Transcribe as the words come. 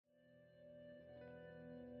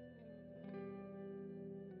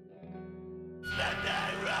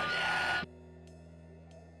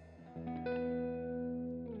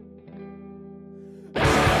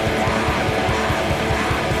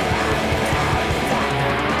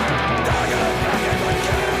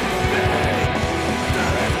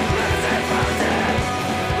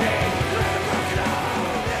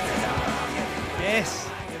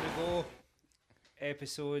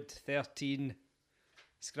episode 13.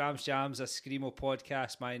 Skramz, Jamz, a Screamo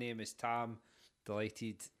podcast. My name is Tam.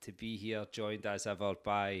 Delighted to be here, joined as ever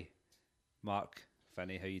by Mark.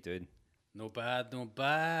 Finny, how you doing? No bad, no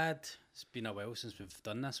bad. It's been a while since we've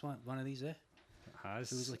done this one of these, eh? It has.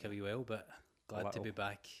 Feels like a wee while, but glad to be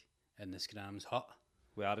back in the Skramz hut.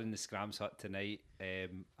 We are in the Skramz hut tonight,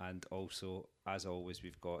 and also, as always,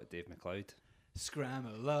 we've got Dave McLeod.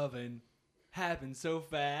 Scram-a-lovin' happens so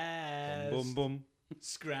fast. Boom, boom, boom.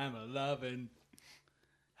 Scram-a-lovin'.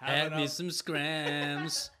 Have me some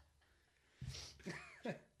Skramz.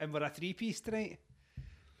 And we're a three-piece tonight.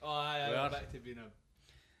 Oh, I We are. went back to being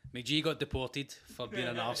a... McGee got deported for being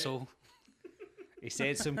an arsehole. He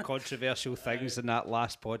said some controversial things in that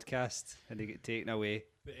last podcast, and he got taken away.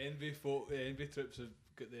 The envy trips have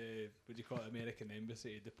got the, what do you call it, American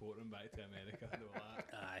embassy to deport him back to America and all that.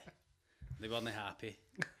 Aye. They weren't happy.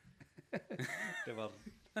 They were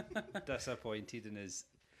disappointed in his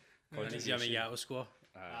And his contribution. Yummy Yato score.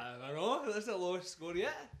 I know, that's a low score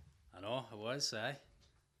yet. I know, it was, aye.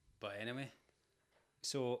 But anyway.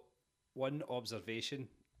 So, one observation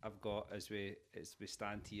I've got as we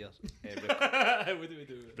stand here What do we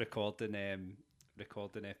do?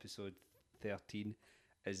 recording episode 13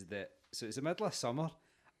 is that so it's the middle of summer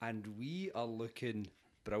and we are looking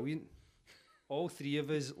brilliant. All three of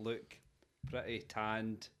us look pretty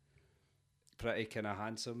tanned, pretty kind of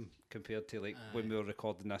handsome compared to like when we were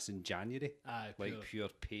recording this in January. Aye, Like pure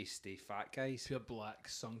pasty fat guys. pure black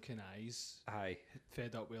sunken eyes, Aye,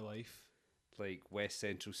 fed up with life. like West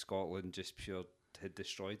Central Scotland just pure had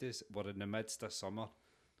destroyed us. We're in the midst of summer.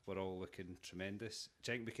 We're all looking tremendous.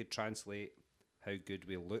 Do you think we could translate how good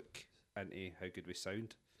we look into how good we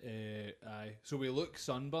sound? Aye. So we look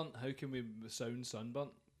sunburnt. How can we sound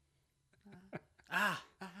sunburnt?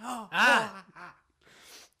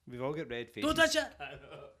 We've all got red faces. Don't touch it!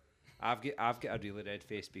 I've got a really red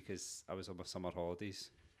face because I was on my summer holidays.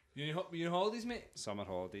 You on holidays, mate? Summer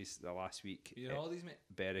holidays the last week. You on holidays, mate?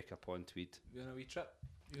 Berwick upon Tweed. You on a wee trip?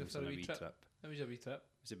 You Was on a wee trip. How was your wee trip?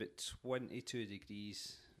 It was about 22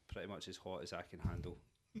 degrees, pretty much as hot as I can handle.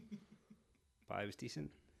 But I was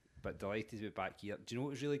decent. But delighted to be back here. Do you know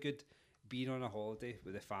what was really good? Being on a holiday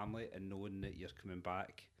with the family and knowing that you're coming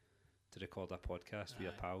back to record a podcast with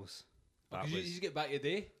your pals. That Because you was just get back your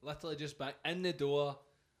day, literally just back in the door,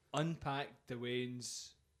 unpacked the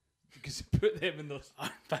wains, because you put them in those.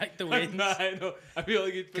 Back the wings. Nah, I know. I feel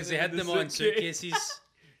like you'd put Because them they had in them the on suitcases.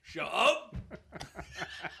 Shut up!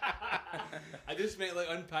 I just meant like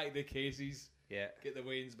unpack the cases, yeah, get the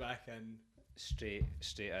wains back in, straight in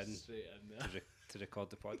straight in there. to record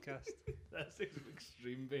the podcast. That's an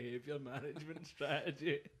extreme behaviour management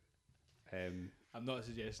strategy. I'm not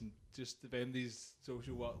suggesting, just if anybody's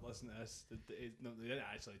social work listen to this, no, they didn't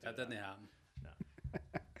actually do That didn't happen.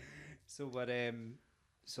 So we're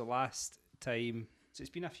so last time. So it's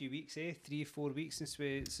been a few weeks, 3-4 weeks since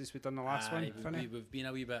we done the last one. Funny. We've been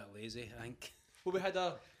a wee bit lazy, I think. Well, we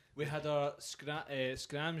had our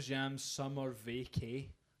Skramz Jamz summer vacay.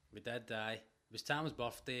 We did die. It was Tam's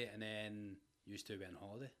birthday, and then used to went on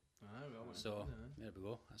holiday. So there we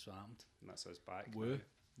go. That's what happened. And that's us back. We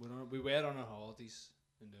were on our holidays,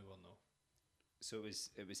 and now we're not. So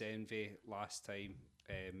it was envy last time.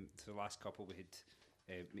 For the last couple we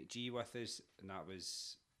had McGee with us, and that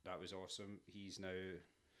was awesome. He's now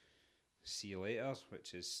see you later,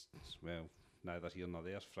 which is well neither here nor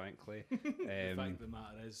there, frankly. The fact of the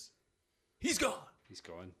matter is, he's gone. He's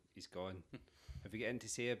gone. Have you got anything to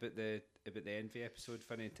say about the envy episode,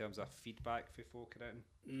 Finny, in terms of feedback for folk around?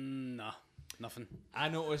 Nah, nothing. I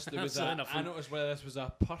noticed there was Absolutely nothing. I noticed whether this was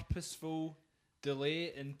a purposeful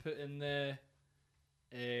delay in putting the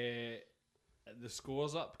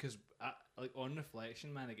scores up, because like on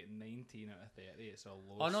reflection, man, I get 19 out of 30. It's a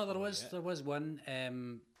low. Oh no, there score was one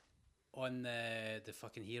on the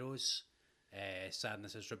fucking heroes.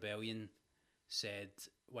 Sadness is Rebellion said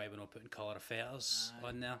why we're not putting Colour of Fetters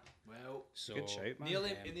on there. Well, So Good shout, man.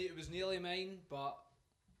 nearly it was nearly mine, but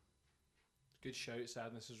good shout.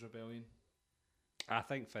 Sadness is Rebellion. I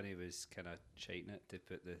think Finny was kind of cheating it to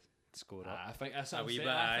put the score up. I think that's what A I'm wee saying.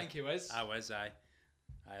 bit, I aye. think he was. I was I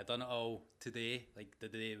done it all today, like the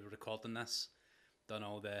day we're recording this. Done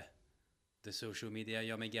all the social media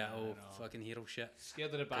yummy ghetto fucking hero shit.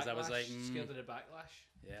 Scared of the 'Cause backlash. I was like, Scared of the backlash.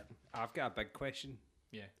 Yeah. I've got a big question.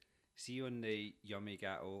 Yeah. See on the Yummy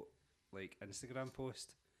Gatto like Instagram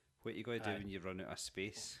post, what you got to do Aye. when you run out of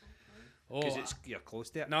space? Oh, Because you're close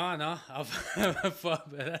to it. no, I've thought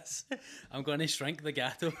about this. I'm going to shrink the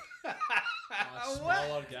gatto.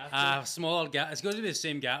 Smaller gaff. Smaller gatto. It's going to be the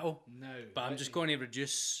same gatto, No. but I'm just going to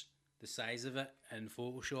reduce the size of it in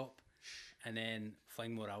Photoshop, and then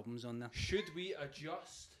fling more albums on there. Should we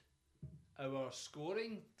adjust our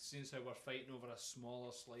scoring since we're fighting over a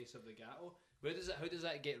smaller slice of the gato? How does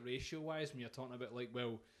that get ratio wise when you're talking about like,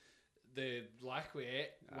 well, the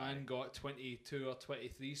Lacquette one got 22 or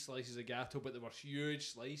 23 slices of gato, but there were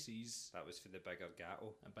huge slices. That was for the bigger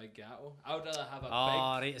gato. A big gato. I would rather have a big.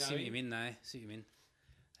 Oh, right, I see what you mean now. See what you mean.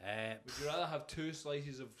 Would you rather have 2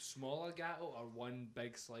 slices of smaller gato or 1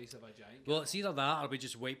 big slice of a giant gato? Well, it's either that or we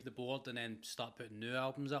just wipe the board and then start putting new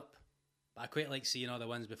albums up. But I quite like seeing all the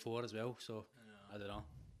ones before as well, so I don't know.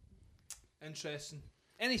 Interesting.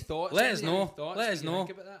 Any thoughts? Let us know. Thoughts? Let us know.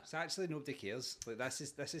 Think about that? So actually, nobody cares. Like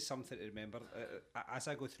this is something to remember as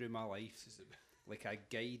I go through my life. Like a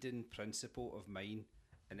guiding principle of mine,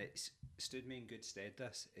 and it's stood me in good stead.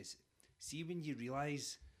 This is see when you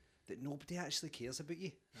realise that nobody actually cares about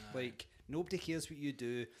you. Like nobody cares what you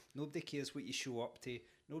do. Nobody cares what you show up to.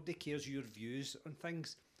 Nobody cares your views on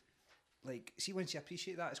things. Like see once you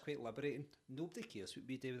appreciate that, it's quite liberating. Nobody cares what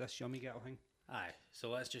we do with this yummy gato thing. Aye,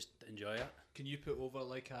 so let's just enjoy it. Can you put over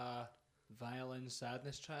like a violin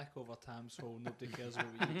sadness track over Tam's whole nobody cares what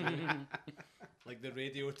you do? Like the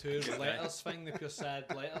Radio 2 letters thing, the pure sad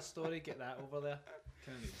letter story, get that over there.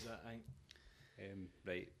 Kind of needs that, I think.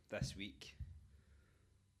 Right, this week.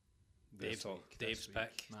 Dave's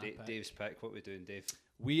pick. Dave's pick. What are we doing, Dave?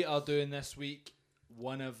 We are doing this week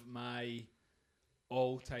one of my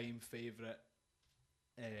all-time favourite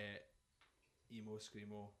emo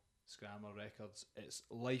screamo Scrammer records. It's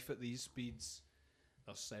Life at These Speeds,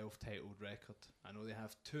 their self-titled record. I know they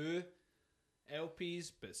have 2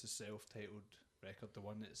 LPs, but it's a self-titled record, the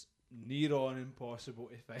one that's near on impossible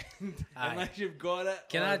to find unless you've got it.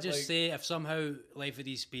 Can I just say, if somehow Life at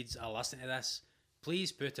These Speeds are listening to this,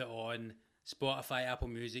 please put it on Spotify, Apple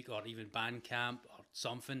Music, or even Bandcamp or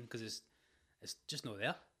something, because it's just not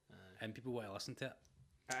there, and people want to listen to it.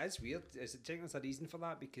 It is weird. Do you think there's a reason for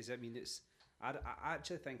that? Because I mean, I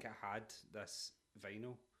actually think I had this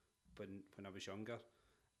vinyl when I was younger,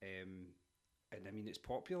 and I mean it's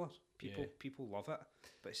popular. People love it,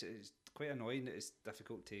 but it's quite annoying that it's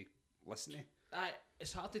difficult to listen to.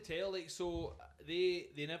 It's hard to tell. Like, so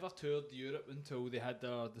they never toured Europe until they had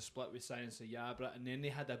the split with Science of Yabra, and then they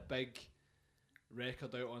had a big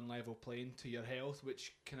record out on Level Playing, To Your Health,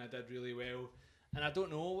 which kind of did really well. And I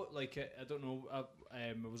don't know, like, I don't know.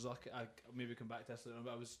 I was lucky. I maybe come back to this later,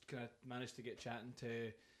 but I was kind of managed to get chatting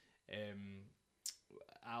to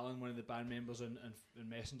Alan, one of the band members, in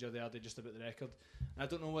Messenger the other day, just about the record. And I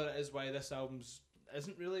don't know what it is why this album's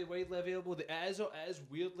isn't really widely available. It is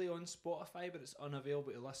weirdly on Spotify, but it's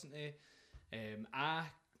unavailable to listen to. I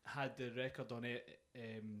had the record on it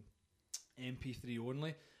MP3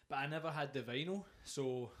 only, but I never had the vinyl,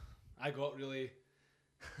 so I got really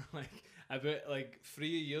like about 3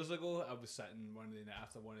 years ago. I was sitting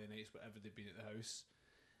after one of the nights where everybody been at the house,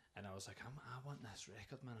 and I was like, I want this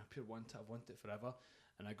record, man. I pure want it. I've wanted it forever.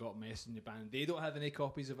 And I got messaging the band. They don't have any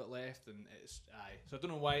copies of it left, and so I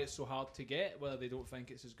don't know why it's so hard to get. Whether they don't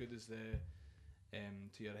think it's as good as the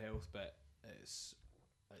To Your Health, but it's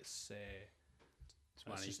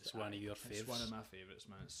one of your favourites. It's one of my favourites,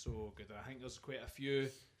 man. It's so good. And I think there's quite a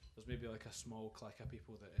few. There's maybe like a small clique of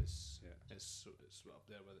people that it's up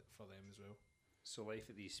there with it for them as well. So Life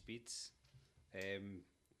at These Speeds,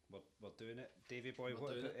 we're doing it, Davey boy.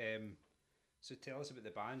 So tell us about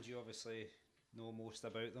the band. You obviously know most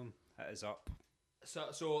about them. Hit us up.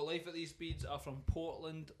 So Life at These Speeds are from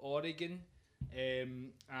Portland, Oregon,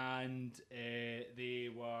 and they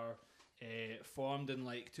were formed in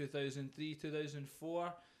 2003,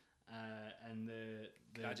 2004, and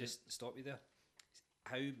Can I just stop you there?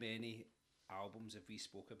 How many albums have we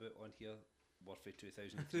spoke about on here were for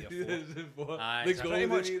 2003 or 4? Aye, pretty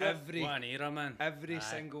much every what an era, man. Every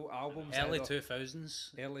single album. Early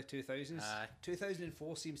 2000s. Early 2000s. Aye.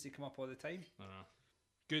 2004 seems to come up all the time.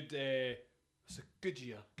 Good. It's a good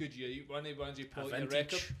year. Good year. One of the ones you pull out your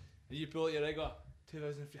record, and you pull out your record.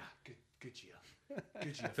 2003. Good year.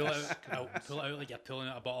 Good year. Pull it out like you're pulling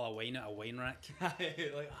out a bottle of wine out of a wine rack.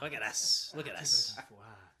 Look at this. Look at this.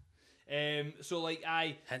 So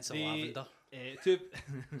hints of lavender.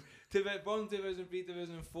 Born 2003,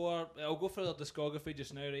 2004. I'll go for their discography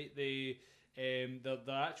just now, right? Their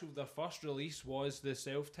first release was the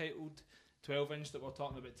self-titled 12-inch that we're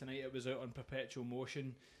talking about tonight. It was out on Perpetual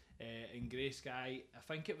Motion in Grey Sky. I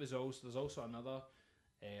think there's also another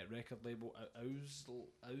record label,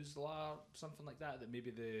 Ausla, something like that. That maybe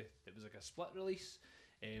it was like a split release.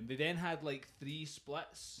 They then had 3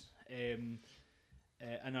 splits.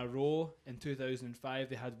 In a row in 2005.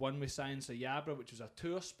 They had one with Science of Yabra, which was a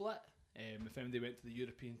tour split. If anybody went to the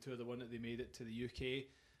European tour, the one that they made it to the UK,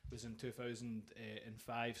 was in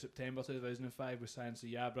 2005, September 2005 with Science of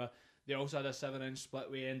Yabra. They also had a 7-inch split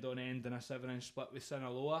with End on End and a 7-inch split with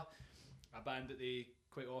Sinaloa, a band that they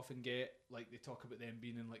quite often get, like they talk about them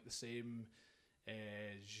being in like the same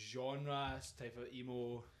genre, type of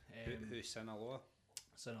emo. Who's Sinaloa?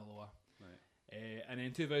 Sinaloa. Right. And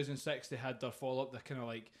in 2006 they had their follow-up. They're kind of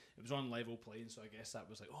like, it was on Level Playing, so I guess that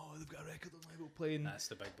was like, oh, they've got a record on Level Playing. That's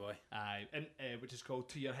the big boy. And which is called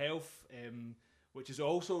To Your Health, which is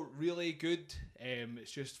also really good.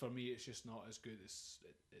 It's just, for me, it's just not as good as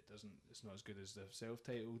it's not as good as the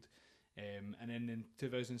self-titled. And then in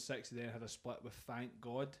 2006 they then had a split with Thank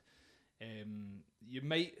God. You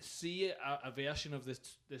might see a version of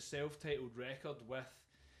the self-titled record with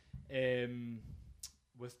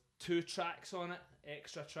 2 tracks on it,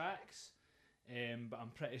 extra tracks. But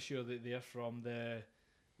I'm pretty sure that they're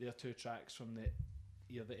 2 tracks from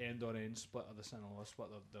either the End on End split or the Sinaloa split.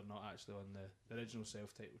 They're not actually on the original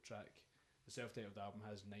self-titled track. The self-titled album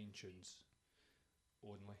has 9 tunes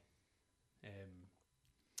only.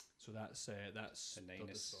 So that's And 9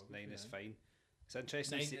 is fine. It's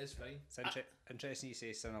interesting. 9 is fine. It's interesting you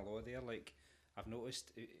say Sinaloa there. Like, I've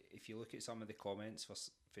noticed if you look at some of the comments for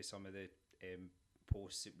some of the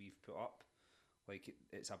posts that we've put up, like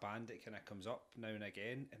it's a band that kind of comes up now and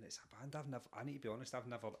again, and it's a band I need to be honest, I've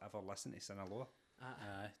never ever listened to Sinaloa.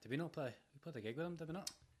 Did we not play? We played a gig with them, did we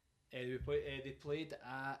not? They played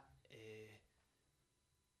at.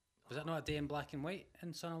 Was that not a Day in Black and White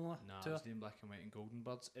in Sinaloa? No, tour? it was Day in Black and White and Golden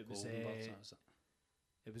Birds. It was. Golden Birds, that was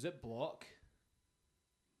it. It was at Block.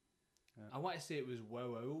 Yeah. I want to say it was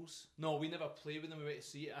Wow Owls. No, we never played with them. We went to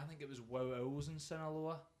see it. I think it was Wow Owls in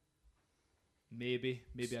Sinaloa. Maybe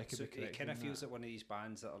I could be correct. It kind of feels like one of these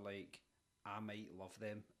bands that are like, I might love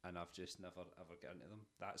them and I've just never ever get into them.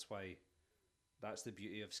 That's the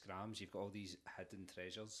beauty of Skramz. You've got all these hidden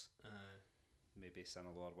treasures. Maybe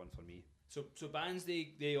Sinaloa are one for me. So bands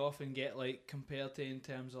they often get like compared to in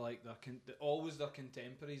terms of like always their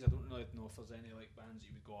contemporaries. I don't really know if there's any like bands that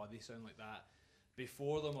you would go, oh, they sound like that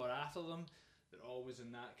before them or after them. They're always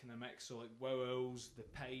in that kind of mix. So like Wow Owls, The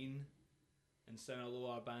Pine, and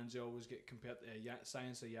Sinaloa are bands you always get compared to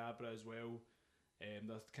Science of Yabra as well.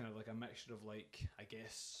 They're kind of like a mixture of like, I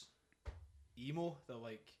guess, emo. They're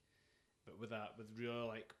like, but with real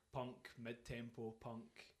like punk, mid-tempo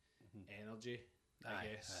punk energy. I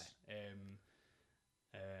guess.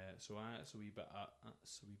 So that's a wee bit about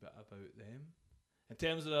them. In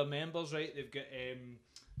terms of their members, right? They've got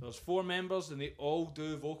there's 4 members and they all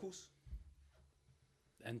do vocals.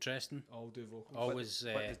 Interesting. All do vocals. Always.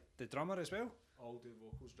 But the drummer as well. All do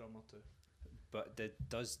vocals. Drummer too. But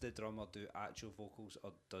does the drummer do actual vocals,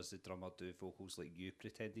 or does the drummer do vocals like you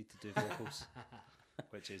pretended to do vocals?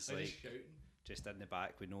 Which is like just in the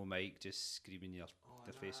back with no mic, just screaming your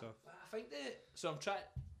face off. I think that. So I'm trying.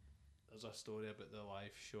 There's a story about the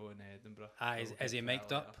live show in Edinburgh. Is he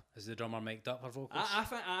mic'd up? Is the drummer mic'd up for vocals? I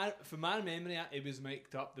think, from my memory, it was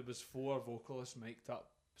mic'd up. There was 4 vocalists mic'd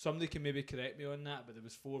up. Somebody can maybe correct me on that, but there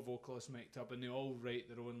was 4 vocalists mic'd up, and they all write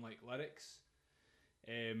their own like lyrics.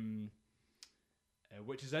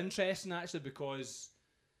 Which is interesting actually, because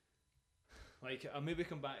like I'll maybe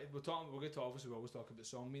come back. We'll get to, obviously we always talk about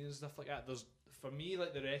song meaning and stuff like that. There's, for me,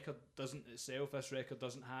 like the record doesn't itself. This record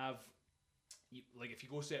doesn't have, like, if you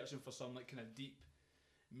go searching for some like kind of deep,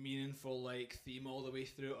 meaningful like theme all the way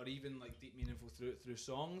through, or even like deep meaningful through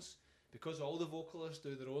songs, because all the vocalists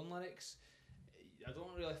do their own lyrics. I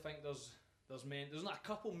don't really think there's not a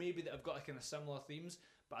couple maybe that have got like kind of similar themes,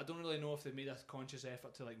 but I don't really know if they've made a conscious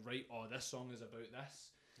effort to like write, oh, this song is about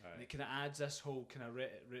this. Right. And it kind of adds this whole kind of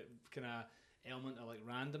kind of element of like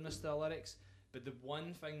randomness to the lyrics. But the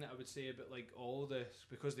one thing that I would say about like all this,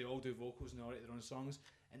 because they all do vocals and they all write their own songs,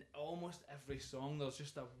 and almost every song there's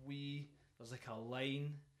just there's like a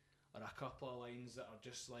line or a couple of lines that are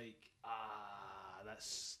just like,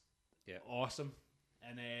 that's awesome.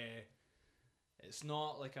 And it's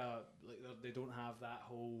not like they don't have that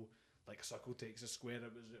whole like a circle takes a square.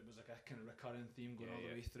 It was like a kind of recurring theme going all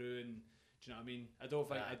the way through. And do you know what I mean? I don't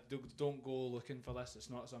think don't go looking for this. It's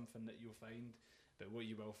not something that you'll find. But what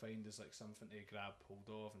you will find is like something to grab hold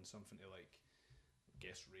of and something to like, I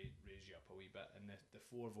guess, raise you up a wee bit. And the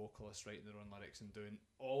 4 vocalists writing their own lyrics and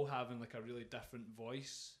all having like a really different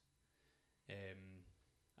voice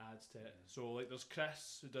adds to it. So like there's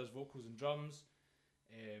Chris who does vocals and drums,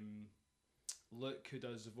 Luke who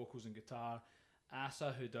does the vocals and guitar,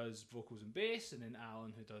 Asa who does vocals and bass, and then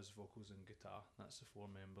Alan who does vocals and guitar. That's the 4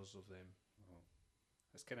 members of them.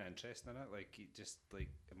 It's kind of interesting, isn't it? Like,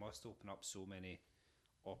 it must open up so many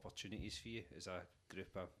opportunities for you as a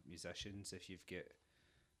group of musicians if you've got,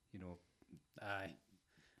 Aye.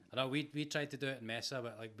 I know we tried to do it in Mesa,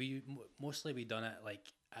 but like mostly we done it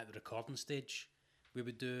like at the recording stage. We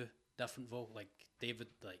would do different like Dave,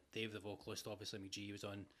 the vocalist, obviously McGee was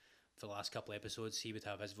on for the last couple of episodes. He would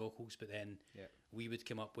have his vocals, but then we would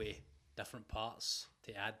come up with different parts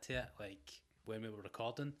to add to it, like when we were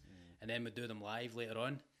recording, and then we'd do them live later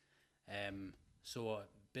on. So it'd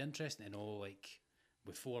be interesting to know, like,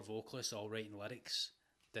 with 4 vocalists all writing lyrics,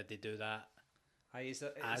 did they do that? They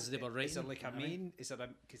were writing? Is there like a main? Is there a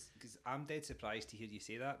because I'm dead surprised to hear you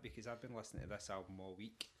say that, because I've been listening to this album all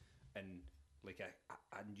week, and like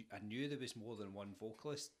I knew there was more than one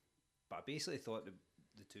vocalist, but I basically thought the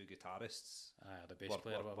 2 guitarists the bass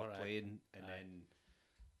player were playing and then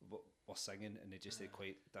were singing, and they just had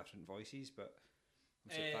quite different voices. But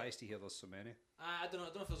I'm surprised to hear there's so many. I don't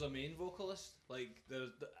know if there's a main vocalist. Like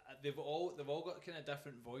they've all got kind of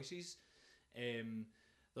different voices. I'm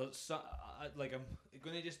going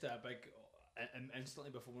to just do a big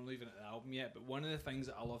instantly before we're leaving the album yet. But one of the things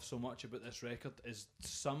that I love so much about this record is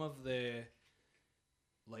some of the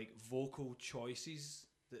like vocal choices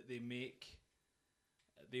that they make.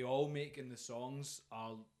 They all make in the songs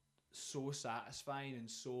are so satisfying and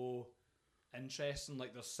so interesting.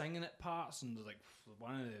 Like they're singing at parts, and there's like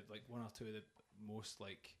one or two of the most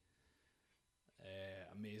like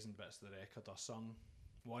amazing bits of the record are sung.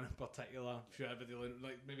 One in particular, I'm sure everybody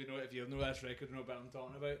like maybe know it if you know this record, know what I'm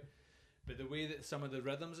talking about. But the way that some of the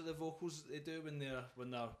rhythms of the vocals that they do when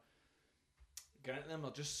they're granting them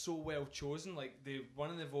are just so well chosen. Like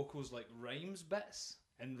one of the vocals like rhymes bits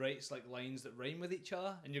and writes like lines that rhyme with each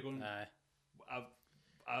other, and you're going, a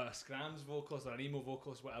Skramz vocalist or an emo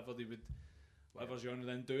vocalist, whatever genre,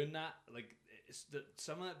 then doing that, like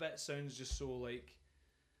some of that bit sounds just so like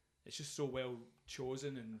it's just so well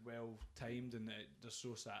chosen and well timed, and they're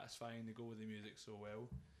so satisfying. They go with the music so well.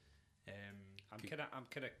 I'm kind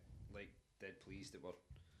of like dead pleased that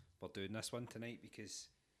we're doing this one tonight, because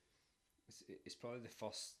it's probably the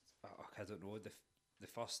first, I don't know, the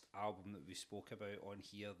first album that we spoke about on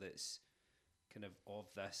here that's kind of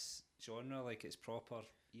this genre. Like it's proper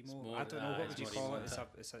emo. I don't know, what would you call it?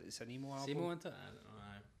 It's an emo album. Emo, isn't it? I don't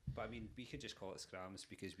know. But I mean, we could just call it Skramz,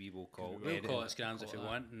 because we will call it Skramz if you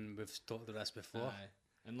want, and we've talked about this before.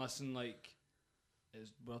 And listen, like, it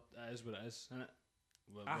is what it is, isn't it?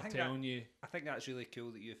 I think that's really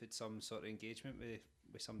cool that you've had some sort of engagement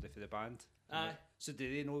with somebody for the band. So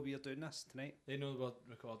do they know we're doing this tonight? They know we're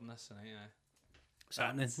recording this tonight,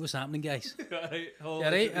 What's happening, guys? Right,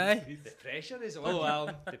 The pressure is on. Oh, well.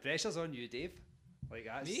 The pressure's on you, Dave.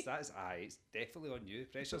 Like Me? It's definitely on you.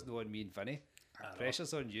 Pressure's not on me and Vinny.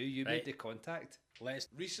 Pressure's on you. You made the contact.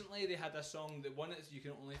 Recently they had a song, the one that you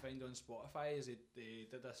can only find on Spotify is they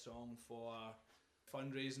did a song for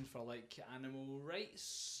fundraising for like animal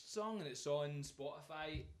rights song, and it's on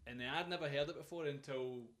Spotify, and I'd never heard it before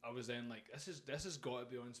until I was then like, this has got to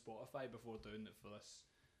be on Spotify before doing it for this.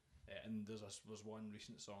 And was one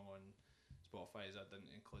recent song on Spotify that I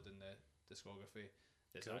didn't include in the discography.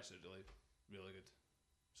 It's actually really, really good.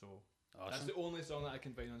 So awesome. That's the only song that I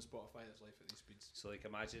can find on Spotify that's Life at These Speeds. So like,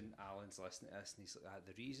 imagine Alan's listening to this and he's like,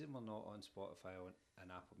 the reason we're not on Spotify and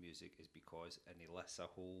Apple Music is because, and he lists a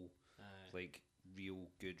whole like real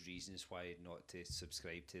good reasons why not to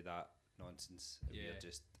subscribe to that nonsense. And we're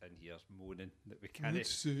just in here moaning that we can't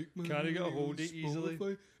get a hold of it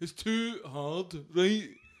easily. It's too hard, right?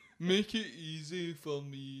 Make it easy for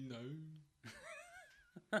me now.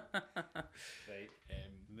 Right.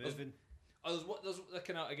 Moving.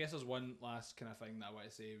 I guess there's one last kind of thing that I want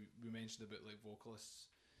to say. We mentioned about like vocalists,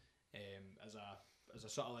 as a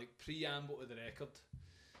sort of like preamble to the record,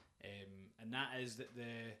 and that is that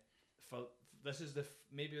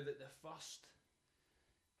maybe the first.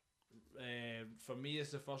 For me,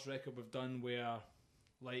 it's the first record we've done where,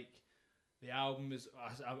 like, the album is.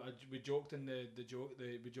 We joked in the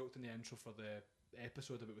intro for the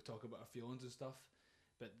episode about we talk about our feelings and stuff.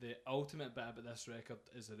 But the ultimate bit about this record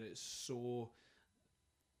is that it's so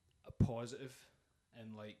positive,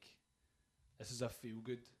 and like, this is a feel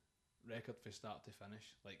good record from start to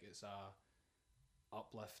finish. Like, it's a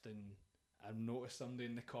uplifting. I've noticed somebody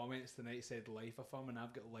in the comments tonight said life affirming.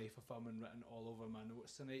 I've got life affirming written all over my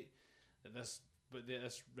notes tonight. This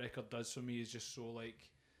record does for me is just so like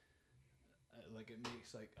it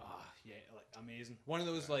makes like amazing. One of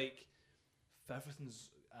those like, everything's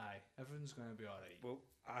going to be alright. Well,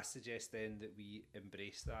 I suggest then that we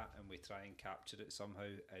embrace that and we try and capture it somehow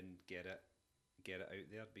and get it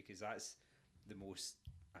out there, because that's the most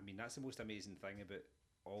amazing thing about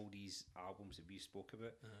all these albums that we spoke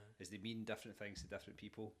about, is they mean different things to different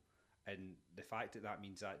people, and the fact that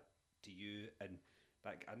means that to you, and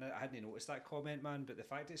I hadn't noticed that comment, man. But the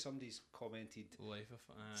fact that somebody's commented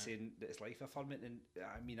saying that it's life affirming, and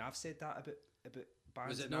I mean, I've said that about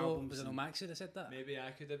bands and albums. Was it no Maxie that said that? Maybe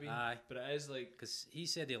I could have been. Aye. But it is like, because he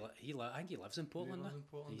said I think he lives in Portland.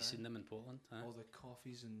 He's seen them in Portland. All the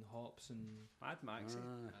coffees and hops and Mad Maxie.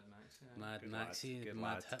 Mad Maxie. Good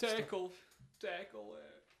Mad lad. hipster. Tackle.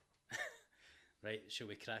 Right, shall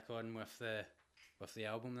we crack on with the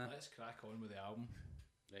album then? Let's crack on with the album.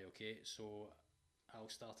 Right, okay, so I'll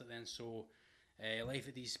start it then. So, Life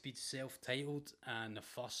at These Speeds, self-titled, and the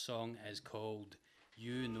first song is called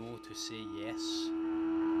You Know to Say Yes.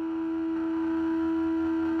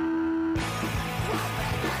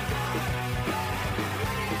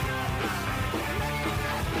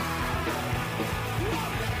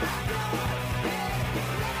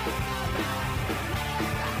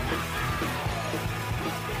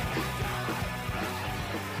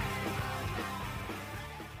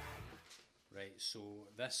 So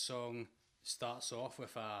this song starts off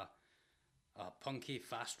with a punky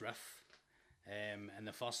fast riff, and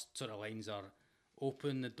the first sort of lines are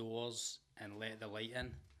 "Open the doors and let the light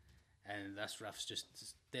in," and this riff's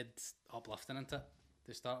just dead uplifting into it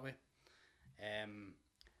to start with.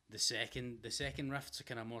 The second riff's a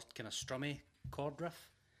kind of more kind of strummy chord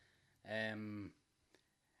riff, and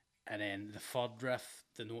then the third riff,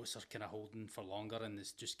 the notes are kind of holding for longer, and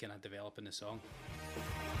it's just kind of developing the song.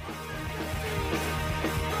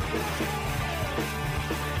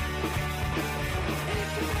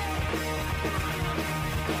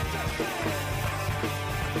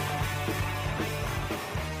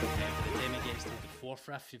 Fourth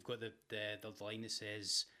riff, you've got the line that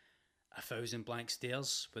says 1,000 blank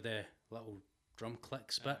stares with a little drum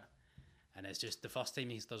clicks bit, and it's just the first time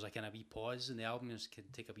there's a kind of wee pause in the album. You just can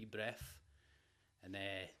take a wee breath, and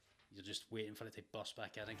you're just waiting for it to burst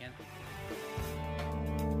back in again.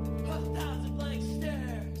 1,000 blank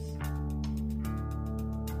stares.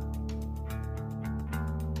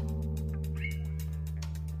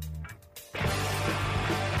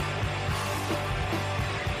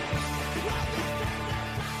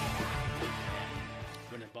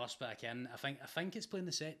 When it bursts back in, I think it's playing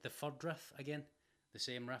the third riff again, the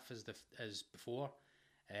same riff as before,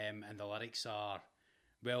 and the lyrics are,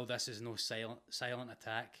 "Well, this is no silent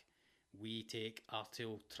attack. We take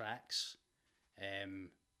arterial tracks,"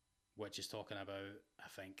 which is talking about, I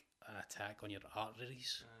think, an attack on your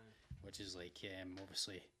arteries, which is like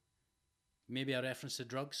obviously maybe a reference to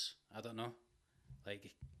drugs. I don't know,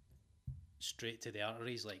 like straight to the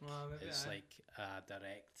arteries, like it's like a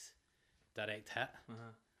direct hit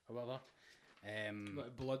or whatever.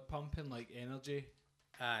 Like blood pumping, like energy.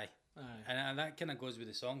 Aye. And that kind of goes with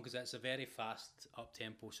the song because it's a very fast up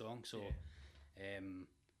tempo song. So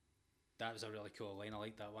that was a really cool line. I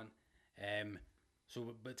like that one.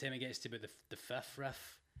 So by the time it gets to about the fifth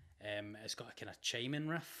riff, it's got a kind of chiming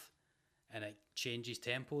riff, and it changes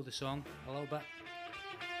tempo of the song a little bit.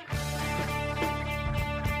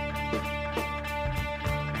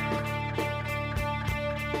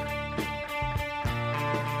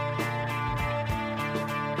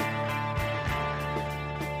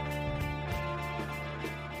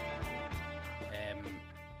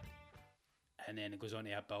 And then it goes on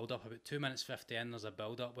to a build up. About 2 minutes 50 in, there's a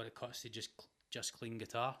build up where it cuts to just clean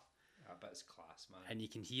guitar. That bit's class, man. And you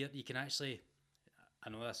can actually, I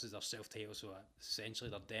know this is their self-title, so it's essentially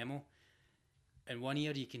their demo. In one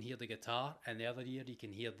ear you can hear the guitar, and the other ear you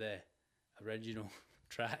can hear the original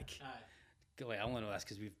track. Aye. Like, I only know this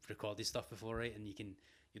because we've recorded stuff before, right? And you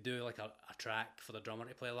do like a track for the drummer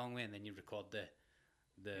to play along with, and then you record the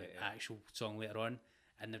actual song later on,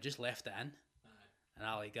 and they've just left it in. And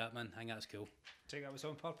I like that, man. I think that's cool. Do you think that was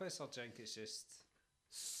on purpose, or do you think it's just...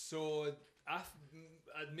 So,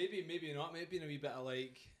 maybe not. Maybe in a wee bit of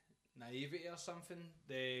like naivety or something.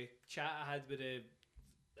 The chat I had with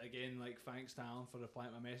again, like, thanks to Alan for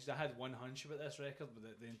replying to my message. I had one hunch about this record, but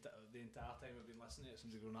the entire time I've been listening to it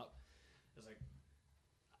since I've grown up, it's like,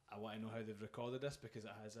 I want to know how they've recorded this, because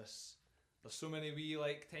it has this. There's so many wee,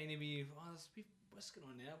 like, tiny wee. What's going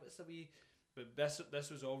on there? What's the wee? But this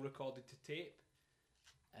was all recorded to tape.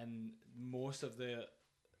 And most of the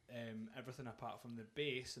everything apart from the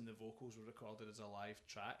bass and the vocals were recorded as a live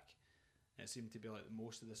track. And it seemed to be like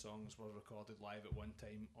most of the songs were recorded live at one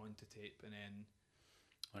time onto tape, and then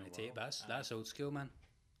on tape. That's old school, man.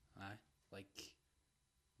 Aye, like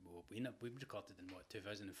we recorded in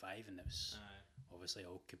 2005, and it was obviously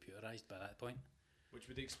all computerized by that point. Which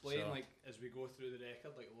would explain, like, as we go through the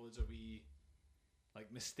record, like loads of wee, like,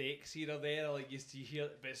 mistakes here or there, like you hear,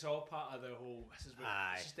 but it's all part of the whole. This is what,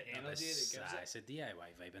 it's just the energy that gives it. It's a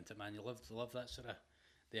DIY vibe into it, man. You love that sort of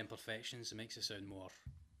the imperfections. It makes it sound more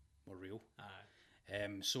real.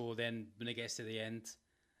 So then when it gets to the end,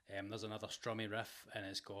 there's another strummy riff, and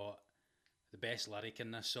it's got the best lyric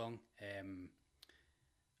in this song.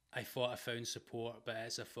 I thought I found support, but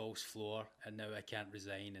it's a false floor, and now I can't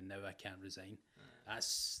resign, and now I can't resign.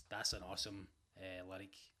 That's an awesome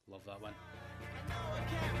lyric. Love that one.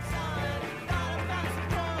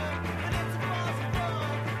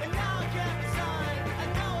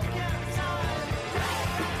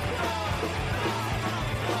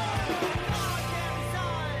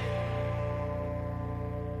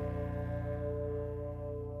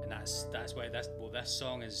 And that's why this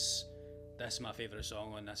song is my favourite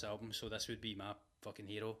song on this album, so this would be my fucking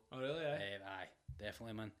hero. Oh really? Aye,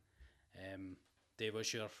 definitely, man. Dave,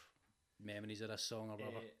 what's your memories of this song or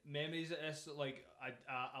whatever? Memories of this, like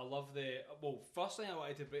I love the. Well, first thing I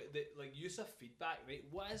wanted to bring, the like use of feedback, right?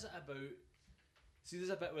 What is it about? See, there's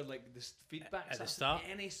a bit with like this feedback At the start?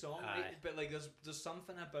 any song, Aye. right? But like there's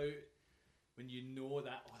something about when you know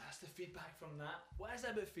that that's the feedback from that. What is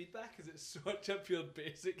it about feedback? Because it's such a pure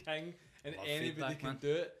basic thing, and Love anybody feedback, can man.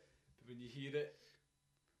 do it. But when you hear it,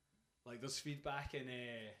 like there's feedback in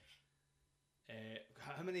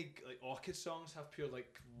how many like Orchid songs have pure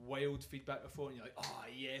like wild feedback before, and you're like, oh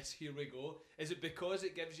yes, here we go. Is it because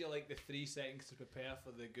it gives you like the 3 seconds to prepare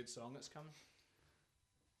for the good song that's coming?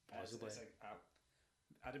 Possibly. It's like,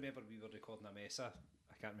 I remember we were recording a Mesa.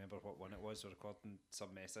 I can't remember what one it was. We were recording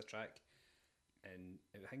some Mesa track, and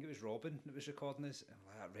I think it was Robin that was recording this. And I'm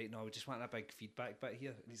like, right now, I just want a big feedback bit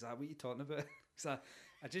here. And he's like, what are you talking about? He's like,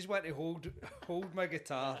 I just want to hold my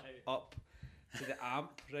guitar up to the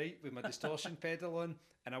amp, right, with my distortion pedal on,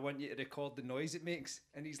 and I want you to record the noise it makes.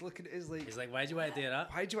 And he's looking at us like, He's like, why do you want to do that?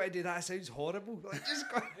 why do you want to do that? It sounds horrible. Like, just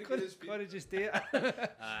gotta just do it.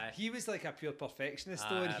 Aye. He was like a pure perfectionist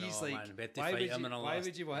though, Aye, and I he's know, like, man. We had to why fight would him you? and all Why that.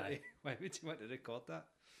 would you want to? Aye. Why would you want to record that?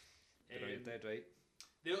 But you're dead right.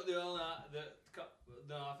 The other thing I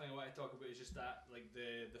want to talk about is just that, like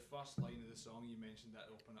the first line of the song you mentioned, that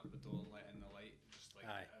open up the door and let in the light, just like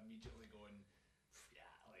Aye. immediately going, yeah,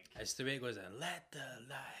 like It's the way it goes in. Let the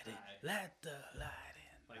light in. Aye. Let the light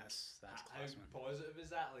in. Like, That's how class, man. positive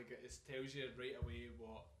is that? Like it tells you right away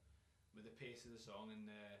what, with the pace of the song and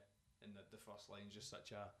the first line, just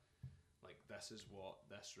such a like, this is what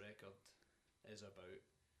this record is about,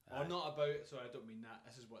 or Aye. not about. Sorry, I don't mean that.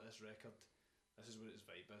 This is what this record. This is what its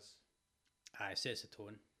vibe is. Aye, it sets the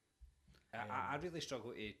tone. I really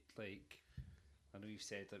struggle to like. I know you've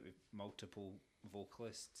said that with multiple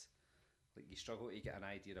vocalists, like you struggle to get an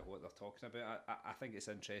idea of what they're talking about. I think it's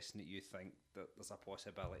interesting that you think that there's a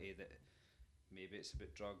possibility that maybe it's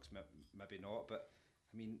about drugs, maybe not. But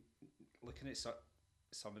I mean, looking at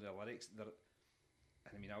some of the lyrics, and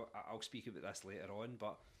I mean, I'll speak about this later on,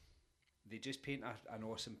 but they just paint an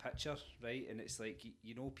awesome picture, right? And it's like,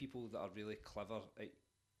 you know, people that are really clever at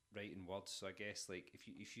writing words. So I guess like if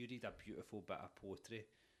you read a beautiful bit of poetry,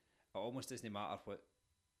 it almost doesn't matter what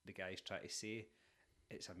the guy's trying to say.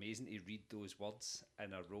 It's amazing to read those words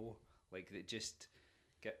in a row. Like it just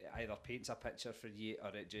either paints a picture for you,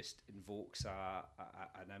 or it just invokes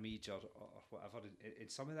an image or whatever.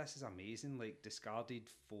 And some of this is amazing, like discarded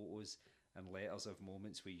photos and letters of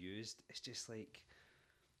moments we used. It's just like,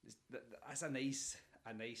 that's a nice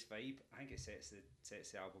vibe. I think it sets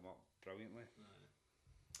the album up brilliantly.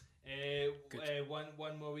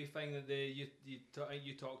 One more wee thing that you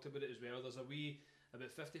talked about it as well. There's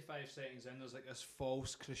about 55 seconds in, there's like this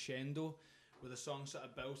false crescendo where the song sort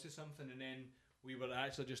of builds to something, and then we were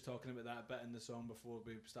actually just talking about that bit in the song before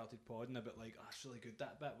we started podding, a bit like, oh, that's really good,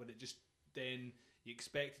 that bit where it just, then you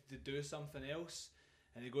expect it to do something else,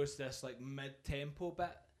 and it goes to this like mid-tempo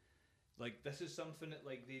bit. Like this is something that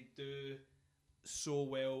like they do so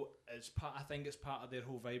well as part. I think it's part of their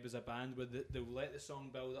whole vibe as a band, where they'll let the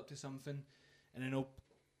song build up to something, and then they'll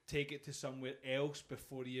take it to somewhere else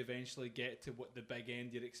before you eventually get to what the big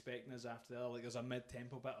end you're expecting is after that. Like there's a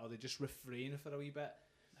mid-tempo bit, or they just refrain for a wee bit.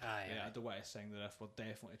 Aye, Yeah, aye. I don't want to sing the riff. We're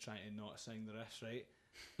definitely trying to not sing the riffs, right?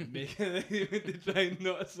 They try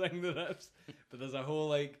not to sing the riffs, but there's a whole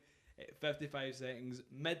like 55 seconds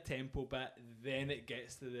mid-tempo bit, then it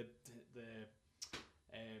gets to the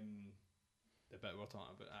bit we're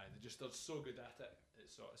talking about. Aye, they're so good at it.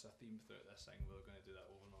 It's a theme throughout this thing. We're going to do that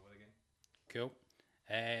over and over again. Cool.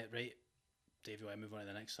 Right, Dave, you want to move on to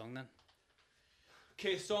the next song then?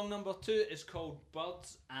 Okay, song number 2 is called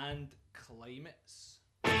Birds and Climates.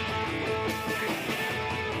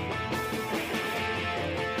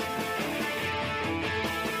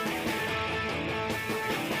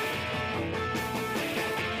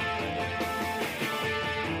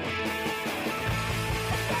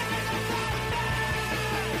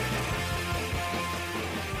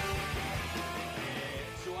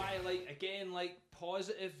 like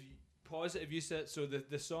positive use of it. So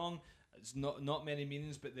the song, it's not many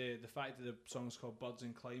meanings, but the fact that the song's called Birds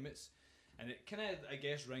and Climates, and it kind of, I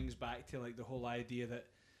guess, rings back to like the whole idea that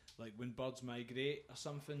like when birds migrate or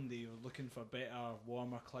something, they're looking for better,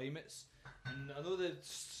 warmer climates. And I know the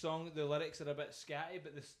lyrics are a bit scatty,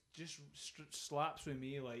 but this just slaps with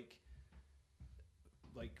me like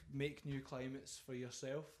make new climates for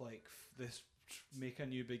yourself, like this, make a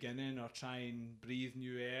new beginning, or try and breathe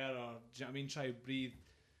new air, or do you know what I mean, try to breathe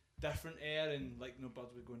different air, and like no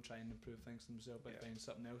birds would go and try and improve things themselves by finding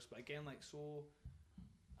something else. But again, like so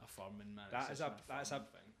affirming, man.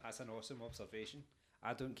 That's an awesome observation.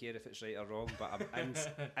 I don't care if it's right or wrong, but I'm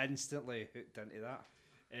instantly hooked into that.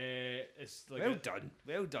 It's like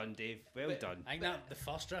well done, Dave. Well done. I think that the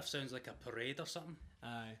first riff sounds like a parade or something.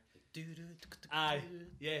 Aye. Aye.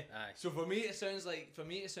 Yeah. Aye. So for me, it sounds like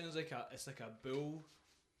a bull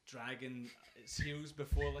dragging its heels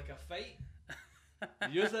before like a fight.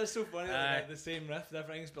 Yours is so funny, like the same riff,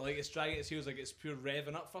 different things, but like it's dragging its heels, like it's pure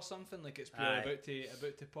revving up for something, like it's pure about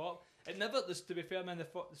to pop. It never. To be fair, man, the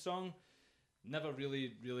song never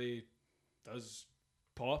really does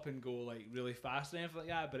pop and go like really fast and anything like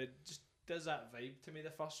that, but it just does that vibe to me.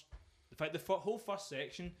 The whole first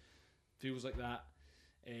section feels like that.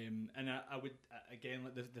 And I would again,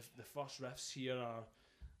 like the first riffs here are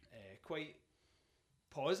quite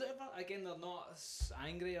positive. Again, they're not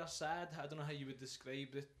angry or sad. I don't know how you would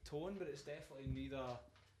describe the tone, but it's definitely neither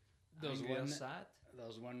angry or sad.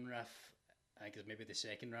 There's one riff, I think it's maybe the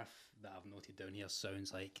second riff that I've noted down here,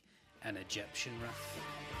 sounds like an Egyptian riff.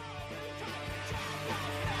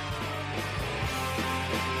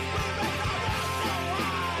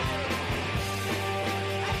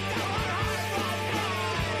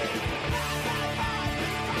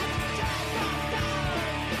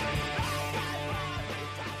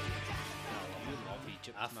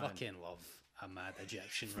 I fucking love a mad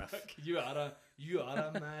Egyptian riff. You are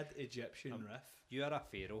a mad Egyptian riff. You are a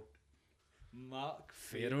pharaoh. Mark.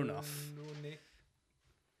 Fair enough.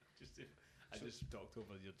 I just talked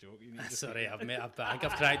over your joke. Sorry, I think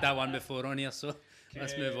I've tried that one before on here, so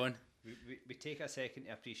let's move on. We take a second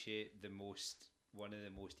to appreciate one of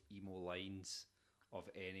the most emo lines of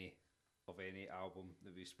any album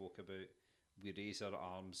that we spoke about. We raise our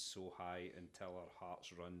arms so high until our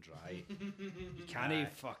hearts run dry. You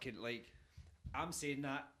can't fucking, like, I'm saying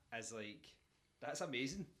that as like, that's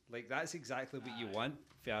amazing. Like, that's exactly what you want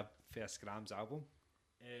for a Skramz album.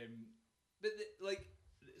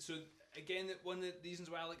 So again, one of the reasons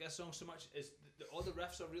why I like this song so much is all the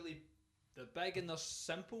riffs are they're big and they're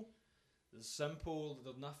simple. There's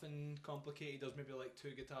nothing complicated. There's maybe like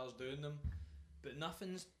two guitars doing them, but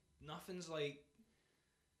nothing's like.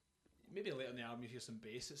 Maybe later in the album you hear some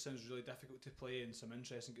bass. It sounds really difficult to play and some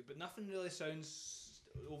interesting, but nothing really sounds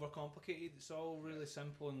overcomplicated. It's all really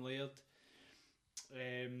simple and layered.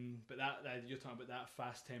 But that you're talking about that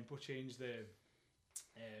fast tempo change, the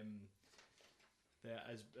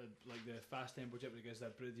fast tempo change because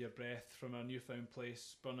that breathe your breath from our newfound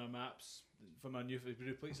place, burn our maps from our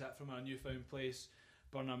replace that from our newfound place,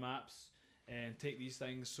 burn our maps, and take these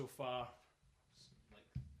things so far.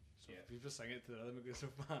 People sing it to the rhythm and go so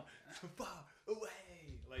far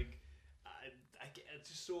away. Like, I get it's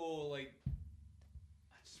just so like,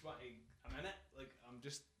 I just want to. I'm in it. Like,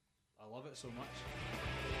 I love it so much.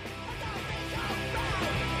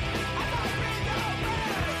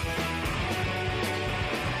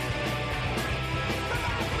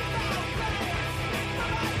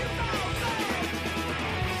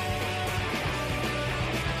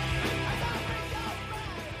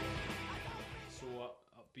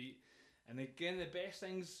 Upbeat, and again, the best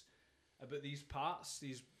things about these parts,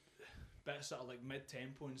 these bits that are like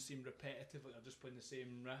mid-tempo and seem repetitive, like they're just playing the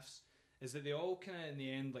same riffs, is that they all kind of in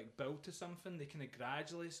the end like build to something. They kind of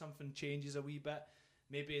gradually something changes a wee bit,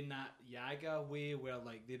 maybe in that Yaga way where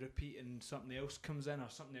like they repeat and something else comes in or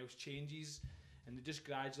something else changes, and it just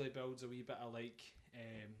gradually builds a wee bit of like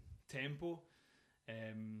tempo,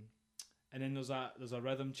 and then there's a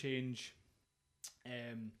rhythm change.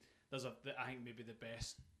 I think maybe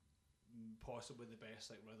possibly the best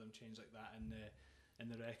like rhythm change like that in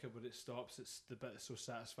the record where it stops. It's the bit that's so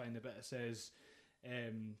satisfying. The bit that says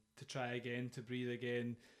to try again, to breathe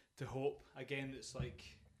again, to hope again. It's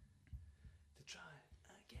like to try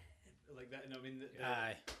again, like that. You know what I mean?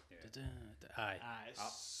 Aye. It's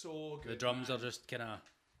so good. The drums man. are just kind of.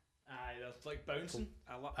 Aye, they're like bouncing.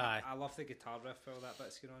 I love the guitar riff while that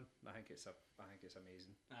bit's going on. I think it's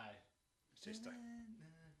amazing. Aye. It's just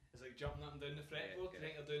it's like jumping up and down the fretboard. I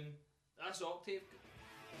think they're doing that's octave.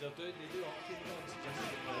 They do octave notes.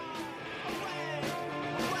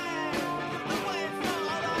 Away from all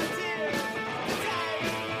our tears.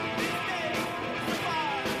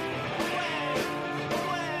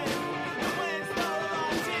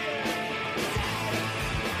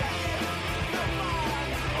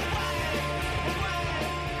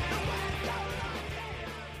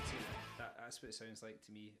 that's what it sounds like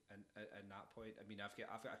to me. And that point, I mean, I've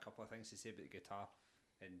got a couple of things to say about the guitar,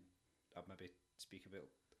 and I'll maybe speak about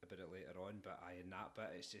it later on. But in that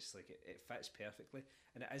bit, it's just like it fits perfectly,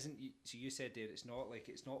 and it isn't. So you said there, it's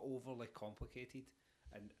not overly complicated,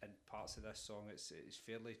 and parts of this song, it's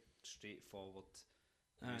fairly straightforward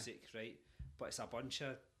music, right? But it's a bunch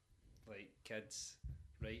of like kids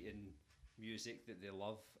writing music that they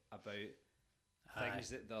love about things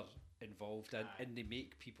that they're involved in, and they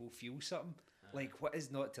make people feel something. Like, what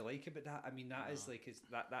is not to like about that? I mean, that is like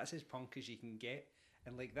that's as punk as you can get,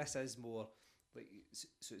 and like this is more like,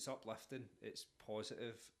 so it's uplifting, it's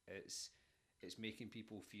positive, it's making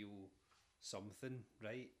people feel something,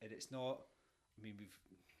 right? And it's not. I mean,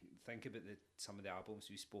 think about some of the albums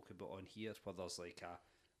we spoke about on here, where there's like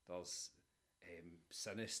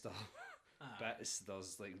sinister bits,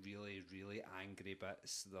 there's like really, really angry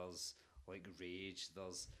bits, there's like rage,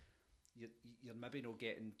 there's you're maybe not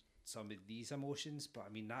getting some of these emotions, but I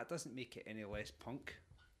mean, that doesn't make it any less punk.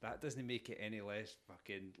 That doesn't make it any less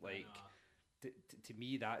fucking like. To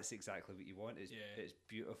me, that's exactly what you want. It's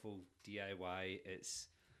beautiful DIY. It's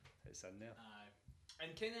in there.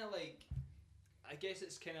 And kind of like, I guess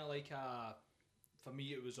it's kind of like for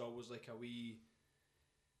me, it was always like a wee,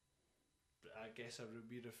 I guess a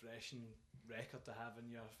wee refreshing record to have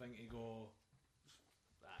in your thing to go,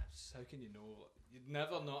 that's, how can you know? You'd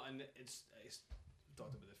never not, and it's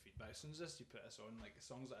talked about the feedback. As soon as you put this on, like the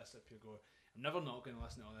songs that I sit here go, I'm never not going to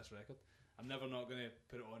listen to on this record. I'm never not going to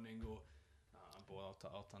put it on and go, I'm bored,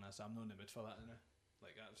 I'll turn this. I'm not in the mood for that now.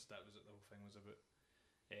 Like that was what the whole thing was about.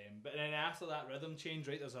 But then after that rhythm change,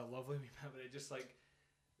 right, there's a lovely wee bit where it just like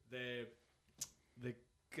the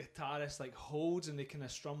guitarist like holds and they kind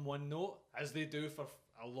of strum one note, as they do for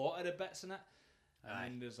a lot of the bits in it.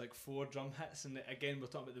 And there's like 4 drum hits, and again we're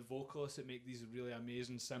talking about the vocalists that make these really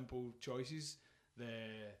amazing simple choices.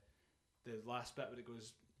 The last bit where it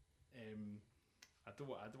goes, I don't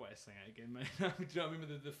want to sing it again, man. Do you know what I mean?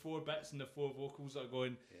 With the 4 bits and the 4 vocals are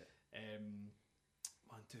going,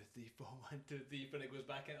 1, 2, 3, 4, 1, 2, 3, and it goes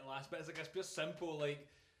back into the last bit. It's like a pure simple like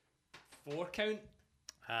 4 count.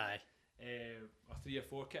 Or 3 or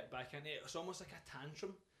 4 count back into it. It's almost like a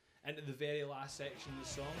tantrum into the very last section of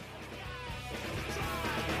the song.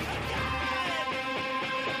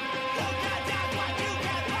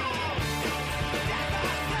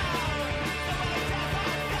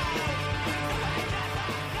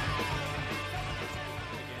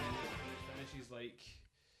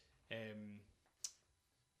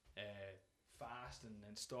 Fast and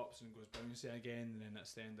then stops and goes bouncy again, and then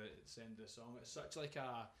it's the end of the song. It's such like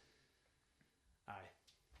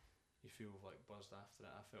you feel like buzzed after it.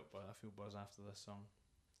 I feel buzzed after this song.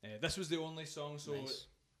 This was the only song, so nice.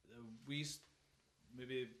 We're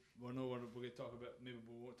going to talk about, maybe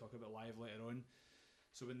we won't talk about live later on.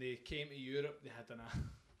 So when they came to Europe, they had an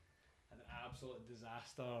absolute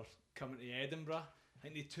disaster coming to Edinburgh. I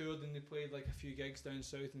think they toured and they played like a few gigs down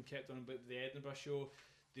south and kept on, but the Edinburgh show,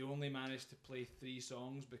 they only managed to play 3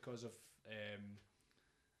 songs because of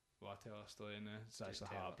I'll tell a story now. It's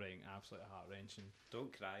actually heartbreaking, absolutely heart-wrenching.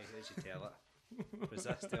 Don't cry as you tell it.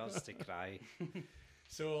 Resist the urge to cry.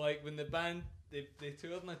 So like when the band they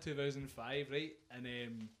toured in 2005, right,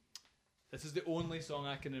 and this is the only song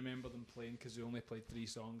I can remember them playing because they only played 3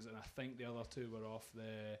 songs, and I think the other 2 were off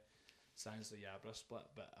the Sans the Yabra split,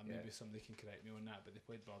 but maybe somebody can correct me on that. But they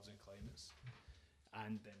played Birds and Climates,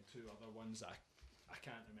 and then 2 other ones that I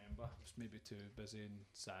can't remember. I was maybe too busy and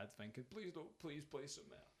sad thinking, please play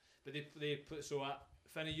something else. But they put, so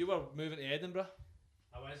Finney, you were moving to Edinburgh.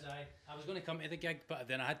 I was going to come to the gig, but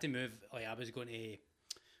then I had to move. Like I was going to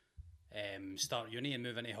start uni and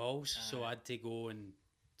move into halls, so I had to go and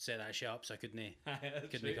set that shit up, so I couldn't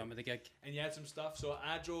come to the gig. And you had some stuff, so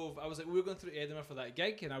I was like, we were going through Edinburgh for that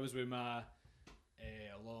gig, and I was with my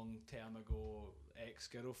a long term ago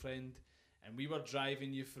ex-girlfriend, and we were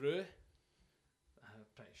driving you through. I'm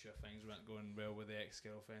pretty sure things weren't going well with the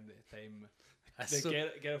ex-girlfriend at the time.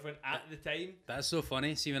 Girlfriend at the time. That's so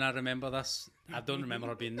funny. See, when I remember this, I don't remember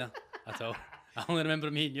her being there at all. I only remember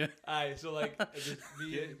me and you. Aye, so like it was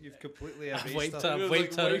me. You've completely erased I've wiped her.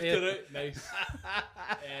 wiped her out. Nice.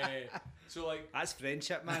 So like that's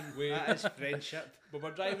friendship, man. That is friendship. But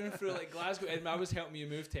we're driving through like Glasgow, Edinburgh. I was helping you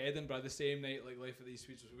move to Edinburgh the same night, like Life of These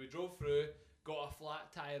Sweets. So we drove through, got a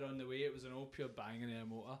flat tyre on the way. It was an old pure banging in a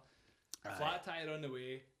motor. Flat tyre on the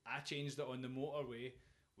way. I changed it on the motorway.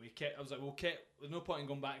 I was like, there's no point in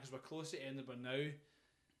going back because we're close to Edinburgh now.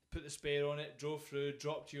 Put the spare on it, drove through,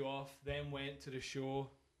 dropped you off, then went to the show,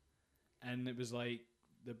 and it was like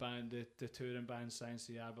the band, the touring band, Science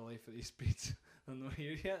of Yabba, Life at These Speeds. I'm not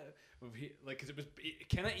here yet. Like, cause it was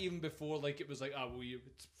kind of even before, like, it was like, well, you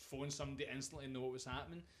would phone somebody instantly and know what was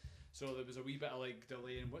happening. So there was a wee bit of like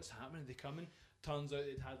delay in what's happening. Are they coming? Turns out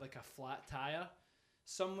they'd had like a flat tire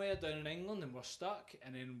somewhere down in England and were stuck,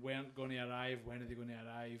 and then weren't going to arrive. When are they going to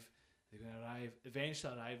arrive? They're going to arrive.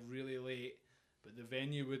 Eventually arrived really late, but the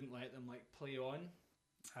venue wouldn't let them like play on.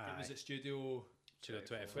 It was at Studio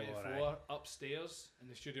 24 upstairs in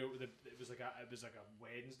the studio. It was like a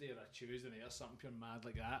Wednesday or a Tuesday night or something pure mad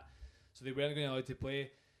like that. So they weren't going to allow to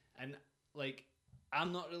play, and like I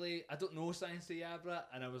don't know Science to Yabra,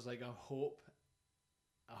 and I was like, I hope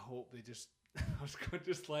they just I was going to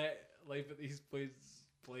just let Life at these places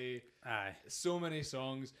play so many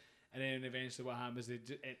songs, and then eventually what happens,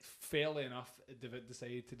 it fairly enough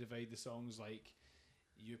decided to divide the songs, like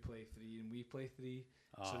you play 3 and we play 3.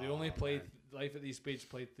 So they only played Life at these Page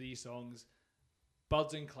played 3 songs.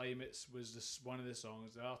 Birds and Climates was one of the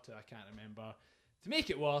songs. The other two I can't remember. To make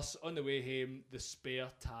it worse, on the way home, the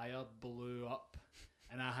spare tyre blew up,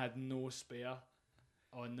 and I had no spare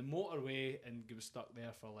on the motorway, and was stuck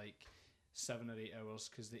there for like 7 or 8 hours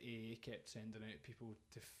because the AA kept sending out people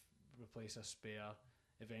to replace a spare.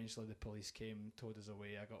 Eventually, the police came, towed us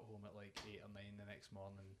away. I got home at like 8 or 9 the next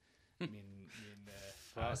morning. me and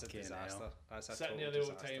that's a disaster. That's a sitting total there the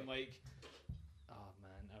whole disaster. time, like, oh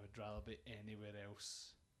man, I would rather be anywhere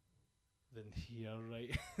else than here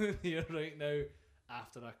right now.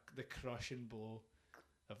 After the crushing blow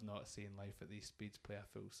of not seeing Life at these speeds play a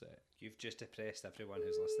full set. You've just depressed everyone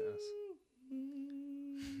who's listening to us.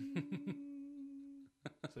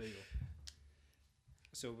 So there you go.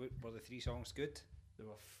 So were the 3 songs good? They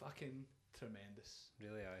were fucking tremendous.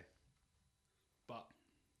 Really, aye. But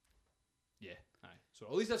yeah, aye. So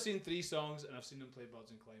at least I've seen 3 songs, and I've seen them play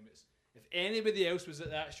Birds and Climates. If anybody else was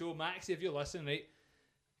at that show, Maxie, if you're listening, right,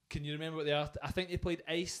 can you remember what they are? I think they played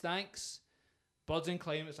Ice Thanks, Birds and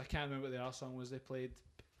Climates. I can't remember what the other song was they played.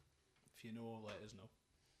 If you know, let us know.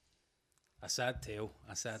 A sad tale.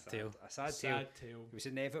 A sad tale. A sad tale. It was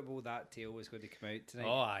inevitable that tale was going to come out tonight.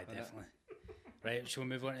 Oh, aye, definitely. Right, shall we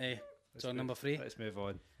move on to song number 3? Let's move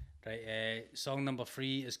on. Right, song number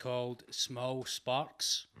 3 is called Small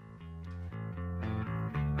Sparks.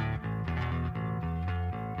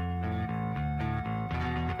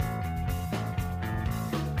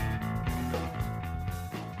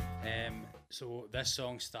 So this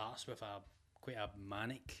song starts with quite a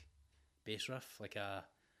manic bass riff,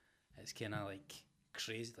 it's kind of like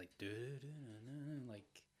crazy, like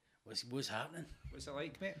like what's happening? What's it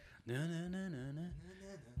like, mate?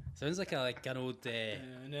 Sounds like an old.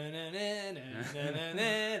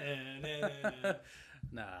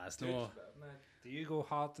 Nah, it's no. Do you go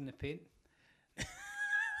hard in the paint?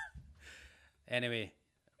 Anyway,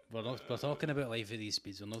 we're talking about Life at these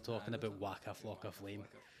speeds. We're not talking about Waka Flocka Flame.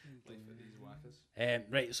 Life at these wackers.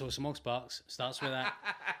 Right, so Small Sparks starts with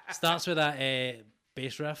that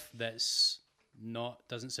bass riff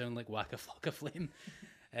doesn't sound like Waka Flocka Flame.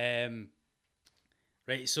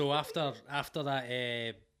 Right, so after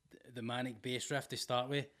that the manic bass riff to start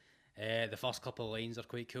with, the first couple of lines are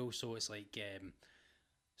quite cool. So it's like,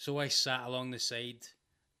 so I sat along the side,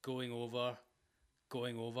 going over,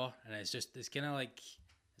 and it's kind of like,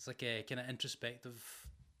 it's like a kind of introspective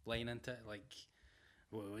line into it, like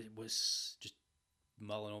was just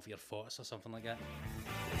mulling over your thoughts or something like that.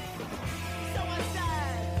 So I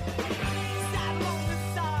sat along the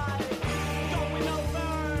side, going over.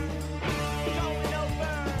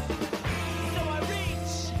 So I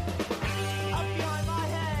reach up behind my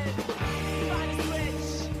head, find a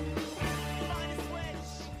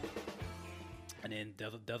switch. And then the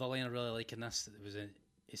other line I really like in this,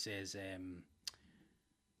 it says,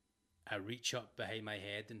 I reach up behind my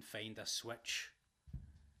head and find a switch.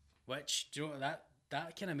 Which, do you know what,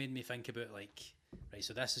 that kind of made me think about, like, right,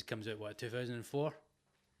 so this comes out, 2004?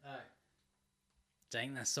 Aye. Do you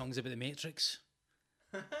think this song's about the Matrix?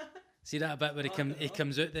 See that bit where he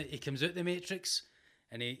comes out the Matrix,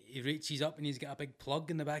 and he reaches up and he's got a big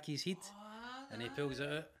plug in the back of his head, and he pulls it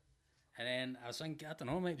out. And then I was thinking, I don't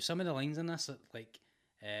know, maybe some of the lines in this, like,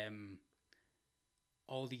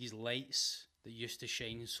 all these lights that used to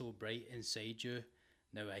shine so bright inside you,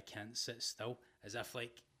 now I can't sit still, as if,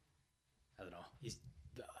 like, I don't know.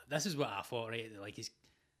 This is what I thought, right? Like, he's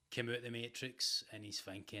come out the Matrix and he's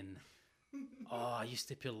thinking, oh, I used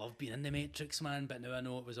to pure love being in the Matrix, man, but now I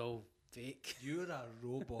know it was all fake. You're a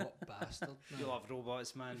robot bastard. Man. You love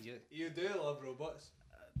robots, man. You do love robots.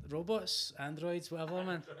 Robots, androids, whatever,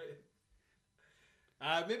 man.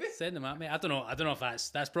 Maybe. Send them at me. I don't know if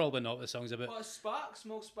that's probably not what the song's about. What, sparks?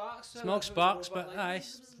 Smoke sparks? Smoke sparks, but aye.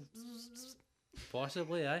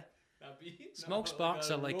 Possibly, aye. Smoke sparks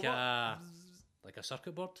are like like a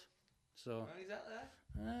circuit board. So Exactly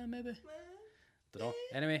that. maybe. Don't know.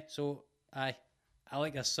 Anyway, so I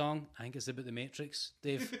like this song. I think it's about the Matrix.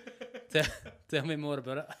 Dave, tell me more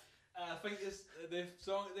about it. I think the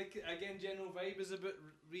song, again, general vibe is about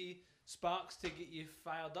sparks to get you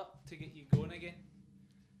fired up, to get you going again.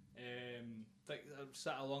 Like I'm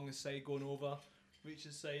sat along the side going over,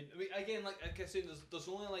 reaching side. I mean, again, like I said, there's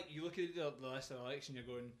only like you look at the list of the election, you're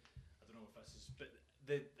going, I don't know if this is, but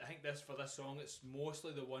I think for this song, it's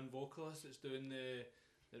mostly the one vocalist that's doing the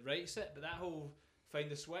writes it, but that whole find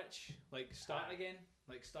the switch, like start again,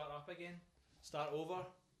 like start up again, start over.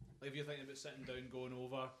 Like if you're thinking about sitting down, going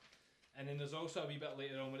over, and then there's also a wee bit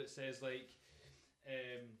later on where it says like,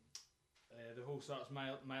 the whole starts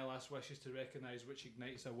my last wish is to recognise which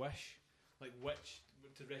ignites a wish, like which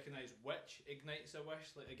to recognise which ignites a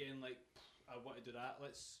wish. Like again, like I want to do that.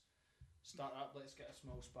 Let's start up. Let's get a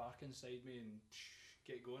small spark inside me and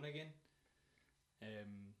get going again.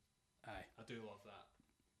 Aye, I do love that.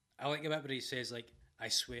 I like the bit where he says like, I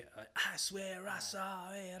swear I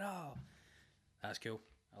saw it all. That's cool.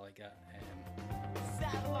 I like that.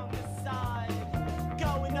 Sat along the side,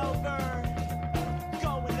 going over.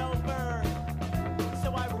 So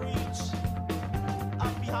I reach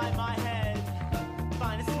up behind my head,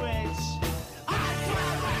 find a switch. I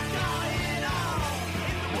swear I saw it all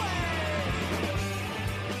in the way.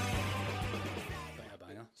 Bit of a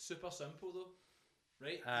banger. Super simple though,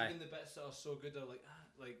 right? Aye. Even the bits that are so good are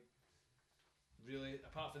like really,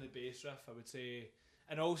 apart from the bass riff, I would say,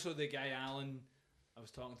 and also the guy Alan. I was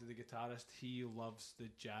talking to the guitarist. He loves the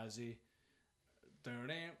jazzy, that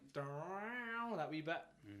wee bit.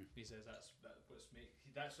 He says that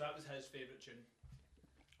was his favourite tune.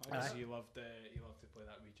 He loved to play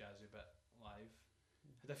that wee jazzy bit live.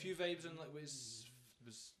 Had a few vibes in like was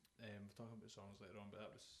we're talking about songs later on, but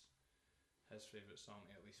that was his favourite song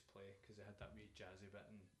to at least play because it had that wee jazzy bit,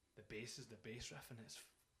 and the bass is the bass riff, and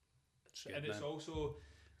it's also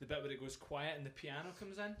the bit where it goes quiet and the piano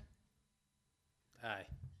comes in. Aye.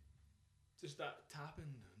 Just that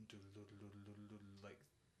tapping, like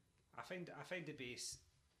I find the bass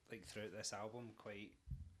like throughout this album quite.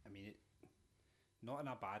 I mean, it, not in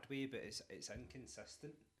a bad way, but it's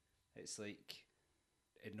inconsistent. It's like,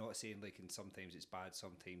 I'm not saying like, and sometimes it's bad,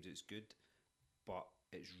 sometimes it's good, but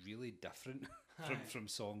it's really different from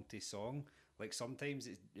song to song. Like sometimes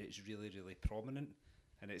it's really really prominent,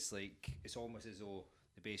 and it's like it's almost as though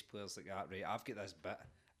the bass player's like, right, I've got this bit,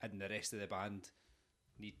 and the rest of the band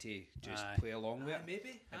need to just play along with it.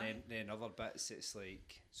 Maybe. And then other bits, it's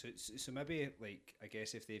like so maybe like I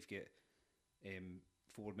guess if they've got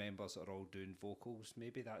 4 members that are all doing vocals,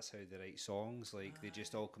 maybe that's how they write songs. Like they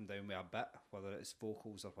just all come down with a bit, whether it's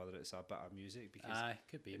vocals or whether it's a bit of music. Because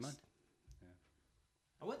could be, man. Yeah.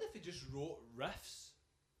 I wonder if he just wrote riffs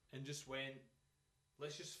and just went,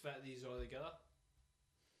 let's just fit these all together.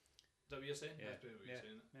 Is that what you're saying? Yeah. That's what you're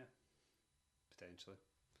saying. Yeah. Potentially.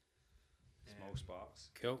 Small Sparks.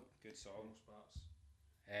 Cool. Good song. Small Sparks.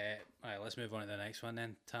 Alright, let's move on to the next one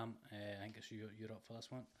then, Tam. I think it's you're up for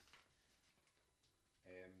this one.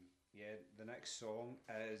 Yeah, the next song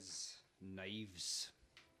is Knives.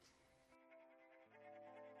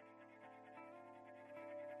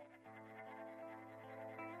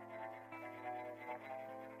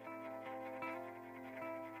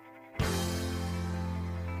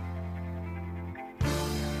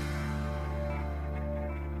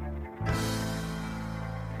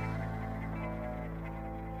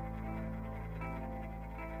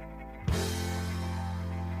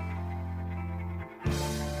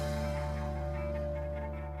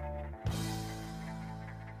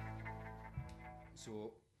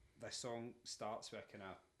 So this song starts with a kind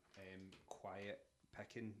of quiet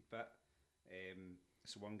picking bit.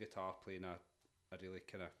 So one guitar playing a really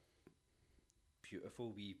kind of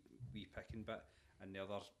beautiful wee picking bit, and the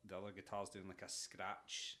other guitar's doing like a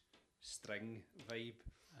scratch string vibe,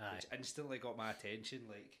 which instantly got my attention.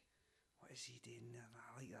 Like, what is he doing there?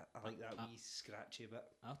 I like that wee scratchy bit.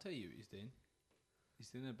 I'll tell you what he's doing. He's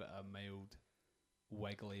doing a bit of mild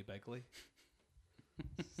wiggly biggly.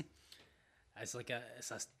 It's like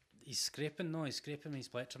he's scraping his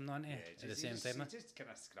plectrum, not at the same time. He's just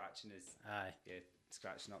kind of scratching his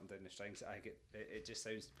scratching up and down the strings. It just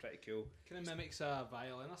sounds pretty cool. Kind of mimics a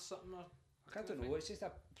violin or something. Or I don't know. It's just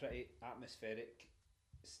a pretty atmospheric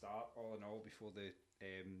start, all in all, before the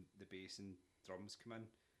bass and drums come in,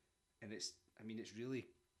 and it's really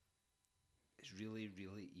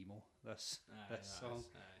emo. This song.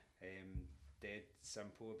 Dead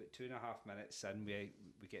simple. About 2.5 minutes in,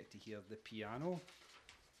 we get to hear the piano,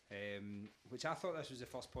 which I thought this was the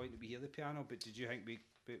first point that we hear the piano. But did you think we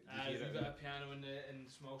hear we've it? got a piano in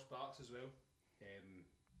Small Sparks as well.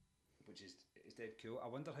 which is dead cool. I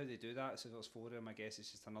wonder how they do that. So there's 4 of them. I guess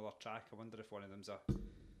it's just another track. I wonder if one of them's a,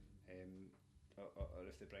 or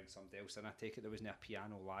if they bring somebody else in. I take it there wasn't a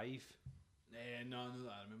piano live. No, I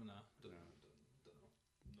remember that. Don't know.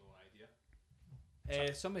 No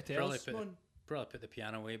idea. Somebody tell us. Probably put the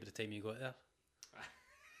piano away by the time you got there.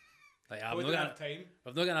 Like, We don't have time.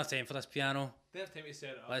 I've not got enough time for this piano. Don't have time to set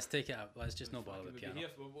it up. Let's take it up. Let's just not bother with We'll piano. be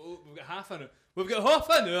here we've got half an hour. We've got half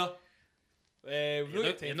an hour.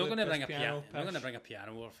 You're not going to bring a piano. You're not going to bring a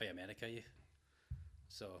piano over for America, you.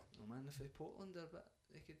 So. Oh man, if they Portland are a bit,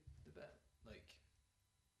 they could a bit like.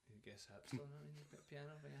 I guess hipster. I mean, they've got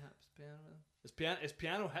piano. Bring a piano with them. Is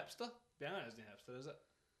piano hipster? Piano isn't hipster, is it?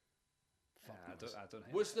 I don't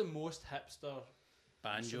think. What's the most hipster?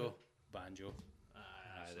 Banjo.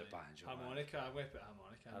 The banjo. Harmonica. I'm going to put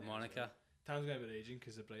harmonica. Harmonica. Tom's going to be raging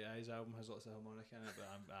because the Bright Eyes album has lots of harmonica in it, but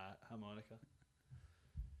I'm harmonica.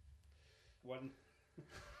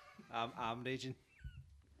 I'm raging.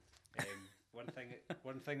 One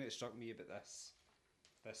thing that struck me about this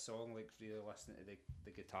song, like really listening to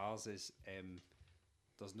the guitars, is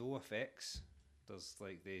there's no effects. There's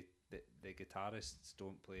like the guitarists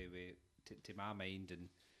don't play with, to my mind, and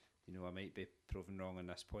you know I might be proven wrong on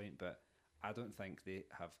this point, but I don't think they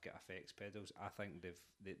have got effects pedals. I think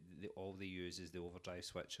all they use is the overdrive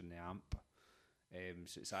switch and the amp.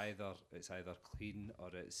 So it's either clean or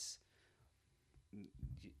it's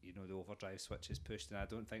the overdrive switch is pushed, and I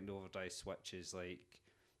don't think the overdrive switch is like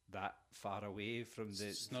that far away from the.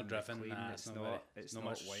 It's not driven. It's not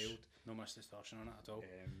wild. No much distortion on it at all.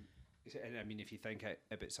 And I mean, if you think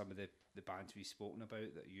about some of the bands we've spoken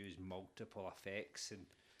about that use multiple effects and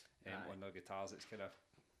on their guitars, it's kind of,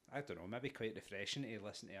 I don't know, maybe quite refreshing to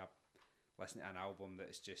listen to an album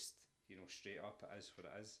that's just straight up. It is what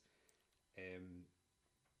it is.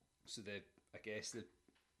 So I guess the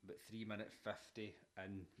about 3:50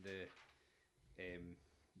 and the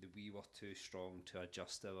 "we were too strong to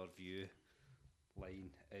adjust our view"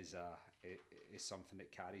 line is something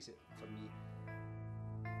that carries it for me.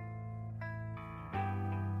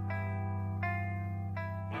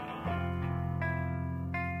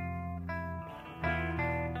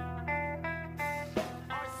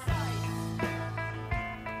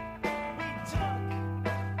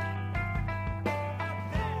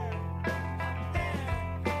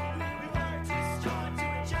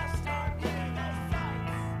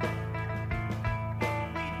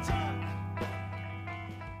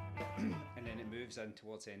 In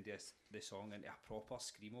towards the end of the song into a proper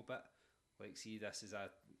screamo bit. Like, see, this is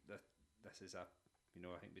a I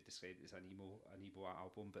think we described it as an emo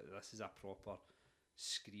album, but this is a proper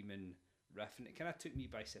screaming riff, and it kind of took me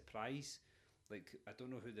by surprise. Like, I don't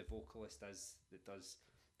know who the vocalist is that does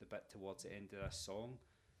the bit towards the end of this song,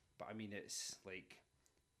 but I mean, it's like,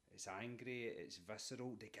 it's angry, it's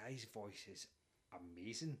visceral. The guy's voice is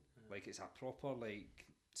amazing. Like, it's a proper like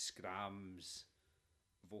Skramz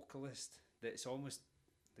vocalist. That's almost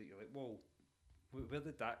that you're like, whoa, where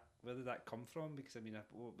did that come from? Because I mean,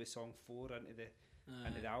 we'll be song 4 into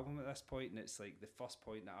the album at this point, and it's like the first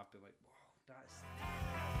point that I've been like, whoa, that's.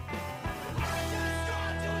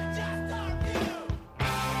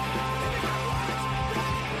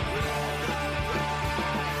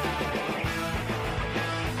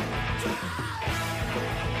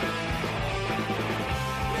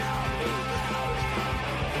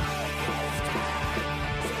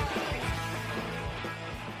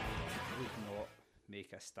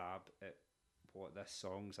 Make a stab at what this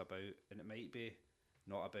song's about, and it might be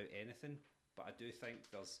not about anything, but I do think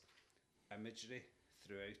there's imagery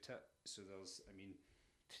throughout it. So there's, I mean,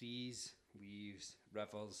 trees, leaves,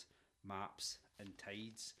 rivers, maps, and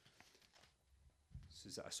tides. So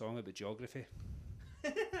is it a song about geography?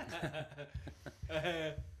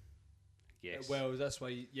 Yes. Well, that's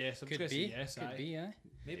why. Yes, I'm could just be. Say yes. Could be.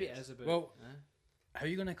 Maybe it is about. Well, how are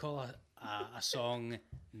you going to call a song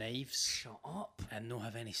Knives? Shut up. And not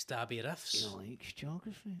have any stabby riffs? You like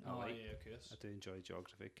geography? Oh, yeah, of course. I do enjoy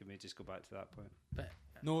geography. Can we just go back to that point? But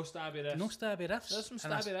no stabby riffs. No stabby riffs. There's some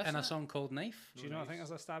stabby riffs in a song called Knife. Do you not think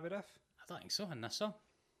there's a stabby riff? I don't think so in this song.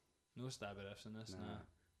 No stabby riffs in this. Nah.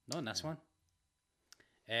 Not in this one.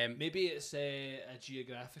 Maybe it's a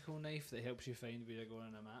geographical knife that helps you find where you're going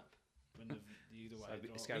on a map. When you don't want to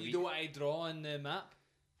draw. You don't want to draw on the map.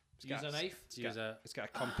 Use a knife. It's got a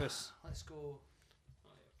compass. Let's go.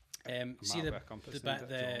 See the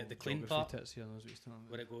clean part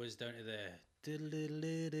where it goes down to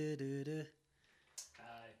the.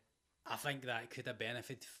 I think that could have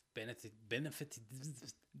benefited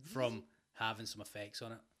from having some effects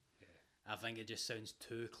on it. Yeah. I think it just sounds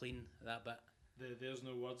too clean, that bit. There's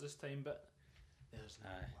no words this time, but there's no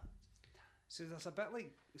words. So there's a bit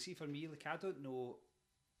like, see for me, like I don't know.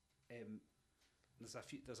 There's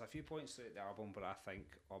a few points throughout the album where I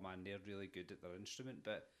think, oh man, they're really good at their instrument,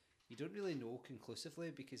 but you don't really know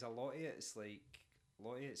conclusively because a lot of it's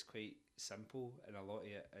quite simple, and a lot of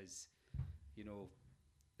it is, you know,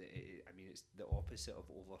 I mean, it's the opposite of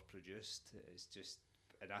overproduced. It's just,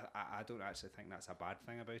 and I don't actually think that's a bad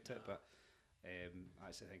thing about it, but I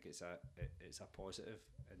actually think it's a positive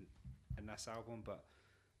in this album, but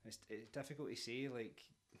it's difficult to say, like.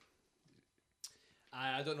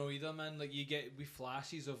 I don't know either, man. Like you get wee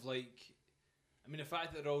flashes of like, I mean, the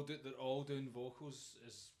fact that they're all doing vocals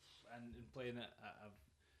is and playing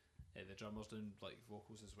it. The drummer's doing like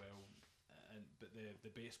vocals as well, but the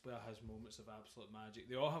bass player has moments of absolute magic.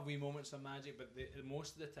 They all have wee moments of magic, but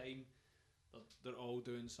most of the time they're all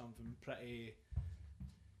doing something pretty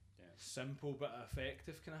simple but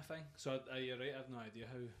effective kind of thing. So you're right. I have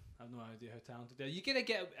no idea how talented they are. You're gonna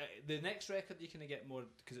get the next record. You're gonna get more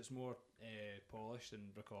because it's more polished and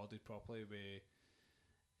recorded properly with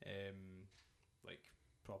like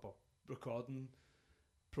proper recording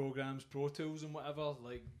programs, Pro Tools and whatever.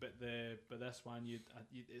 Like, but this one,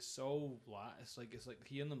 it's so it's like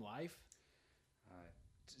hearing them live.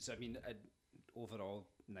 So I mean, overall,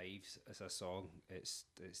 Knives as a song, it's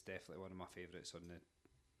definitely one of my favourites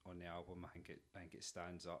on the album. I think it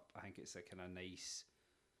stands up. I think it's a kind of nice,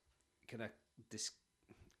 kind of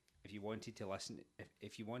if you wanted to listen,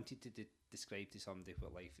 if you wanted to describe to somebody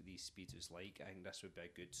what life at these speeds was like, I think this would be a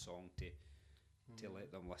good song to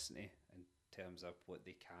let them listen to in terms of what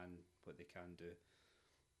they can do.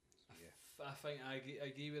 So, yeah. I think I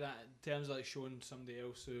agree with that in terms of like showing somebody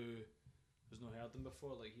else who has not heard them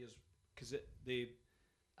before. Like here's because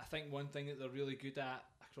I think one thing that they're really good at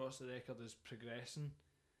across the record is progressing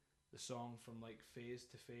the song from like phase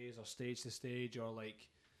to phase or stage to stage, or like,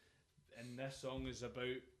 and this song is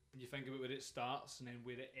about, when you think about where it starts and then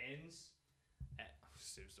where it ends, it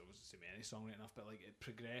seems to say any song right enough, but like it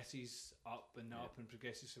progresses up and up and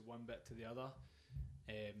progresses from one bit to the other.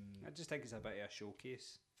 I just think it's a bit of a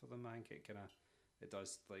showcase for them. I think it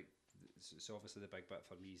does, like, so obviously the big bit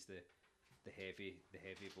for me is the heavy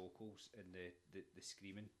vocals and the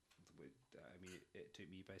screaming. I mean, it took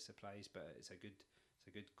me by surprise, but it's a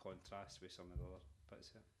good contrast with some of the other bits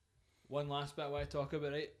here. One last bit I want to talk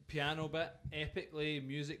about, right? Piano bit, epically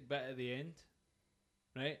music bit at the end,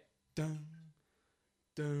 right? Dun,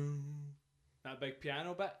 dun. That big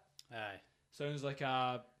piano bit. Aye. Sounds like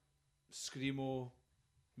a screamo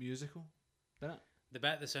musical, doesn't it? The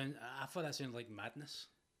bit that sound, I thought that sounded like Madness.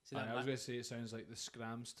 See that I was going to say it sounds like the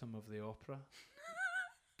Skramz of the opera.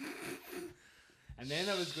 And then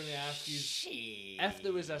I was going to ask you, if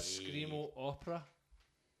there was a screamo opera,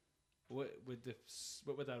 what would a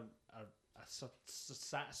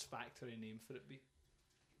satisfactory name for it be?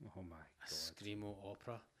 Oh my A god! screamo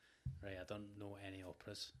opera. Right, I don't know any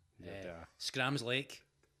operas. Yeah. Skramz Lake.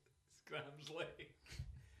 Skramz Lake.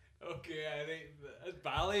 Okay, I think it's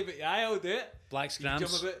ballet, but yeah, I'll do it. Black You jump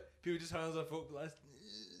Skramz. a bit, people just hands their folk list.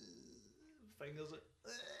 Fingers it.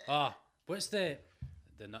 Ah, what's the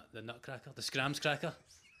nutcracker? The Skramz cracker?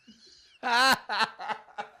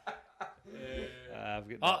 I've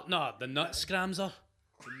got Oh no, the nut scramzer.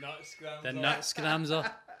 The nut scramble. The nut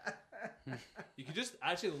scramzer. You could just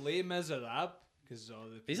actually Les Miserables, because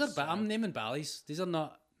These are I'm naming ballets. These are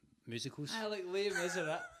not musicals. I like Les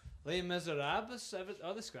Miserables. Les Miserables.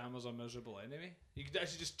 All the scramblers are miserable anyway. You could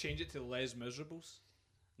actually just change it to Les Miserables,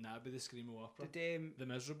 and that'd be the screamo opera. Did The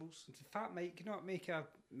Miserables. Fat Mike not make a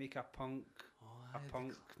punk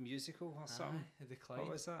musical or something? The What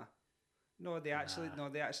was that? No, they actually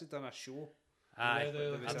done a show. Aye, Yeah, there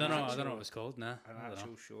I was don't an know. I actual- don't know what it's called. Nah, An I don't know.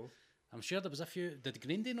 actual show. I'm sure there was a few. Did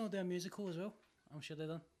Green Day not do a musical as well? I'm sure they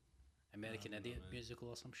done. American Idiot musical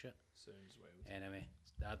or some shit. Sounds wild. Anyway,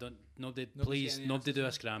 I don't. Nobody, Nobody's please, getting nobody do a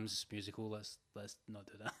answers. Skramz musical. Let's not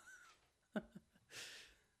do that.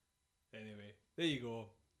 Anyway, there you go.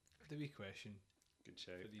 The wee question Good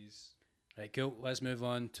shout. for these. Right, cool. Let's move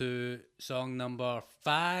on to song number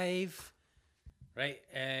 5. Right.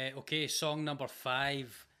 Okay. Song number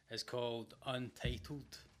 5 is called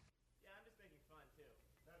Untitled. Yeah, I'm just making fun too.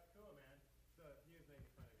 That's cool, man. So he was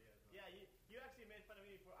making fun of you as well. Yeah, you actually made fun of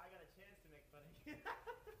me before I got a chance to make fun of you.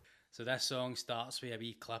 So this song starts with a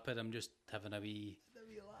wee clip of them just having a wee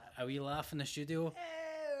laugh in the studio,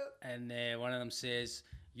 and one of them says,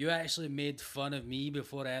 "You actually made fun of me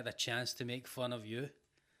before I had a chance to make fun of you."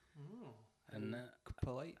 And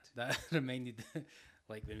Polite. that reminded,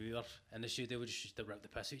 like when we were in the studio, we just used to rip the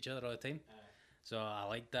piss at each other all the time. So I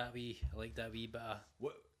like that wee bit of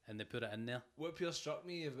What and they put it in there. What pure struck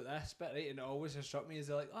me about this bit, right, and it always has struck me, is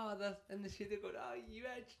they're like, oh, they're in the studio going, oh, you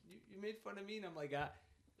made fun of me, and I'm like,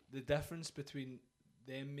 the difference between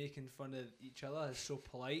them making fun of each other is so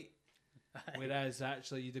polite, whereas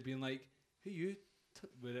actually you'd have been like, who you?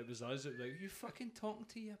 When it was us, it was like, you fucking talking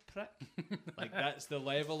to you prick? Like, that's the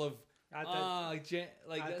level of, I did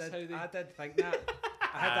think that.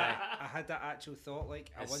 I had that actual thought,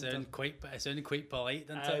 like, I wonder. It sounded quite polite,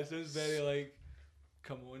 didn't it it? sounds very like,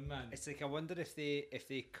 come on, man. It's like, I wonder if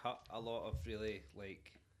they cut a lot of really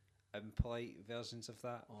like impolite versions of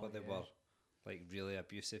that, where they were like really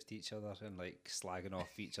abusive to each other and like slagging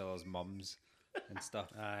off each other's mums and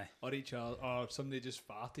stuff. Aye. Or each other, or somebody just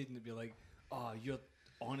farted and it'd be like, oh, you're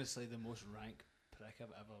honestly the most rank prick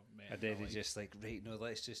I've ever met. And then they just like, right, no,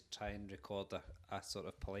 let's just try and record a sort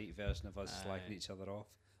of polite version of us slagging each other off.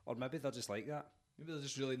 Or maybe they're just like that. Maybe they're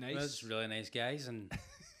just really nice. We're just really nice guys, and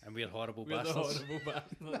we're horrible We're the bastards. horrible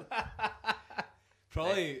bastards.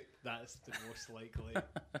 Probably that's the most likely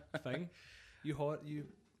thing. You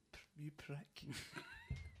prick.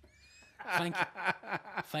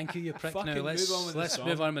 Thank you, you prick. Fucking Now let's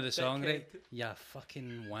move on with the song, Dickhead. right? Yeah,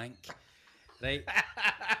 fucking wank. Right.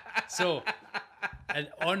 So, and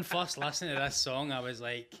on first listening to this song, I was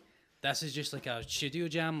like, this is just like a studio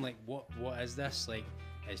jam. Like, what is this? Like,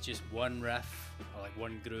 it's just one riff or like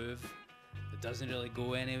one groove. It doesn't really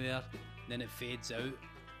go anywhere. Then it fades out,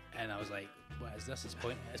 and I was like, what is this? It's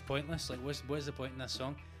pointless. Like, what's the point in this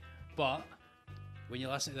song? But when you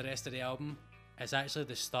listen to the rest of the album, it's actually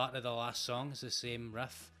the start of the last song. It's the same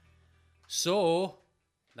riff. So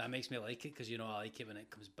that makes me like it, because you know I like it when it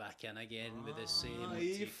comes back in again with the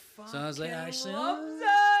same. So I was like, actually,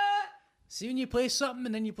 see when you play something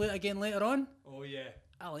and then you play it again later on. Oh yeah,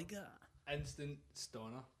 I like that. instant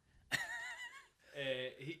stoner.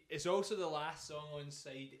 It's also the last song on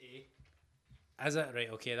side A. Is it right?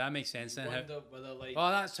 Okay, that makes sense then. Wonder whether like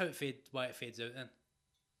Oh, that's why it fades out then.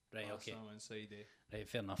 Right. last Okay. song on side A. Right.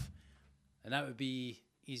 Fair enough. And that would be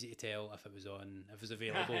easy to tell if it was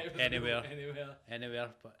available It was anywhere. Anywhere.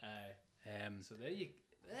 But Aye. So there you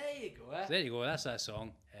go. so there you go. That's that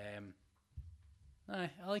song. Aye,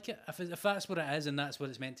 I like it. If that's what it is and that's what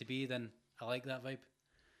it's meant to be, then I like that vibe.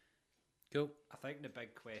 Cool. I think the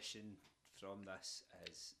big question from this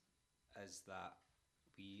is that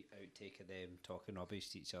wee outtake of them talking rubbish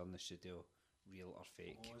to each other in the studio real or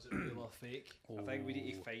fake? Oh, is it real or fake? I think we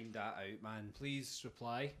need to find that out, man. Please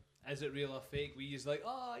reply. Is it real or fake? We use like,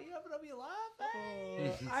 oh, you having a wee laugh?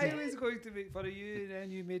 Eh? I was going to make fun of you, and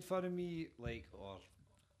then you made fun of me. Like, or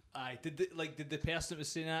Aye, did the person that was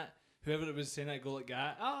saying that, whoever it was saying that, go like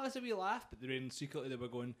that? Oh, it's a wee laugh, but they were secretly they were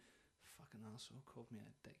going, fucking arsehole called me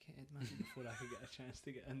a dickhead, man, before I could get a chance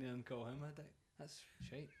to get in there and call him a dick. That's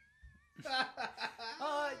shite.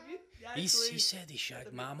 He said he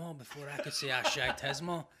shagged my mom before I could say I shagged his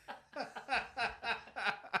mom.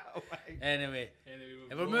 Anyway,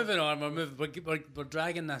 we're moving on. We're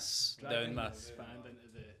dragging this down, man. This band into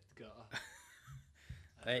the gutter.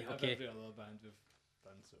 Right, okay. Every other band we've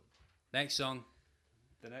done so. Next song.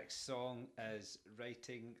 the next song is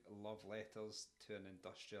Writing Love Letters to an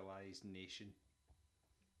Industrialised Nation.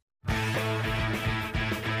 2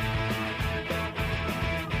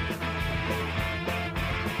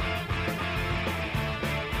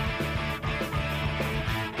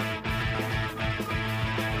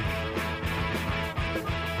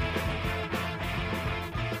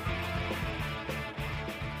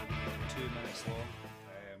 minutes long.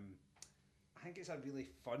 I think it's a really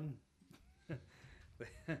fun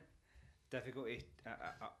difficulty.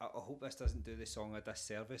 I hope this doesn't do the song a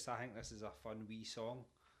disservice. I think this is a fun wee song.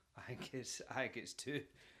 I think it's 2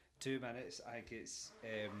 minutes. I think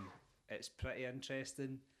it's pretty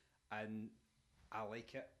interesting, and I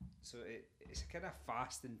like it. So it's a kind of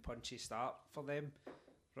fast and punchy start for them.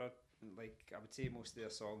 Like I would say, most of their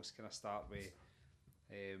songs kind of start with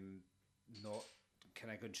not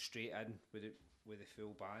kind of going straight in with the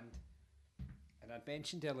full band. And I'd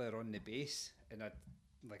mentioned earlier on the bass, and I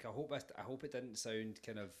hope it didn't sound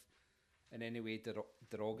kind of in any way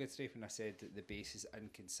derogatory when I said that the bass is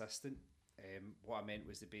inconsistent. What I meant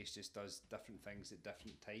was the bass just does different things at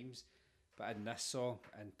different times. But in this song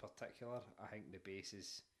in particular, I think the bass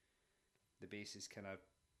is kind of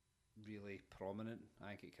really prominent. I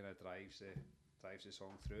think it kind of drives the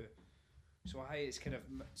song through. So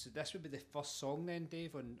so this would be the first song then,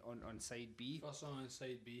 Dave, on side B. First song on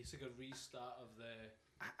side B. It's like a restart of the.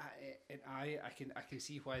 I can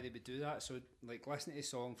see why they would do that. So like listening to the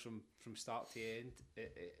song from start to end,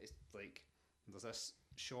 it's like there's this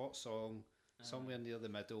short song somewhere near the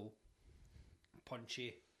middle,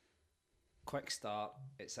 punchy, quick start.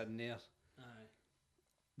 It's in there. Aye.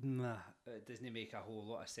 Nah, it doesn't make a whole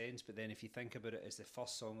lot of sense. But then if you think about it as the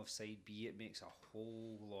first song of side B, it makes a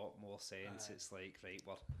whole lot more sense. Aye. It's like, right,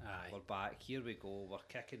 Aye. we're back. Here we go. We're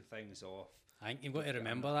kicking things off. I think you've got to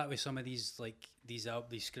remember that with some of these these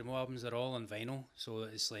Scramz albums, they're all on vinyl, so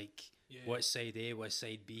it's like what's side A, what's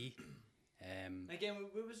side B. Again,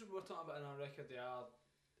 what was it we were talking about in our record?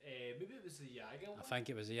 Maybe it was the Yaga one. I think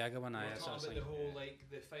it was the Yaga one. We I were talking about the whole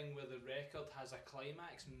the thing where the record has a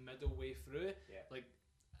climax middle way through. Yeah. Like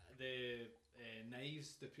the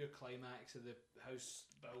Knives, the pure climax of the house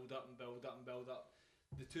build up and build up and build up.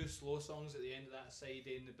 The two slow songs at the end of that side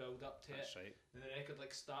A and the build up to That's it. right. And the record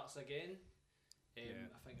starts again.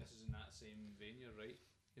 Yeah. I think this is in that same vein. You're right.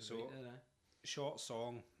 You're So- right there, Short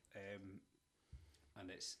song, and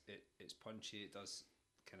it's punchy. It does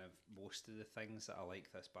kind of most of the things that I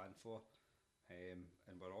like this band for. And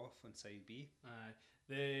we're off on side B.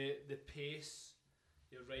 The pace.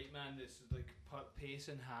 You're right, man. This is like pace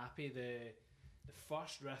and happy. The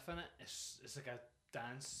first riff in it, it's like a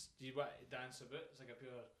dance. Do you want to dance a bit? It's like a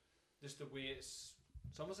pure, just the way it's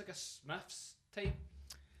almost like a Smiths type.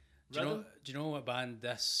 Do you know what band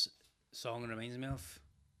this song reminds me of?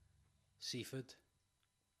 Seafood.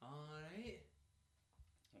 Alright.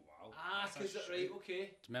 Wow. Cause it, right,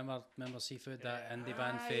 okay. Do you remember Seafood, that indie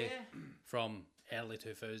band from early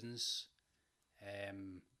 2000s? I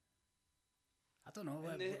don't know.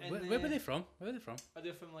 Where were they from? Where were they from? Are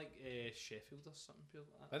they from like Sheffield or something? Pure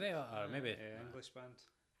like Were they? Or maybe. English band.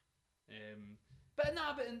 But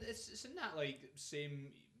it's in that like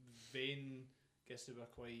same vein. Guess they were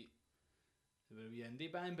a wee indie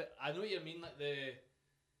band, but I know what you mean. Like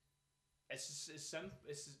it's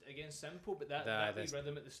again simple, but that wee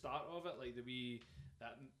rhythm at the start of it, like the wee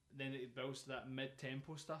that then it builds to that mid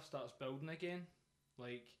tempo stuff starts building again,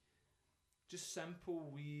 like just simple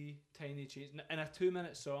wee tiny change. In a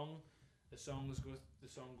 2-minute song, the song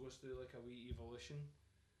goes through like a wee evolution,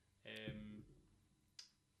 and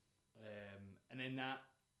then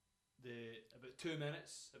about 2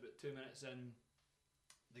 minutes in,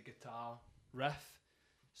 the guitar riff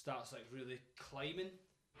starts like really climbing.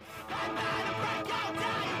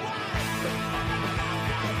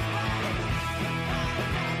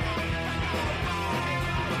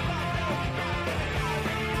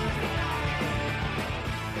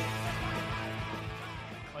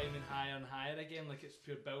 Climbing higher and higher again, like it's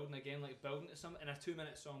pure building again, like building to something. In a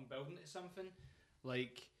 2-minute song, building to something,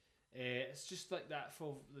 like it's just like that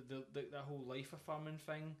full that whole life affirming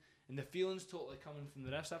thing. And the feeling's totally coming from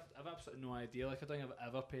the riffs. I've absolutely no idea. Like I don't think I've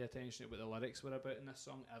ever paid attention to what the lyrics were about in this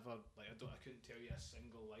song ever. Like I couldn't tell you a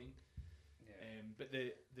single line. Yeah. But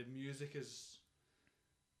the music is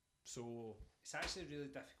so. It's actually really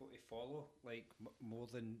difficult to follow. Like more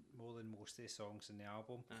than most of the songs in the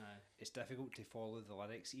album. It's difficult to follow the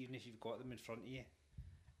lyrics, even if you've got them in front of you.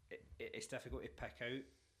 It's difficult to pick out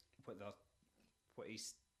what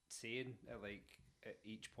he's saying at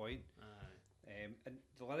each point. And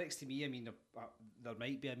the lyrics to me, I mean, there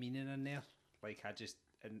might be a meaning in there, like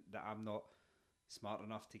that I'm not smart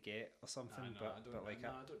enough to get or something. I don't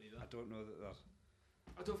either. I don't know that they're.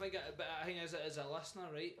 I don't think, but I think as a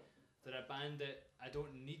listener, right, they're a band that I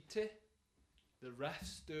don't need to. The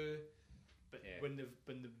riffs do, but when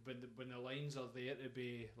the lines are there to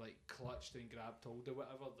be like clutched and grabbed hold or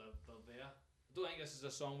whatever, they're there. I don't think this is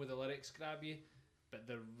a song where the lyrics grab you. But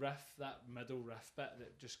the riff, that middle riff bit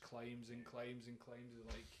that just climbs and climbs and climbs, is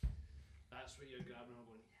like that's what you're grabbing and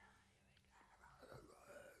going.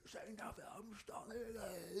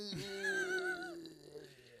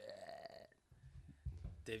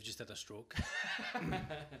 Dave just had a stroke.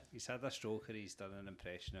 He's had a stroke, or he's done an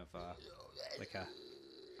impression of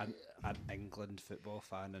an England football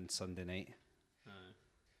fan on Sunday night.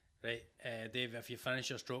 Right, Dave, if you finish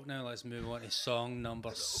your stroke now, let's move on to song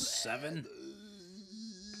number 7.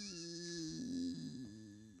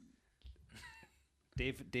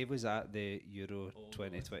 Dave was at the Euro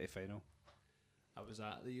 2020 final. I was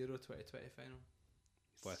at the Euro 2020 final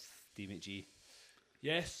with D McG.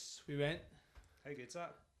 Yes, we went. How good's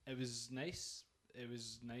that? It was nice. It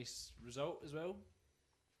was nice result as well.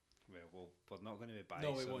 Well, we're not going to be biased.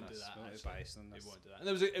 No, we won't on do this. that. We won't Actually. be biased on this. We won't do that. And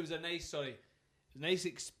it was a nice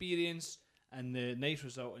experience and the nice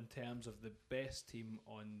result in terms of the best team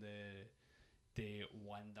on the day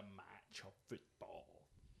won the match of football.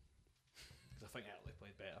 Because I think Italy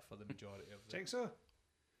played better for the majority of the. Think so?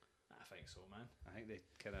 I think so, man. I think they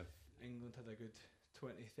kind of. England had a good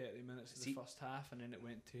 20-30 minutes in the first half, and then it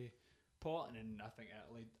went to pot, and then I think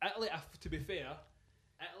Italy, to be fair,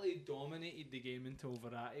 Italy dominated the game until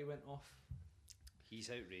Verratti went off. He's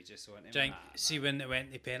outrageous on him. Do you think, see when they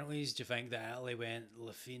went to penalties, do you think that Italy went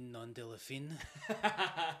Lafine non de Lafine?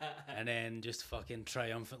 And then just fucking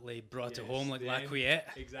triumphantly brought it home like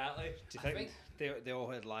Lacquiette? Exactly. Do you think they all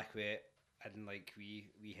had Lacquiette and like wee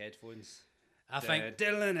headphones? I think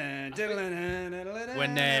when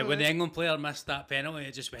the England player missed that penalty,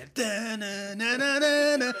 it just went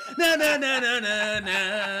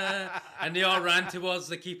and they all ran towards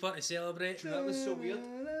the keeper to celebrate. That was so weird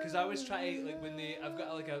because I was trying like when I've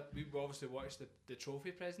got like we obviously watched the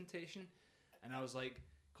trophy presentation, and I was like,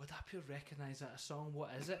 God, I pure recognise that song.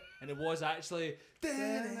 What is it? And it was actually.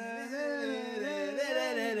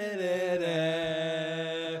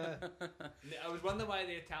 I was wondering why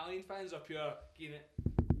the Italian fans are pure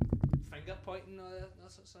finger pointing or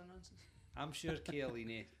that sort of nonsense. I'm sure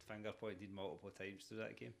Chiellini finger pointed multiple times through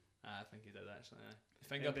that game. I think he did actually. He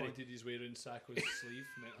finger pointed his way around Sacco's sleeve.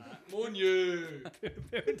 Meant that. Moan you!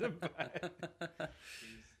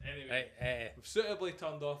 Anyway, we've suitably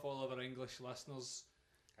turned off all of our English listeners.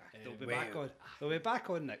 They'll be back on. They'll be back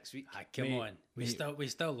on next week. Come on, we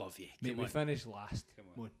still love you. Mate, we finished last. Come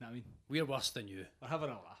on, know what I mean, we're worse than you. We're having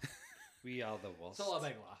a laugh. We are the worst. It's all a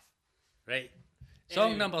big laugh. Right.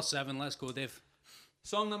 Song number 7. Let's go, Dave.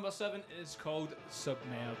 Song number 7 is called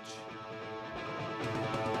Submerge.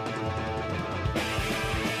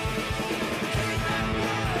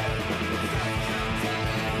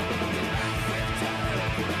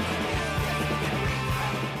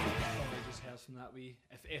 From that wee,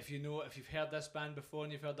 if you know, if you've heard this band before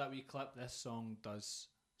and you've heard that wee clip, this song does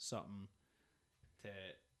something to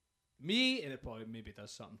me, and it probably maybe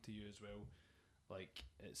does something to you as well. Like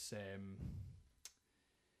it's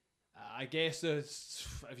I guess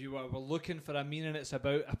if you were looking for a meaning, it's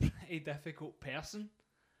about a pretty difficult person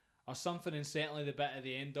or something, and certainly the bit at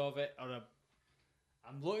the end of it,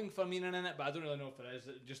 I'm looking for meaning in it, but I don't really know if there is.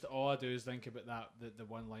 Just all I do is think about that the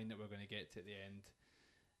one line that we're going to get to at the end.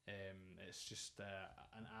 It's just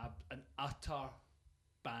an utter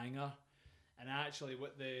banger, and actually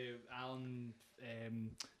what the Alan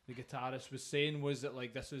the guitarist was saying was that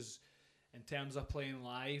like this was, in terms of playing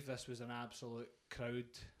live, this was an absolute crowd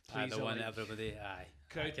pleaser. The one that everybody,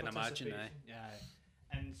 crowd I can imagine,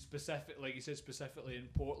 and specific, like you said, specifically in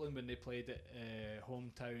Portland when they played at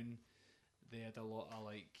hometown, they had a lot of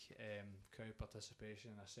like crowd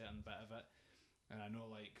participation in a certain bit of it, and I know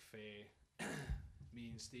like for me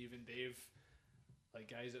and Steve and Dave, like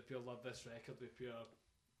guys that pure love this record, we pure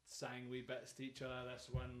sang wee bits to each other this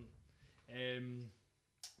one,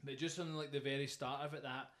 but just on like the very start of it,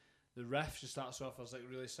 that the riff just starts off as like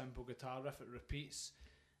really simple guitar riff, it repeats,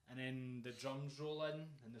 and then the drums roll in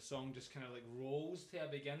and the song just kind of like rolls to a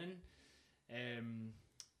beginning,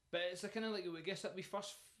 but it's a kind of like, I guess that we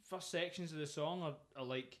first sections of the song are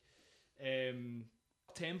like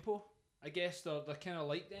tempo, I guess they're kind of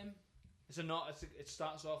like them. It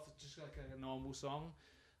starts off just like a normal song,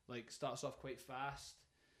 like starts off quite fast,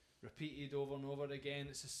 repeated over and over again.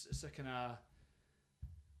 It's a kind of,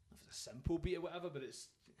 if it's a simple beat or whatever, but it's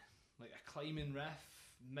like a climbing riff,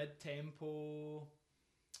 mid-tempo,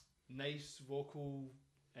 nice vocal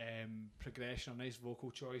progression, nice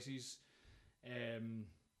vocal choices.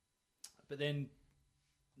 But then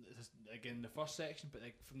again the first section, but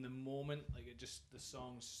like from the moment like the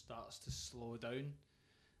song starts to slow down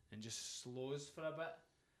and just slows for a bit,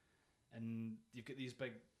 and you've got these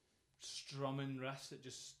big strumming riffs that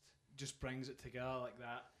just brings it together like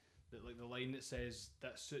that. That like the line that says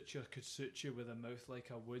that suture could suit you with a mouth like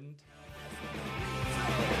a wound.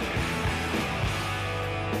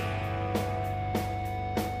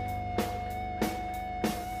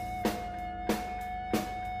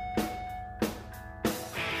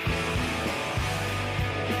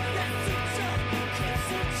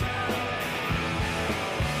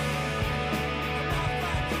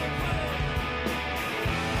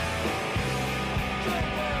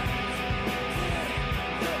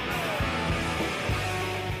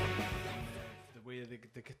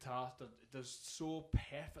 The guitar does so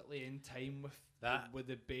perfectly in time with that, with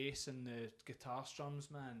the bass and the guitar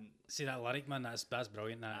strums, man. See that lyric, man? That's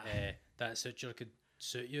brilliant. That suture could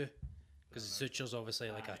suit you, because the suture's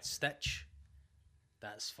obviously like a stitch.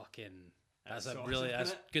 That's fucking. That's a awesome, really.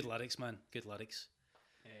 That's good lyrics, man. Good lyrics.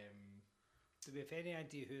 Do we have any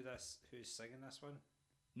idea who's singing this one?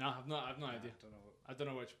 No, I've no idea. I don't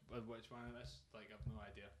know which one it is. Like, I've no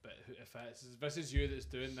idea. But if this is you that's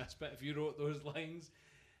doing this bit, if you wrote those lines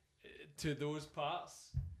to those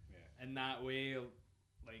parts in that way,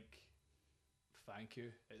 like, thank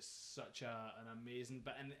you. It's such an amazing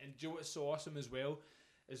bit. And do you know what's so awesome as well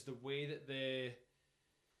is the way that the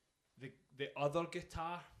other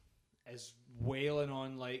guitar is wailing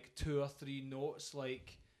on like 2 or 3 notes,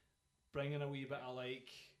 like bringing a wee bit of like,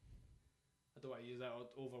 I don't want to use that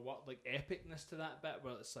overworked, like epicness to that bit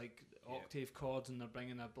where it's like octave chords and they're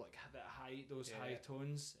bringing a like that those high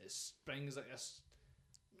tones. It brings like this,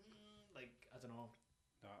 like I don't know,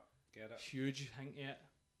 get it. huge hint yet.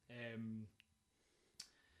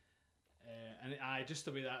 And I just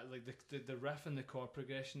the way that like the riff and the chord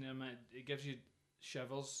progression there, man, it gives you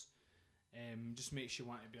shivers. Just makes you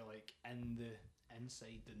want to be like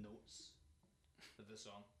inside the notes of the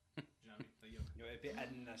song. Do you know what I mean? Like You want to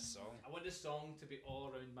be in this song. I want the song to be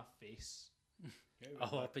all around my face,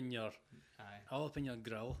 All up in your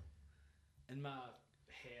grill. in my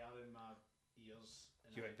hair, in my ears.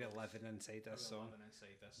 You would be living inside this song.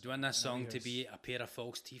 Do you want this song to be a pair of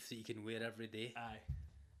false teeth that you can wear every day Aye.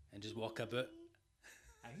 and just walk about?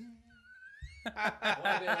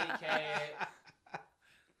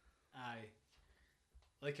 Aye.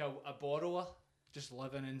 Like a borrower just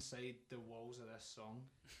living inside the walls of this song.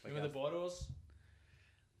 Like Remember the borrowers?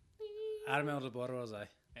 I remember the Borrowers,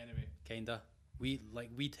 Anyway. kinda.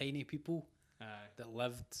 We tiny people Aye. that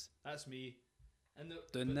lived. That's me. And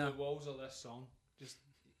Doing the that. walls of this song. Just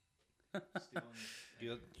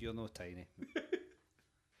stealing. You're no tiny.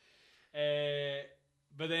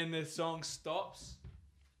 But then the song stops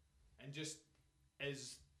and just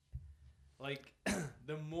is like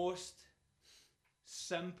the most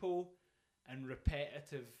simple and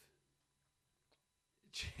repetitive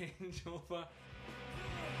changeover.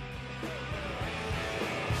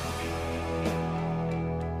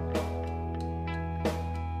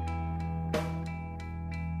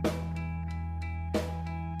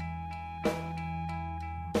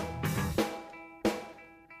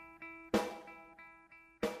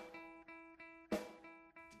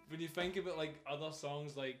 When you think about like other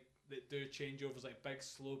songs like that do changeovers, like big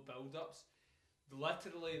slow build-ups,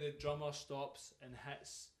 literally the drummer stops and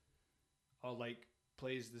hits or like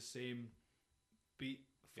plays the same beat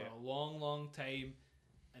for a long time,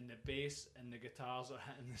 and the bass and the guitars are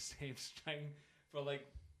hitting the same string for like,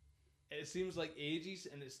 it seems like ages,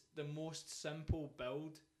 and it's the most simple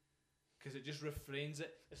build because it just refrains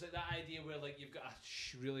it. It's like that idea where like you've got a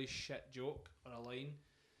really shit joke or a line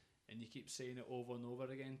and you keep saying it over and over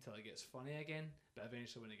again till it gets funny again, but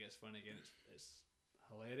eventually when it gets funny again it's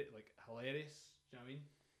hilarious, like hilarious. Do you know what I mean?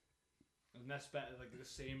 And this bit of like the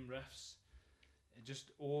same riffs, it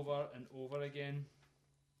just over and over again,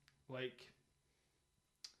 like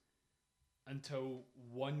until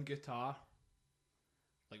one guitar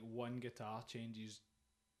changes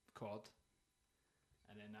chord,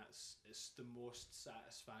 and then it's the most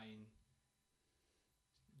satisfying.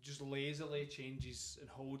 Just lazily changes and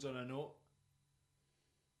holds on a note,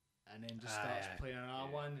 and then just starts playing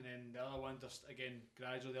another one, and then the other one just again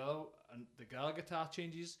gradually the other guitar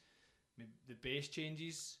changes, the bass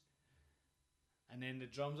changes, and then the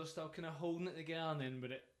drums are still kind of holding it together, and then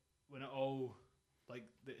when it all like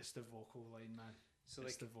it's the vocal line, man. So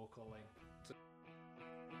it's like the vocal line.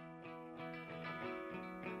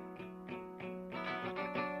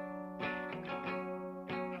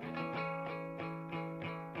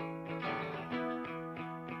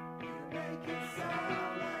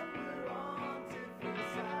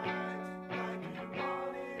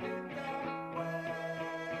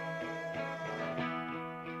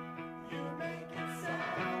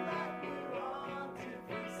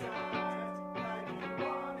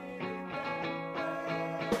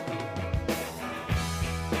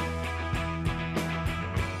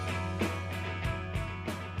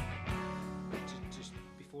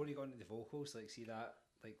 Like see that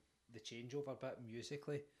like the changeover bit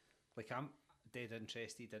musically, like I'm dead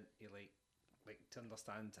interested into like to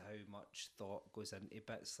understand how much thought goes into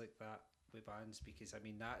bits like that with bands, because I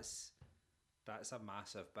mean that's a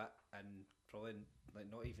massive bit, and probably like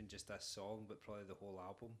not even just this song but probably the whole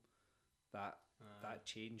album, that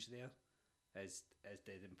change there is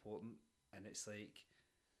dead important. And it's like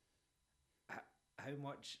how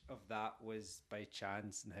much of that was by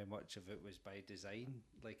chance and how much of it was by design?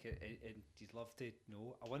 Like, and you'd love to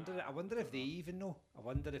know. I wonder if they even know. I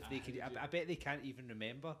wonder if they could. I bet they can't even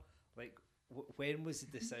remember. Like, when was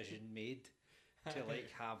the decision made to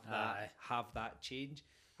like have that change?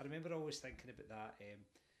 I remember always thinking about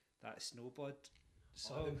that Snowblood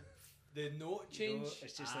song. The note change. You know,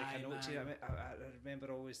 it's just like a note change. I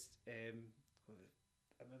remember always. I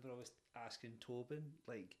remember always asking Tobin,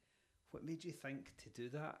 like, what made you think to do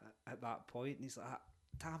that at that point? And he's like,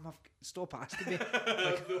 damn, stop asking me.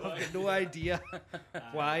 Like, I've got no idea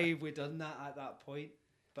why we done that at that point.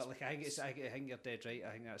 But like, I think you're dead right.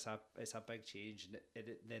 I think it's a big change, and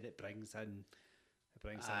then it brings in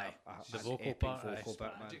brings Aye. a The an vocal epic part, aye. vocal It's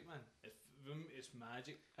bit, man. magic, man. It's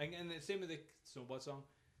magic. And the same with the Snowblood song.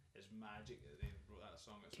 It's magic that they wrote that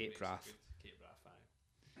song. It's what Cape makes it Wrath. good. Cape Wrath,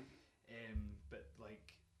 aye. But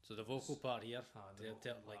like So the vocal part here, the vocal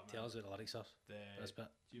tell part, tell man. us what the lyrics are. This bit.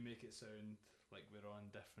 You make it sound like we're on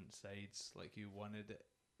different sides, like you wanted it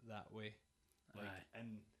that way. Like, Aye.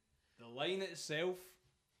 and the line itself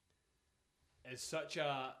is such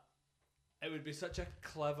a. It would be such a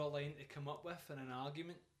clever line to come up with in an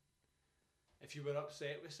argument. If you were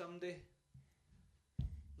upset with somebody,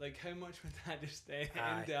 like how much would that just end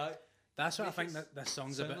Aye. out? That's what I Make think it that this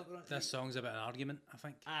song's sound about. like we're on- This song's about an argument, I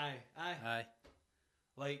think. Aye. Aye.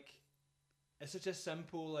 Like, it's such a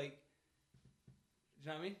simple like. Do you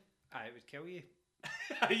know what I mean? Aye, it would kill you.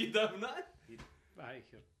 You done that? Aye,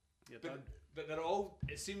 you're done. But they're all.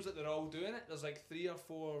 It seems like they're all doing it. There's like 3 or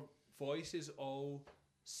 4 voices all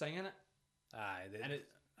singing it, Aye. and it.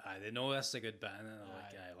 They know this is a good bit, and they're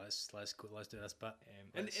like, Aye. aye, let's do this bit.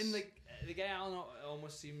 And Let's- like the guy Alan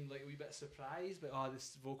almost seemed like a wee bit surprised, but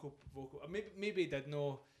this vocal. Maybe he did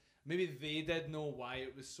know. Maybe they did know why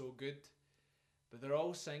it was so good, but they're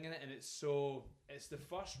all singing it, and it's so. It's the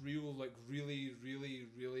first real like really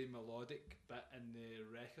melodic bit in the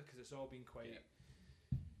record because it's all been quite.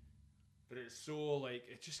 But it's so like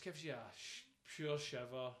it just gives you a pure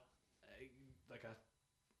shiver, like a.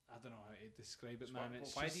 I don't know how to describe it, So man. why-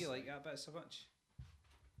 It's why just do you like that bit so much?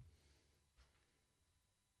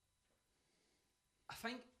 I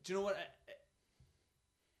think. Do you know what?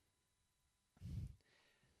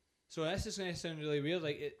 So this is going to sound really weird.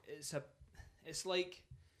 Like it's like,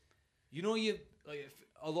 you know, you like if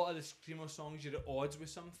a lot of the screamo songs, you're at odds with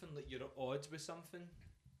something. Like you're at odds with something.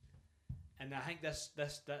 And I think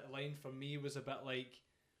that line for me was a bit like,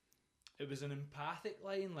 it was an empathic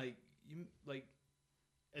line. Like you like,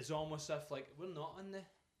 it's almost if like we're not on the.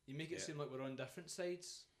 You make it seem like we're on different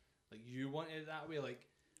sides. Like you wanted it that way. Like.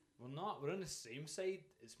 We're not. We're on the same side.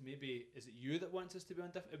 It's maybe. Is it you that wants us to be on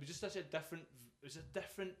different? It was just such a different. It was a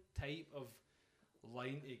different type of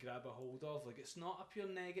line to grab a hold of. Like it's not a pure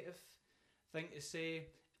negative thing to say.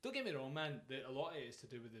 Don't get me wrong, man. A lot of it is to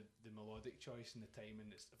do with the melodic choice and the timing.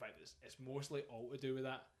 It's in fact it's mostly all to do with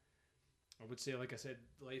that. I would say, like I said,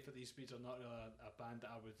 Life at These Speeds are not really a band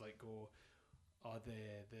that I would like go. Oh,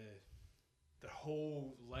 the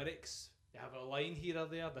whole lyrics. They have a line here or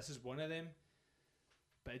there. This is one of them.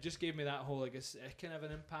 But it just gave me that whole like it's kind of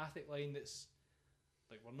an empathic line that's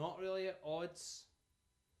like we're not really at odds,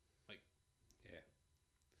 like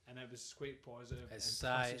and it was quite positive. It's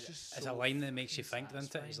and plus it's just a so line that makes you fucking think,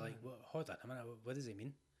 doesn't it? It's satisfying, like, man. hold on a minute, what does he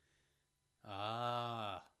mean?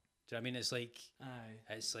 Ah, do you know what I mean?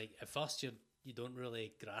 It's like at first you don't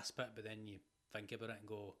really grasp it, but then you think about it and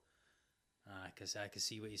go, because I can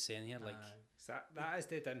see what he's saying here. Like, So that is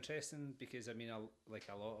dead interesting because I mean, like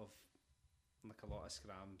a lot of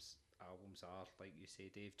Skramz albums are, like you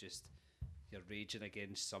say, Dave, just you're raging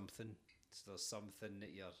against something. So there's something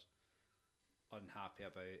that you're unhappy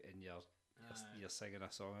about and you're singing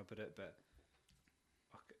a song about it, but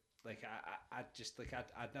like I just like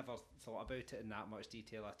I'd never thought about it in that much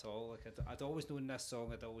detail at all. Like I'd always known this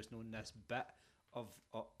song, I'd always known this bit of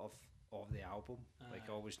the album. Like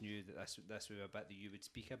I always knew that this was a bit that you would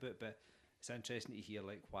speak about, but it's interesting to hear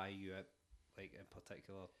like why you like in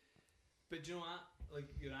particular. But do you know what? Like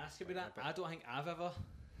you're asking me that. I don't think I've ever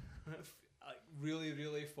like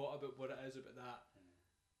really thought about what it is about that.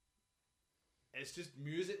 It's just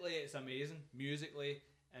musically, it's amazing. Musically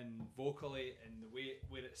and vocally, and the way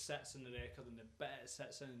where it sits in the record, and the bit it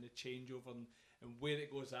sits in, and the changeover, and where it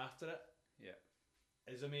goes after it. Yeah,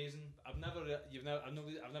 is amazing. I've never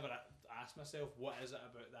asked myself what is it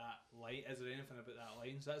about that line. Is there anything about that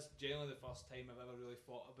line? So that's generally the first time I've ever really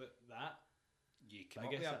thought about that. you came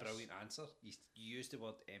up with a brilliant answer. You used the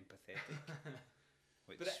word empathetic,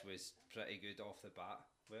 which was pretty good off the bat.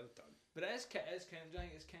 Well done. But it is kind of it's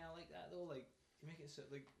kind of like that though. Like you make it so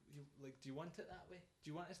like do you want it that way?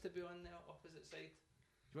 Do you want us to be on the opposite side?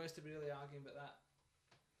 Do you want us to be really arguing about that?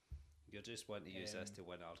 You're just wanting to use this to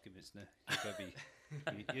win arguments now.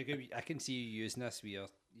 You're gonna be. I can see you using this with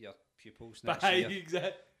your pupils next year.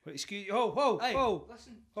 Exactly. Wait, excuse you. Oh,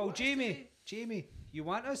 Listen. oh, Jamie, you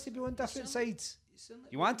want us to be on different sides? Like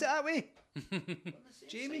You want it that way, we're on the same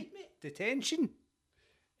Jamie? side, mate. Detention.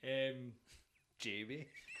 Jamie.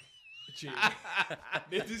 Jamie.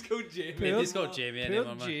 Nobody's called Jamie. Nobody's called Jamie Poor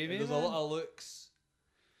anymore, man. Jamie, There's a man. lot of looks,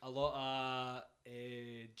 a lot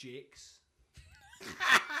of Jakes.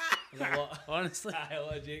 There's a lot. Honestly, A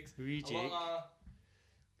lot of Jakes. Wee A Jake. lot of,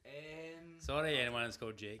 Sorry, anyone that's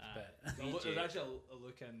called Jake, but there's actually a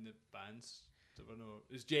look in the bands. So we know.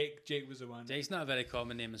 It was Jake. Jake was the one. Jake's not a very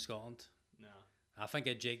common name in Scotland. No. I think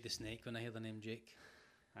of Jake the Snake when I hear the name Jake.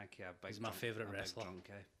 Thank you. He's my favourite wrestler. Drunk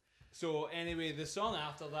guy. So anyway, the song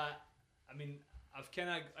after that, I mean, I've kind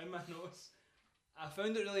of in my notes. I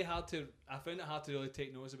found it hard to really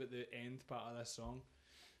take notice about the end part of this song,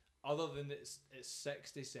 other than it's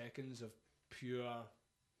 60 seconds of pure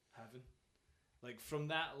heaven. Like from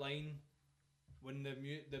that line, when the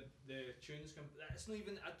tunes come, it's not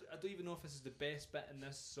even. I don't even know if this is the best bit in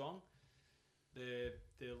this song. The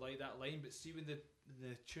like that line, but see when the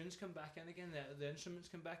tunes come back in again, the instruments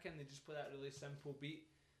come back in, they just play that really simple beat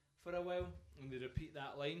for a while, and they repeat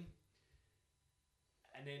that line,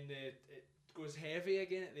 and then it goes heavy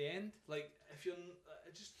again at the end. Like if you're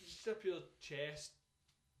just up your chest,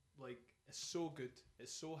 like it's so good,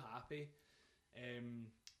 it's so happy.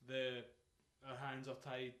 Our hands are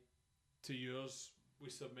tied to yours, we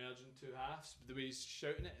submerge in two halves. The way he's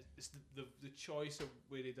shouting it, it's the choice of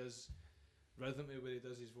where he does rhythmically, where he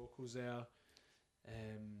does his vocals there.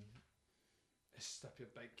 It's just a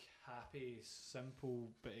big, happy, simple,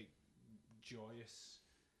 but joyous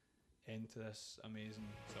end to this amazing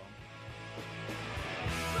song.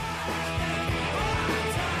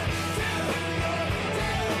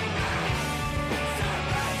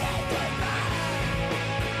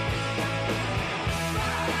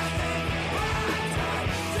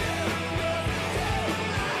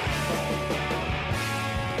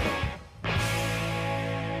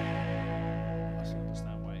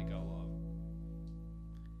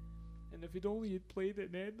 If you'd only played it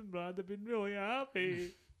in Edinburgh, I'd have been really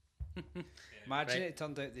happy. Imagine it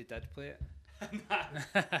turned out they did play it.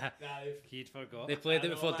 He'd forgot. They played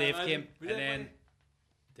it before Dave came, and then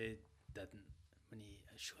they didn't when he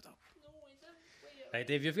showed up. No, he didn't play it. Right,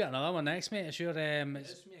 Dave, you've got another one next, mate. It's your It's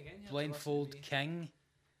me again. You have to Blindfold listen to me. King.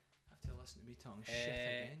 I have to listen to me talking shit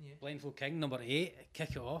again, yeah. Blindfold King, number 8.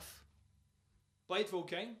 Kick it off. Blindfold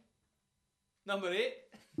King, number 8.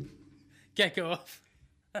 Kick it off.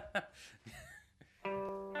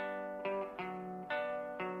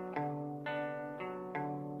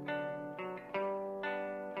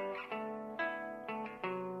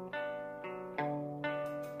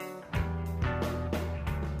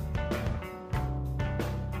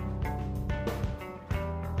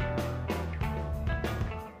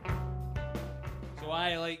 So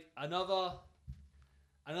I like another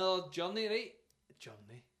journey, right?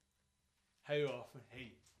 Journey. How often?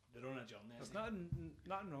 Hey, they're on a journey. There's nothing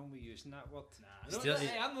wrong with using that word. Nah, Still-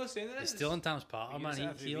 I'm not saying that. It's still in Tom's part, We man. use it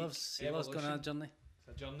every He week. loves going on a Evolution. journey. It's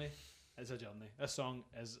a journey. It's a journey. This song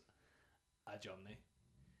is a journey.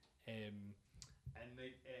 And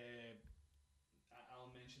like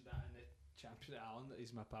Alan mentioned that in the champion. Alan,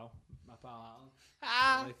 he's my pal Alan.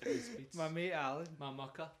 Ah, Life at his speeds. my mate Alan. My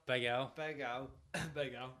mucker. Big Al. Big Al.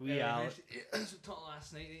 Big Al. Wee Al. So talking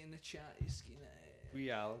last night in the chat, he's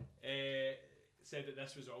Wee Alan. said that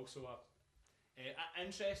this was also a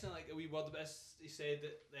interesting, like a wee word about this. He said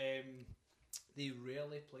that they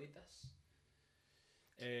rarely played this.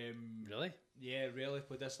 Really? Yeah, rarely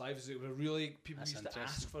played this live. It were really people That's used to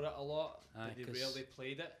interesting. ask for it a lot, Aye, but they 'cause- rarely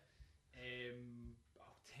played it.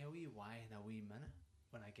 I'll tell you why in a wee minute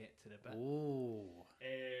when I get to the bit. Oh.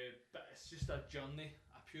 But it's just a journey,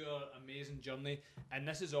 a pure amazing journey, and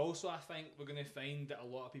this is also, I think, we're going to find that a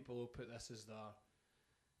lot of people will put this as their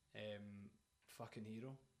fucking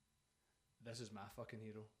hero. This is my fucking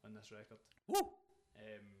hero on this record. Woo!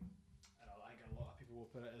 And I think a lot of people will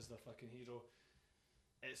put it as their fucking hero.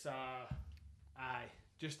 It's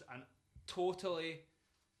just a totally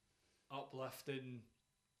uplifting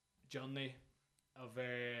journey of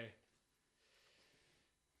in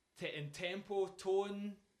tempo,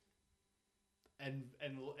 tone, and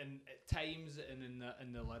at times and in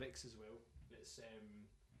the lyrics as well. It's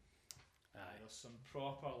there's some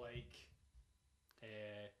proper like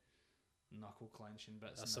knuckle clenching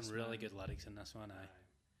bits. There's in some this, really man. good lyrics in this one, aye.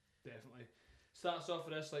 Definitely. Starts off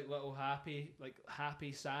with this like little happy,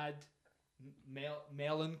 sad,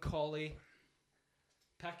 melancholy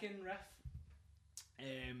picking riff.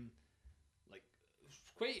 Like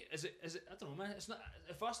quite is it I don't know, man. It's not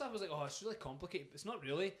at first I was like, oh, it's really complicated, but it's not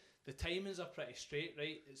really. The timings are pretty straight,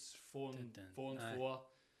 right? It's four and Dun, dun. four and Aye. 4.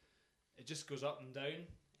 It just goes up and down.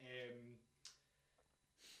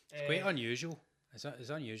 It's quite unusual. It's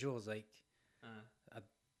unusual. It's like uh, I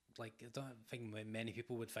don't think many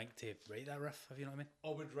people would think to write that riff, if you know what I mean. I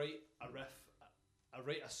would write a riff. I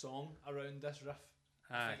write a song around this riff.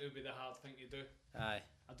 I Aye. think it would be the hard thing to do. Aye.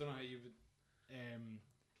 I don't know how you would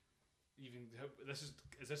even.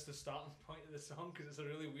 Is this the starting point of the song? Because it's a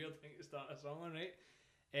really weird thing to start a song on, right?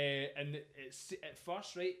 And it's at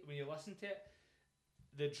first, right, when you listen to it,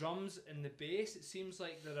 the drums and the bass, it seems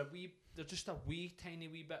like they're just a wee tiny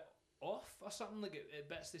wee bit off or something, like it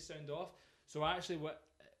bits they sound off. So actually what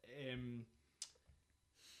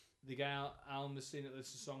the guy Alan was saying that this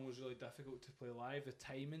song was really difficult to play live. The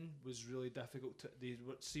timing was really difficult. They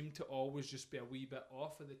seemed to always just be a wee bit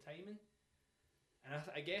off of the timing. And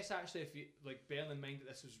I guess actually, if you like, bearing in mind that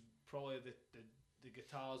this was probably the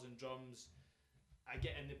guitars and drums, I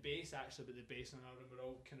get in the bass actually, but the bass and album were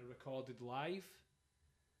all kind of recorded live.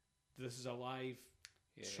 This is a live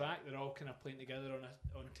track. They're all kind of playing together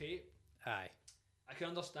on tape. Aye. I can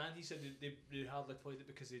understand. He said they hardly played it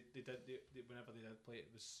because they whenever they did play it,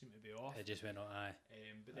 it seemed to be off. It just went on. Aye.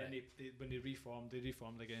 But then when they reformed again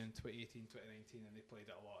in 2018, 2019, and they played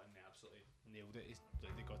it a lot, and they absolutely nailed it.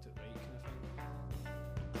 Like, they got it right, kind of thing.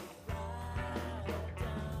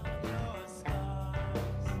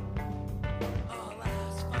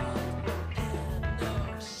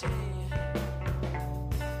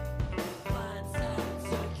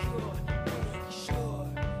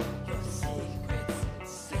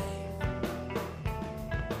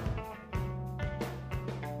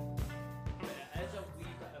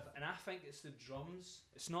 It's the drums.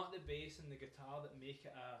 It's not the bass and the guitar that make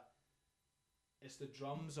it it's the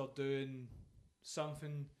drums are doing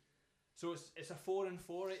something. So it's a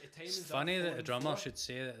 4/4 at the time. It's funny that the drummer should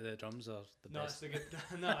say that the drums are the best.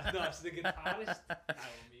 It's the guitarist.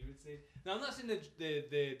 Me would say. No, I'm not saying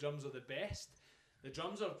the drums are the best. The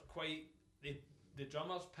drums are quite. The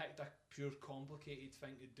drummers picked a pure complicated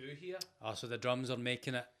thing to do here. Oh, so the drums are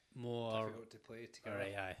making it more difficult to play together.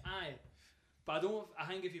 Right, aye. Aye. But I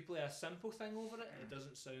think if you play a simple thing over it, it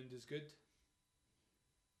doesn't sound as good.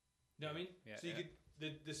 You know what I mean? Yeah, so you could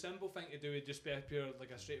the simple thing to do would just be a pure,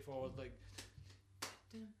 like a straightforward, like.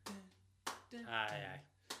 Aye.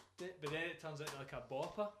 But then it turns into like a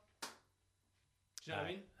bopper. Do you know what I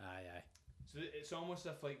mean? Aye. So it's almost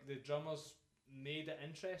as if like the drummers made it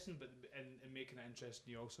interesting, but in making it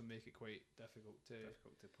interesting, you also make it quite difficult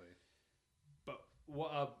to play. But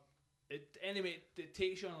anyway, it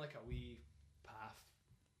takes you on like a wee path,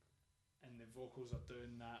 and the vocals are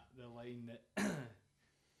doing the line that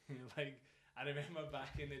like, I remember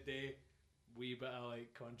back in the day, wee bit of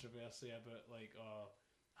like controversy about like,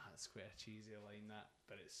 that's quite a cheesy line, that,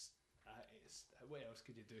 but it's what else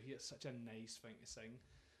could you do here? It's such a nice thing to sing,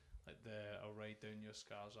 like I'll ride down your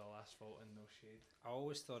scars, I'll asphalt in no shade. I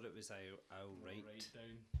always thought it was I'll ride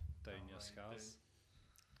down your scars.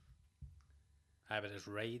 Aye, but it's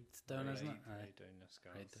ride down, isn't it? Ride down your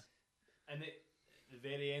scars. And the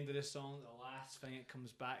very end of the song, the last thing it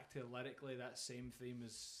comes back to lyrically, that same theme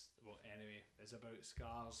is about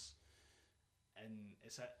scars, and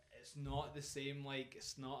it's not the same, like,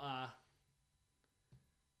 it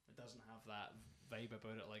doesn't have that vibe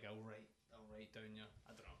about it, like I'll write down your,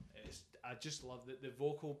 I don't know, I just love that the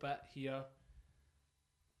vocal bit here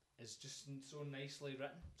is just so nicely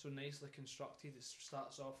written, so nicely constructed. It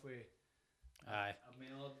starts off with a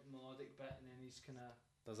melodic bit, and then he's kind of...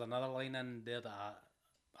 There's another line in there that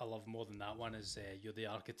I love more than that one, is you're the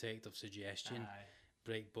architect of suggestion,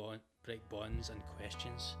 break bonds and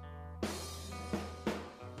questions.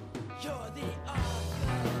 You're the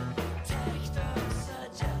architect of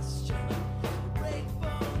suggestion, break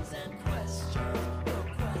bones and question, no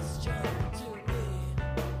question to me.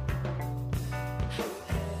 Who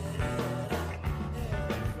edited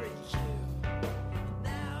out every cue?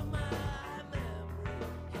 Now my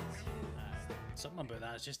memory is used. Something about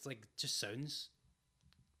that, it's just like, just sounds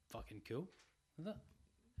fucking cool, isn't it?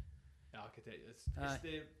 The architect,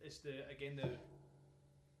 it's the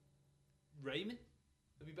rhyming,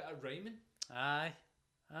 a wee bit of rhyming. Aye,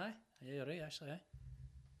 yeah, you're right, actually, aye.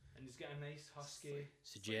 And he's got a nice husky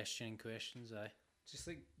suggestion questions, aye. Just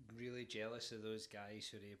like really jealous of those guys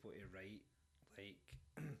who are able to write like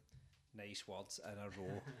nice words in a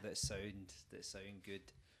row that sound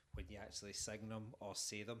good when you actually sing them or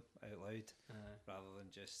say them out loud, rather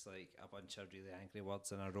than just like a bunch of really angry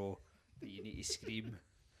words in a row that you need to scream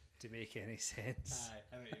to make any sense. Aye,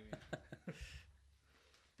 I know what you mean.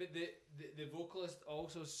 But the vocalist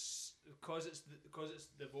also, because it's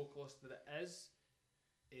the vocalist that it is,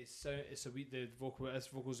 the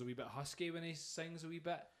vocal's a wee bit husky when he sings a wee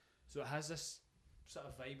bit, so it has this sort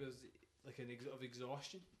of vibe of like of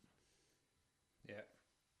exhaustion. Yeah.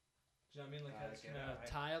 Do you know what I mean? Like it's kind of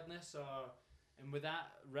tiredness, and with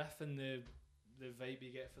that riff and the vibe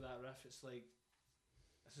you get for that riff, it's like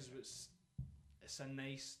it's a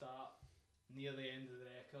nice start near the end of the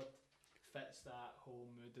record. Fits that whole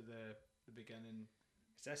mood of the beginning.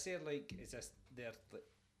 Is this their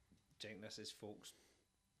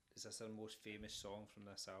their most famous song from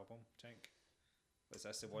this album, Jink? Is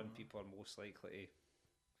this the one people are most likely to?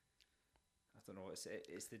 I don't know.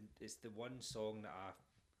 It's the one song that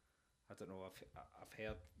I don't know. I've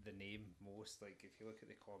heard the name most. Like if you look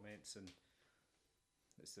at the comments, and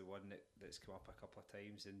it's the one that's come up a couple of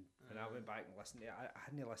times. And when I went back and listened to it, I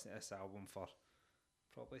hadn't listened to this album for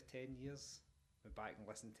probably 10 years. Went back and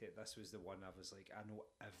listened to it. This was the one I was like, I know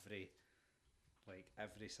every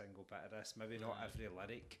single bit of this. Maybe not every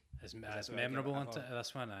lyric. It's memorable, isn't it?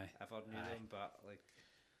 This one, aye. Ever knew them, but like.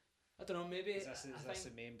 I don't know. Maybe Is this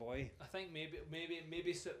the main boy? I think maybe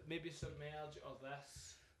Submerge or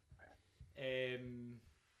this. I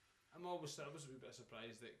was a wee bit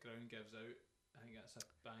surprised that Ground Gives Out. I think that's a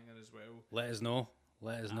banger as well. Let us know.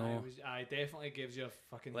 I definitely gives you a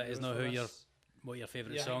fucking. Let us know what your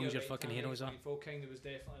favourite songs, your fucking heroes are. Folk King, there was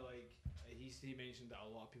definitely like he mentioned that a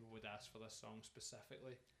lot of people would ask for this song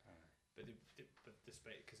specifically, but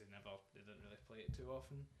despite because they didn't really play it too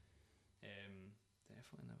often.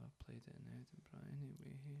 Definitely never played it in Edinburgh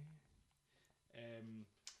anyway.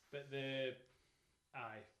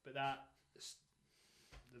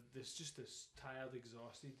 There's just this tired,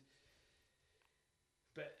 exhausted.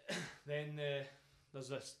 But then there's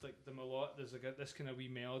this like there's like this kind of wee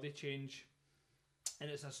melody change, and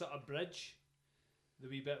it's a sort of bridge. The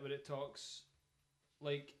wee bit where it talks,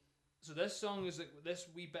 like, so this song is like this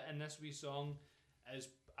wee bit in this wee song is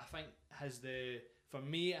I think for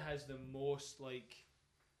me it has the most like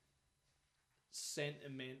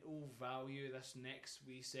sentimental value. This next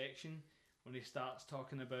wee section when he starts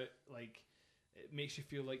talking about like it makes you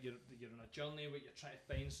feel like you're on a journey where you're trying to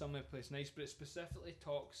find somewhere place nice, but it specifically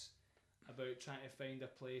talks about trying to find a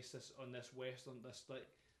place on this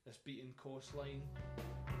this beaten coastline.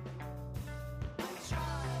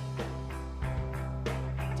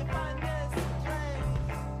 To find this place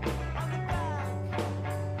on the back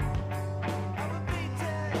of a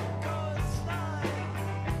beaten coastline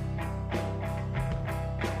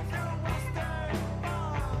through western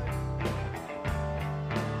fog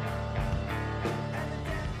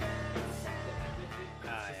and the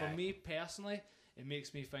So for me personally, it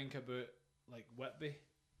makes me think about like Whitby.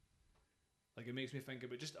 Like it makes me think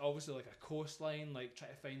about just obviously like a coastline, like try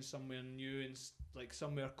to find somewhere new and like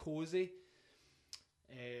somewhere cozy.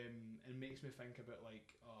 And makes me think about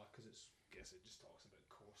like because it just talks about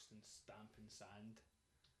coast and stamping sand,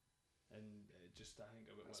 and I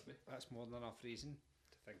think about Whitby. That's more than enough reason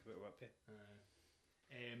to think about Whitby.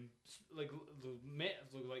 Like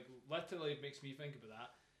literally makes me think about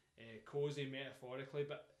that. Cozy metaphorically,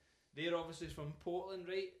 but they're obviously from Portland,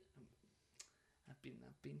 right? I've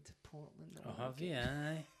been to Portland. Oh, have you?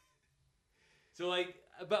 Aye. So like,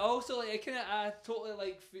 but also like I totally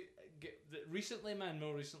like recently, man.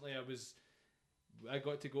 More recently, I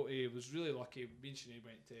got to go to. Was really lucky. Me and Sinead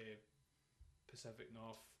went to Pacific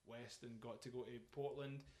Northwest and got to go to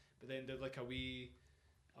Portland, but then did like a wee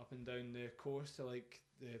up and down the coast to like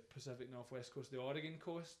the Pacific Northwest coast, the Oregon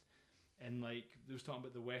coast, and like they was talking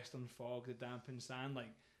about the western fog, the dampened sand,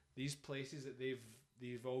 like these places that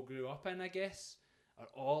they've all grew up in, I guess, are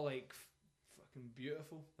all like fucking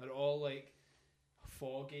beautiful. They're all like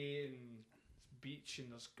foggy and beach,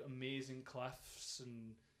 and there's amazing cliffs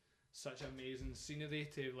and such amazing scenery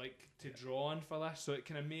to draw on for this. So it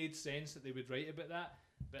kind of made sense that they would write about that.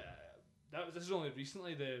 But this is only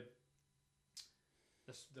recently the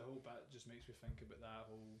whole bit just makes me think about that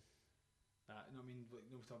whole. You know what I mean? Like,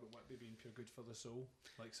 no talk about Whitby being pure good for the soul.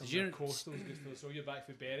 Like somewhere coastal is good for the soul. You're back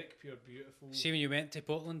for Berwick, pure beautiful. See, when you went to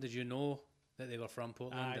Portland, did you know that they were from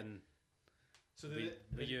Portland? And so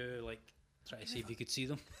were you like trying to see if you could see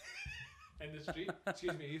them in the street?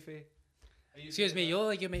 Excuse me, Yuffie. Excuse me,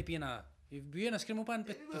 you might be in a. Were you in a screamo band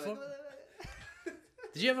before?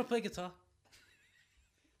 Did you ever play guitar?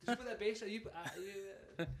 Did you play that bass? Are you?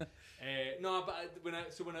 No, but when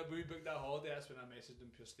we booked that holiday, that's when I messaged them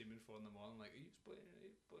pure steaming 4 in the morning. Like, are you playing?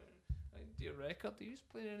 Like, do you record? Are you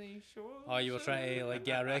playing any shows? Oh, you were trying to like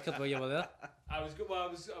get a record while you were there. I was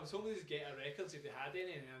hoping to get a record if they had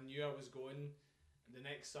any, and I knew I was going the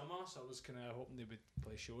next summer, so I was kind of hoping they would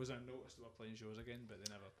play shows. I noticed they were playing shows again, but they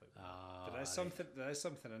never played. But there is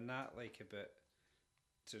something in that, like about.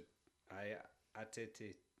 So I said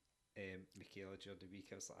to Michaela during the week,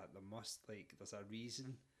 I was like, there's a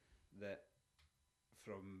reason that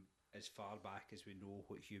from as far back as we know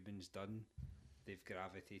what humans done, they've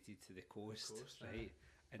gravitated to the coast, right?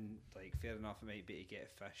 And like, fair enough, it might be to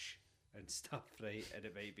get fish and stuff, right? And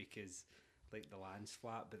it might be because like the land's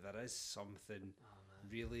flat, but there is something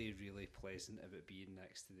really, really pleasant about being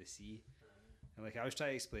next to the sea. And like, I was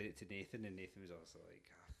trying to explain it to Nathan, and Nathan was also like,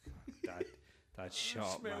 Dad, shut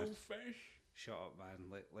up, man. Fish. Shut up,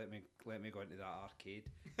 man. Let me go into that arcade.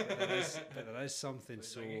 But there is something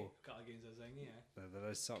so. Cut against a zingy,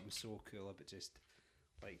 There is something so cool about just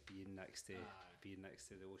like being next to being next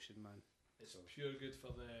to the ocean, man. It's So- pure good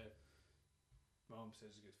for the. Mom says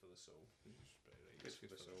it's good for the soul. Which is pretty right. Good It's for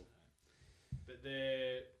the soul. But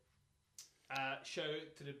the shout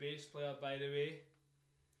out to the bass player, by the way,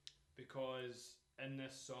 because in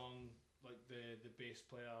this song, like the bass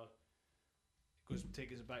player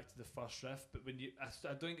takes it back to the first riff. But when I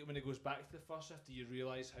don't think when it goes back to the first riff, do you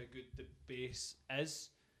realise how good the bass is?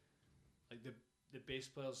 Like the bass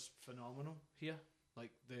player's phenomenal here.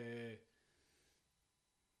 Like the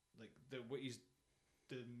what he's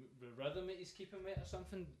the rhythm that he's keeping with or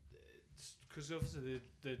something. Because obviously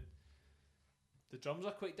the drums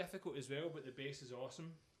are quite difficult as well, but the bass is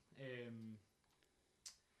awesome.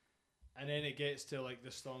 And then it gets to like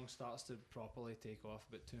the song starts to properly take off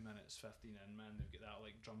about 2 minutes 15 in, man. They've got that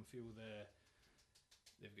like drum feel,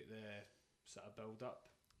 they've got the sort of build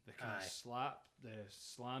up, the kind of slap, the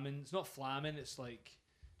slamming. It's not flamming, it's like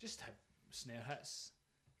just snare hits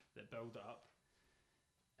that build it up.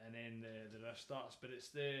 And then the riff starts, but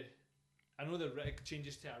it's I know the rig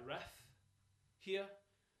changes to a riff here,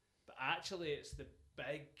 but actually it's the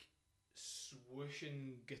big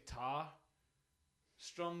swooshing guitar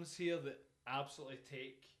strums here that absolutely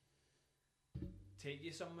take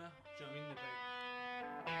you somewhere. Do you know what I mean? The big.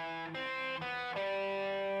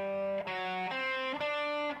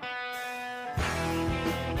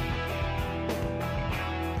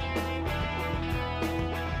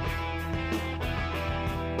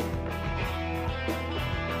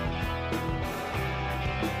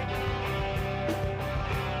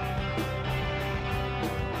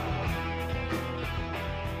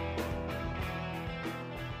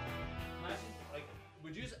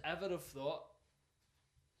 Ever have thought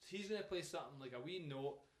he's going to play something like a wee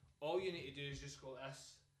note, all you need to do is just go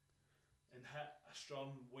this and hit a strum,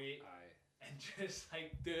 wait, and just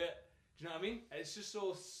like do it. Do you know what I mean? It's just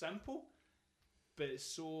so simple, but it's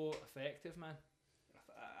so effective, man.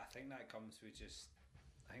 I think that comes with just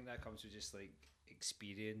like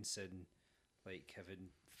experience and like having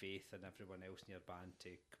faith in everyone else in your band to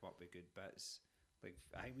come up with good bits. Like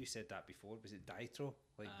I think we said that before. Was it Ditro?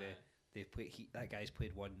 Like that guy's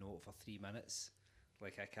played one note for 3 minutes.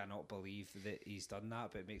 Like I cannot believe that he's done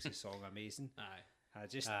that, but it makes the song amazing. I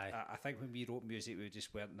think when we wrote music, we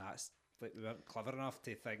just weren't we weren't clever enough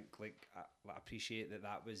to think like appreciate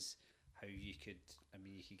that was how you could. I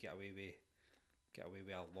mean, you could get away with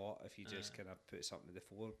a lot if you just kind of put something to the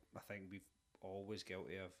fore. I think we've always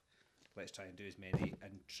guilty of let's try and do as many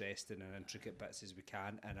interesting and intricate bits as we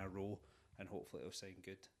can in a row, and hopefully it'll sound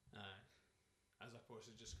good. As opposed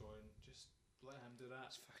to just going, just let him do that.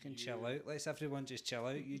 Just fucking chill out. Let's everyone just chill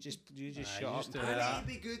out. You just shut up. do I that. need to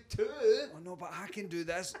be good too. Oh no, but I can do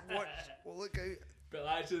this. Watch. Well, look out. But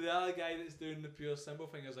actually, the other guy that's doing the pure cymbal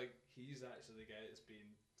thing is like, he's actually the guy that's been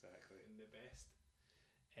in the best.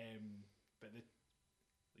 But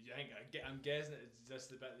I'm guessing it's just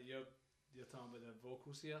the bit that you're talking about, the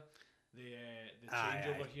vocals here. The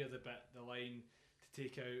changeover here, the line to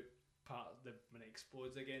take out when it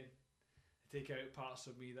explodes again. Take out parts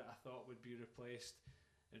of me that I thought would be replaced,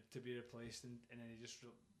 and then he just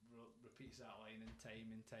repeats that line in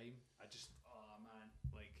time. Oh man,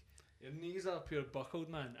 like your knees are pure buckled,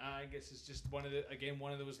 man. I guess it's just one of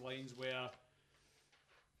those lines where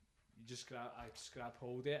you just grab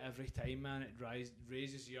hold of it every time, man. It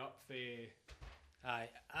raises you up for. I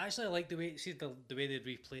actually like the way the way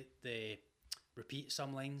they repeat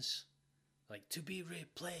some lines, like to be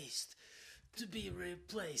replaced.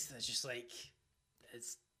 It's just like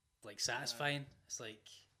it's like satisfying. It's like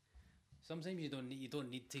sometimes you don't need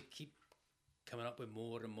to keep coming up with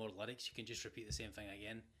more and more lyrics. You can just repeat the same thing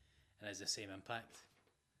again, and it has the same impact.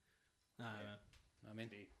 I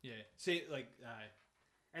mean, Say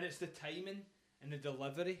and it's the timing and the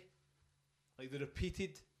delivery, like the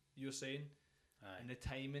repeated. You're saying, and the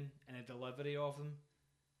timing and the delivery of them.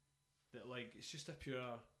 That like it's just a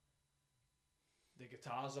pure. The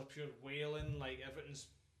guitars are pure wailing, like everything's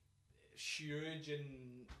huge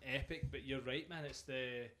and epic. But you're right, man. It's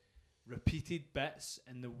the repeated bits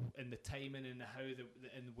and the timing and how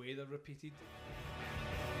and the way they're repeated.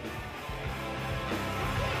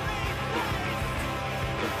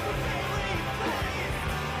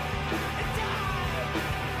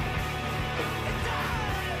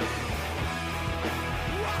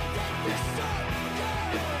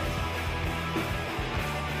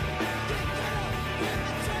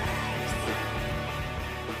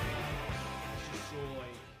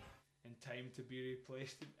 To be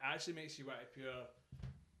replaced, it actually makes you want to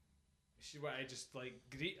just like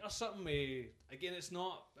greet or something. Again, it's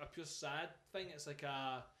not a pure sad thing. It's like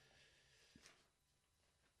I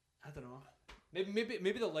don't know.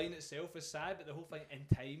 Maybe the line itself is sad, but the whole thing in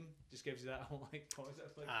time just gives you that whole like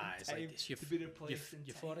positive like. It's like it's to be replaced in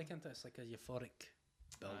euphoric, time. isn't it? It's like a euphoric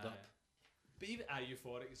build up. But even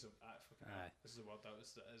euphoric is Aye. this is the word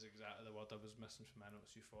is exactly the word I was missing from my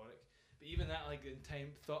notes. Euphoric. But even that, like in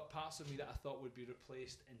time, parts of me that I thought would be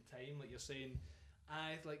replaced in time, like you're saying,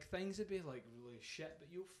 like things would be like really shit, but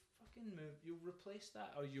you'll fucking move, you'll replace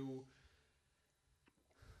that, or you'll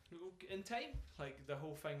in time, like the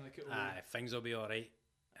whole thing, like it'll. Things will be alright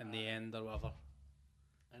in the end or whatever.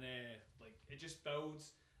 And like it just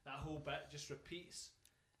builds, that whole bit just repeats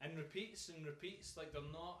and repeats and repeats. Like they're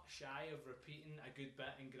not shy of repeating a good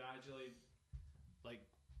bit and gradually like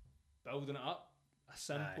building it up. A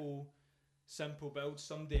simple build.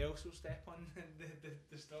 Somebody else will step on the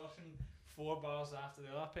distortion 4 bars after the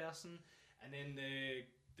other person, and then the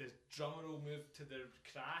drummer will move to the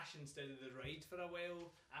crash instead of the ride for a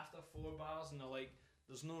while after 4 bars, and they're like,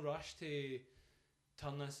 there's no rush to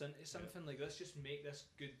turn this into something. Like, let's just make this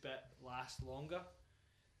good bit last longer.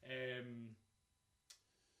 And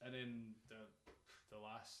then the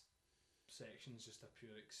last section is just a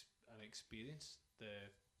pure an experience.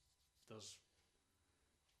 There's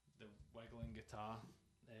the wiggling guitar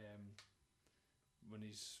when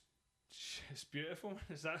he's. It's beautiful.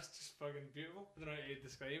 That's just fucking beautiful. I don't know how to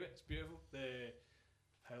describe it. It's beautiful.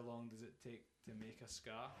 How long does it take to make a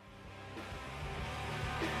scar?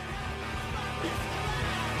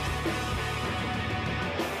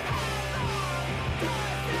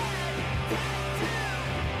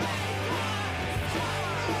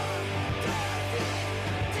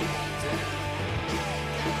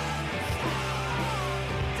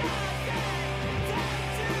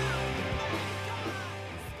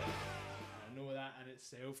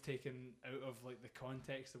 Itself taken out of like the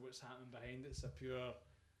context of what's happening behind it's a pure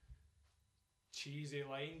cheesy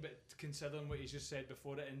line, but considering what he's just said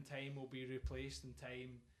before, it in time will be replaced in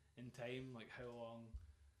time, like how long,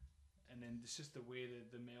 and then it's just the way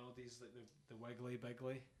the melodies, like the wiggly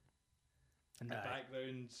biggly and the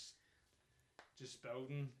background's just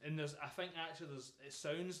building, and I think it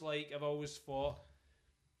sounds like, I've always thought,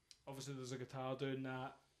 obviously there's a guitar doing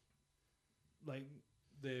that, like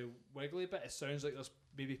the wiggly bit, it sounds like there's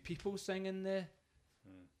maybe people singing the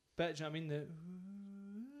bit, do you know what I mean?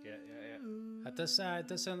 It does sound like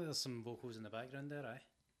there's some vocals in the background there, aye.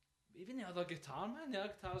 Even the other guitar, man, the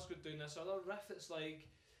other guitar's good doing this other riff, it's like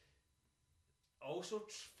also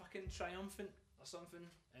fucking triumphant or something,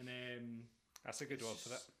 and that's a good word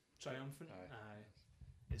for it. Triumphant, aye.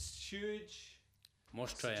 It's huge.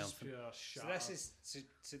 Most triumphant. So this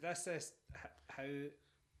is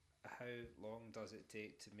how long does it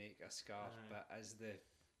take to make a scarf? But that's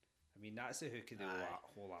the hook of the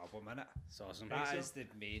whole album, innit? It's awesome. That is the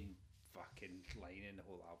main fucking line in the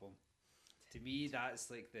whole album. To me, that's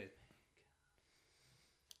like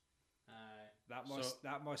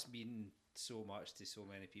that must mean so much to so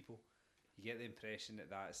many people. You get the impression that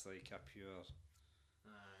that's like a pure.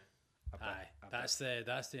 That's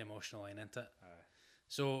the emotional line, isn't it?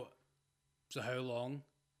 So how long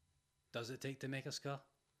does it take to make a scar?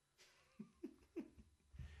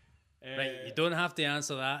 Right, you don't have to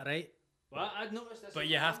answer that, right? Well, I'd noticed this. But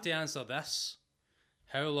you have to answer this.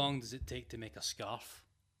 How long does it take to make a scarf?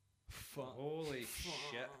 Holy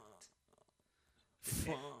shit.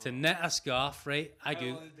 To knit a scarf, right? I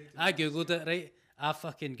googled it, right? I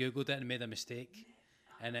fucking googled it and made a mistake,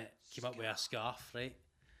 and it came up with a scarf, right?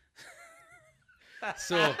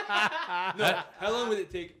 So, how long would it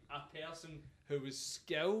take a person who was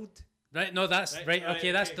skilled? Right, no, that's right.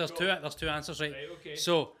 Okay, there's two answers, right? Okay.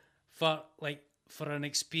 So for an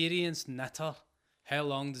experienced knitter, how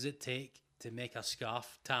long does it take to make a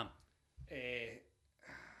scarf, Tam? Right,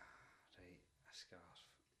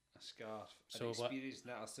 a scarf. So an experienced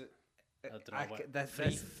knitter. So, I don't know, 3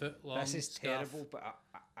 foot long. This is scarf. terrible, but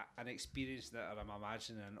an experienced knitter, I'm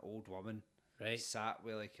imagining an old woman, right, sat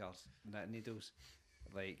with like her knitting needles,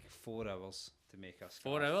 like 4 hours to make a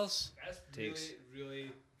scarf. 4 hours? That's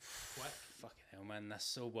really quick. Fucking hell, man!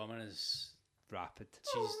 This old woman is rapid.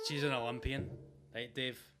 She's an Olympian, right,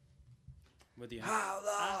 Dave? What do you think?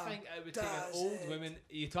 I think it would take an old woman.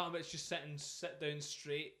 You're talking about just sit down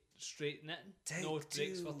straight knitting, no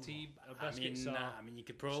breaks for tea or biscuits. I mean, you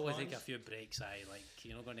could probably take a few breaks. Like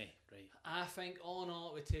you're not gonna, right? I think all in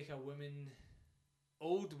all, it would take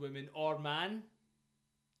old woman or man,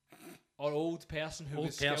 or old person who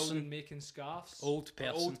was skilled in making scarves. Old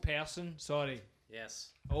person. Sorry. Yes.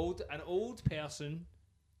 An old person.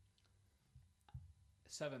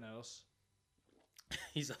 7 hours.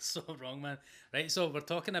 He's so wrong, man. Right, so we're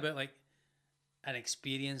talking about like an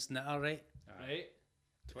experienced knitter, right? Right.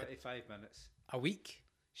 25 minutes. A week?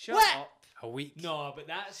 Shut What? up. A week. No, but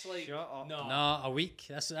that's like Shut up. no. No, a week.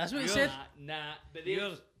 That's what You're it said. Nah, but they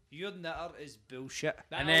Your knitter is bullshit.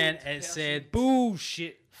 that And then old it person- said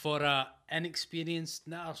Bullshit. for a inexperienced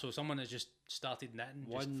knitter, so someone that just started knitting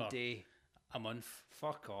just One for day. a month.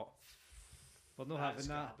 Fuck off. We're not That's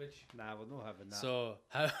having that. garbage. Nah, we're not having that. So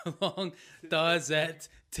how long does it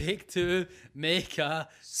take to make a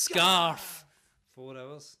scarf? 4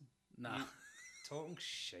 hours. Nah. Talking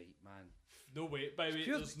shite, man. No way. By the way, It's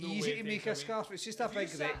pure there's no easy way to it make takes a week. scarf. It's just If a you big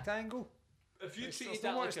sat- rectangle. If you It's treated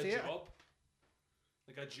not that much like to a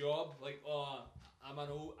it. job, like I'm an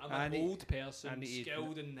I need- old person, I need-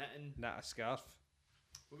 skilled in knitting. Not a scarf.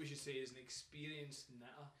 What we should say is an experienced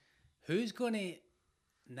knitter. Who's going to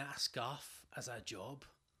knit a scarf as a job?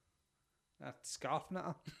 A scarf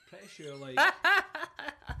knitter. Pretty sure like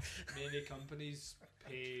many companies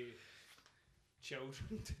pay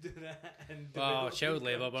children to do that. And Oh, developing child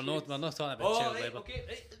labour. We're not talking about Oh, child right, labour. okay.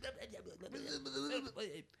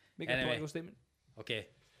 Make Anyway. a political statement. Okay,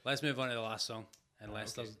 let's move on to the last song.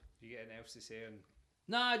 Unless Okay. there's You get anything else to say? On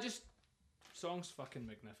Nah, just song's fucking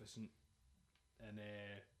magnificent, and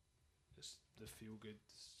it's the feel good,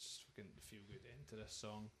 just fucking feel good end to this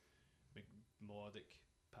song. Melodic,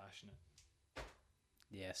 passionate,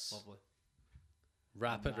 yes, lovely.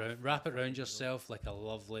 wrap it round yourself like a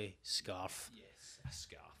lovely scarf. Yes, a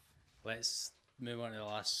scarf. Let's move on to the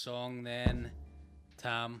last song then.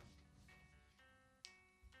 Tam.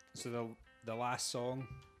 So the last song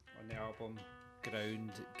on the album,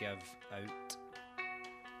 Ground Give Out.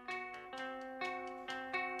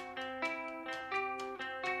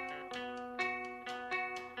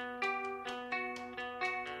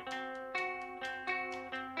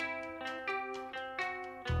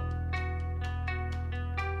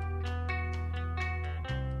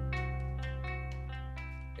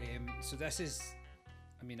 So this is,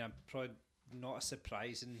 I mean, I'm probably not a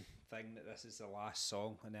surprising thing that this is the last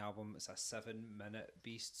song on the album. It's a 7-minute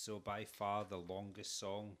beast, so by far the longest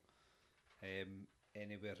song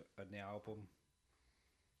anywhere on the album.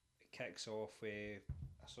 It kicks off with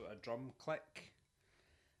a sort of drum click,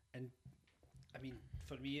 and I mean,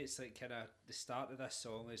 for me, it's like kind of the start of this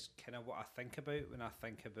song is kind of what I think about when I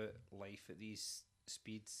think about life at these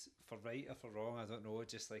speeds. For right or for wrong, I don't know.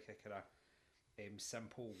 Just like a kind of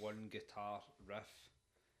simple one guitar riff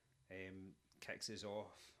kicks us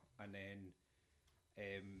off, and then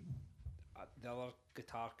the other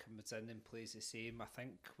guitar comes in and plays the same. I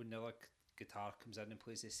think when the other guitar comes in and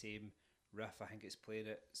plays the same riff, I think it's played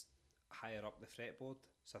it higher up the fretboard.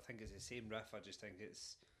 So I think it's the same riff. I just think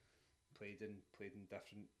it's played in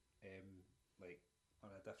different like on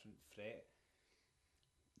a different fret.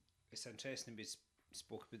 It's interesting we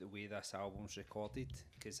spoke about the way this album's recorded,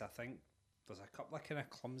 because I think there's a couple of kind of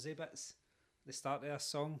clumsy bits at the start of this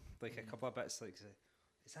song, like a couple of bits like,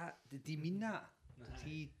 is that, did he mean that?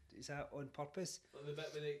 Is that on purpose? Like the bit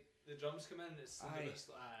where the drums come in, it's Aye. it's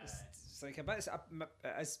It's like a bit,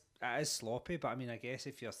 it is sloppy, but I mean, I guess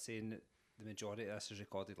if you're saying that the majority of this is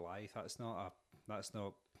recorded live, that's not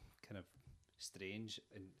kind of strange,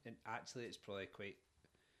 and actually it's probably quite,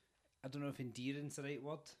 I don't know if endearing's the right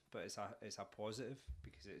word, but it's a positive,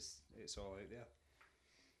 because it's all out there.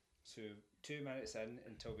 So 2 minutes in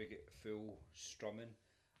until we get full strumming,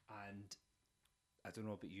 and I don't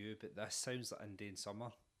know about you, but this sounds like Indian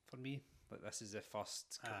Summer for me. Like, this is the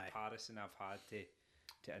first comparison I've had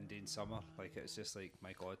to Indian Summer. Like, it's just like,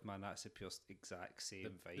 my God, man, that's the pure exact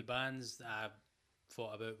same vibe. The bands that I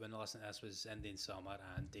thought about when I listened to this was Indian Summer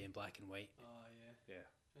and Day in Black and White. Oh yeah. Yeah.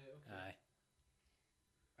 Right, okay. Aye.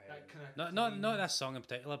 That kind of Not this song in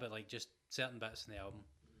particular, but like just certain bits in the album.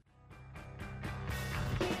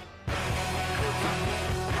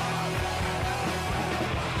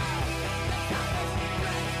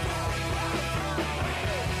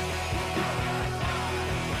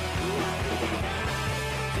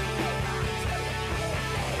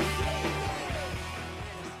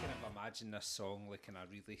 Imagine this song like in a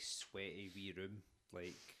really sweaty wee room,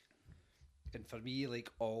 like, and for me, like,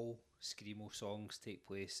 all Screamo songs take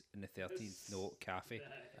place in the 13th Note Cafe.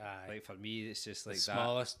 Aye. Like, for me, it's just like The that.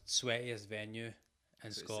 smallest, sweatiest venue in So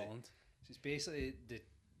it's Scotland. So it's basically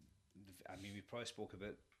I mean, we probably spoke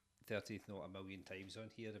about 13th Note a million times on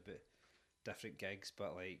here about different gigs,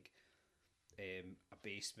 but like a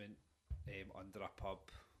basement under a pub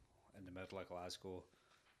in the middle of Glasgow,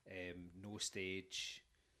 no stage,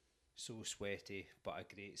 so sweaty but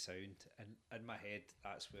a great sound, and in my head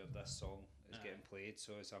that's where this song is getting played.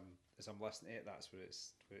 So as I'm listening to it, that's where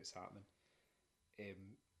it's happening.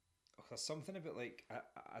 There's something about, like,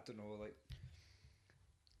 I don't know, like,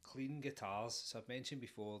 clean guitars. So I've mentioned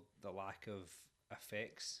before the lack of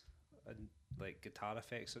effects and like guitar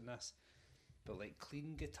effects on this, but like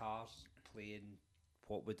clean guitars playing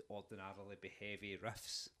what would ordinarily be heavy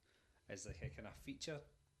riffs is like a kind of feature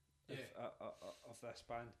of this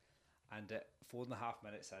band. And at 4.5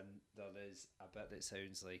 minutes in, there is a bit that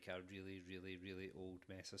sounds like a really, really, really old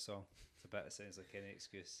Mesa song. It's a bit that sounds like Any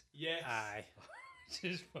Excuse. Yes. Aye.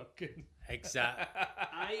 Just fucking... Exact.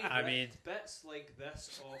 I mean, bits like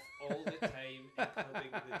this off all the time,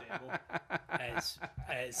 including the demo.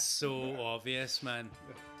 It's so obvious, man.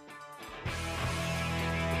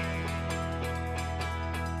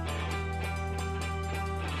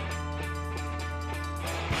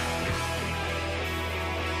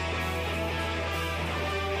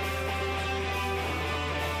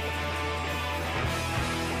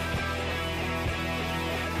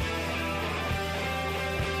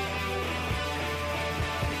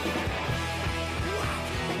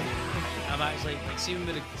 Actually, like, see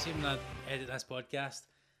when I edit this podcast,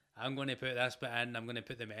 I'm going to put this bit in, I'm going to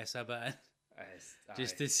put the Mesa bit in,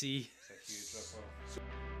 just to see. It's a huge rip-off.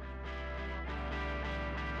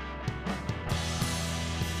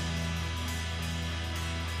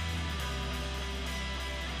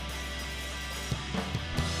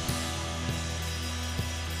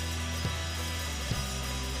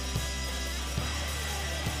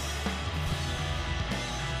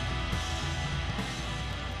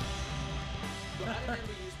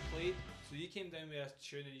 Came down with a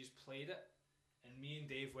tune and you just played it, and me and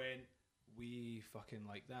Dave went, we fucking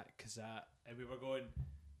like that, cause that, and we were going,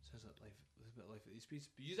 sounds like life, a bit like these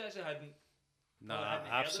beats, but you actually hadn't. No,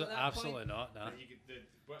 absolutely not. No. You could, the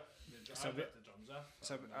drums off.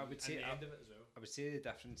 So I would say the end of it as well. I would say the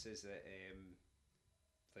difference is that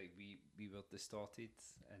like we were distorted,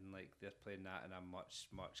 and like they're playing that in a much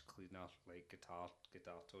cleaner like guitar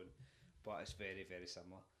tone, but it's very, very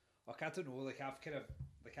similar. Like, I don't know, like I've kind of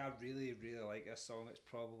like I really like this song. It's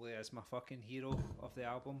probably is my fucking hero of the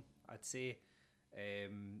album, I'd say.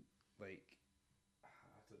 Like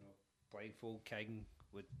I don't know, Blindfold King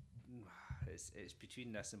would it's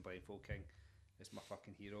between this and Blindfold King. It's my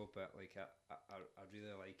fucking hero, but like I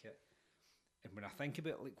really like it. And when I think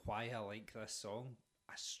about like why I like this song,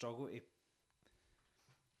 I struggle to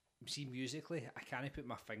see musically. I can't put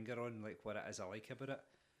my finger on like what it is I like about it,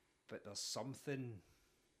 but there's something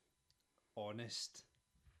honest,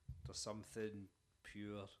 there's something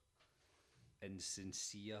pure and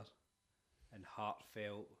sincere and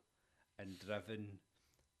heartfelt and driven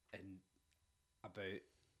and about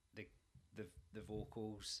the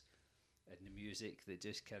vocals and the music that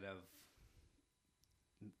just kind of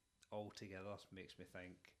all together makes me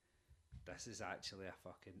think this is actually a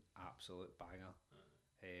fucking absolute banger.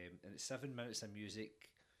 And it's 7 minutes of music.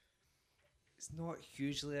 It's not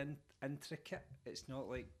hugely intricate. It's not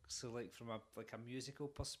like, so like from a musical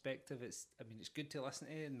perspective, it's good to listen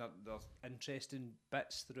to, and there's interesting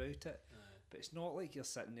bits throughout it. But it's not like you're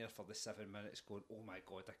sitting there for the 7 minutes going, oh my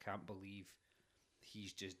god, I can't believe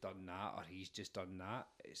he's just done that or he's just done that.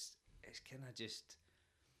 It's kind of just,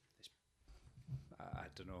 I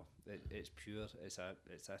don't know. It's pure. It's a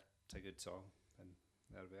good song, and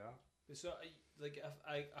there we are. So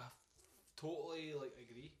I totally like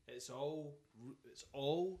agree. It's all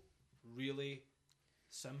really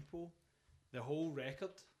simple. The whole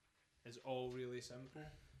record is all really simple.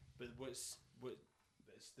 But it's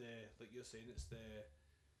the, like you're saying, it's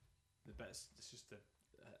the bits. It's just the.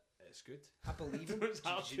 It's good. I believe him. Do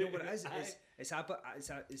you know what it is? It's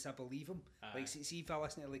I believe him. Like, see if I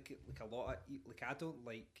listen to like a lot of like I don't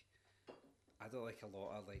like a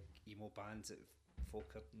lot of like emo bands that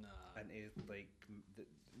folk are into like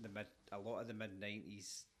the mid, a lot of the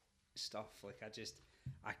mid-90s stuff. Like I just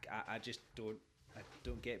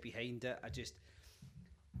don't get behind it.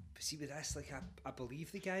 But see with this, like I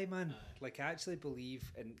believe the guy, man. Like I actually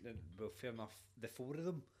believe, and well, fair enough, the four of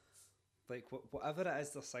them. Like whatever it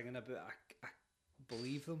is they're singing about, I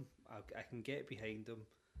believe them. I can get behind them.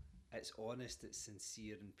 It's honest, it's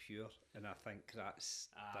sincere and pure, and I think that's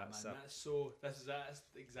man, that's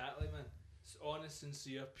exactly, man. It's honest,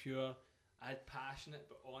 sincere, pure. Passionate,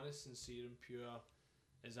 but honest, sincere, and pure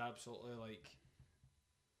is absolutely like,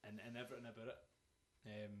 and everything about it.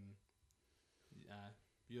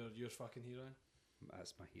 Your fucking hero.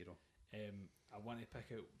 That's my hero. I want to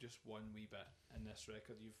pick out just one wee bit in this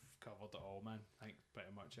record. You've covered it all, man. I think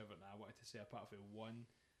pretty much everything I wanted to say, apart from one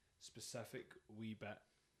specific wee bit,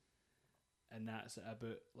 and that's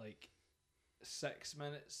about like 6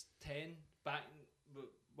 minutes 10 back.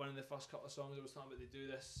 One of the first couple of songs I was talking about, they do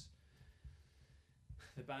this.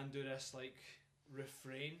 The band do this like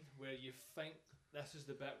refrain where you think this is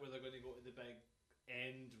the bit where they're going to go to the big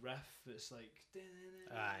end riff. It's like,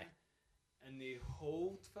 aye. and they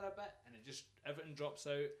hold for a bit, and it just everything drops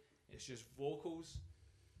out. It's just vocals,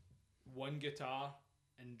 one guitar,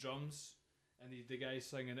 and drums, and the guy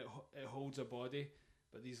singing it holds a body,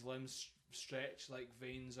 but these limbs stretch like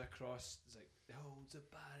veins across. It's like it holds a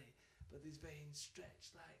body, but these veins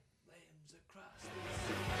stretch like limbs across.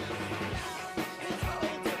 It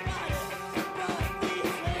holds a body, but these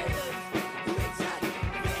limbs reach like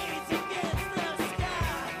veins against the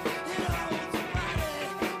sky. It holds a body,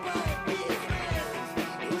 but these limbs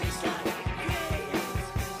reach like veins.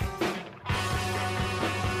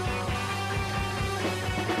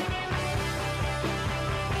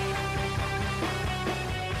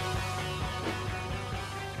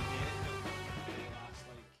 Last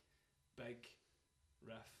big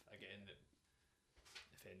riff again. That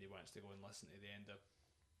if anybody wants to go and listen to the end of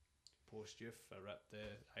Post Youth, I ripped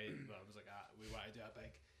I was like, we want to do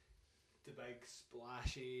the big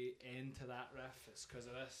splashy end to that riff. It's because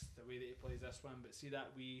of this, the way that he plays this one. But see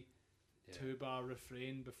that wee 2-bar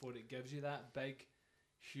refrain before it gives you that big,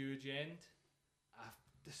 huge end.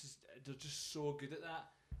 They're just so good at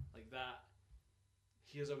that. Like that.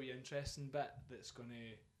 Here's a wee interesting bit that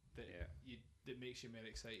makes you more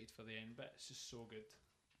excited for the end bit. It's just so good.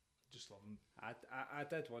 Just love them. I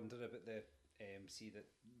did wonder about the see that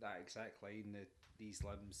exact line, that these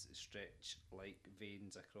limbs stretch like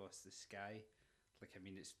veins across the sky. Like, I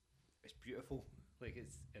mean, it's beautiful. Like,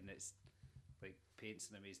 it's like paints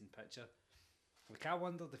an amazing picture. Like, I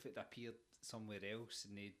wondered if it appeared somewhere else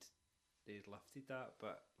and they'd lifted that,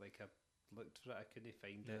 but like I looked for it, I couldn't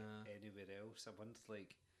find it anywhere else. I wondered,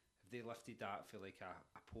 like, if they lifted that for like a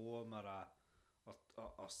poem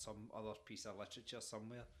or some other piece of literature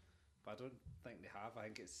somewhere, but I don't think they have. I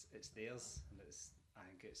think it's theirs, and I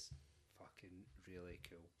think it's fucking really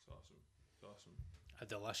cool. It's awesome. It's awesome. A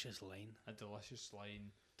delicious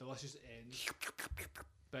line. Delicious end.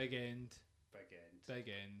 Big end. Big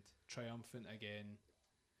end. Triumphant again.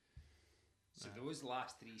 So those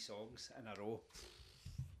last 3 songs in a row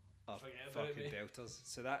are Forget about fucking it, mate. belters.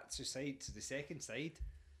 So that's the side. So the second side.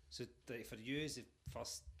 So for you, is the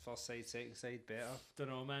first side, second side better? Don't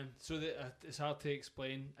know, man. So it's hard to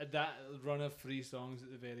explain. That run of 3 songs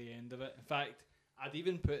at the very end of it. In fact, I'd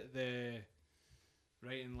even put the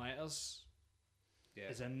Writing Letters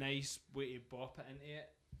as a nice way to bop it into it.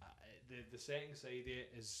 The second side of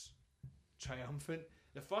it is triumphant.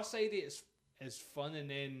 The first side of it is fun and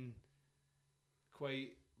then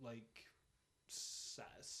quite like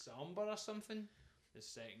somber or something. The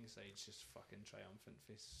second side's just fucking triumphant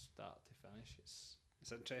from start to finish. It's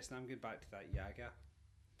interesting. I'm going back to that Yaga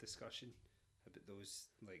discussion about those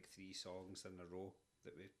like 3 songs in a row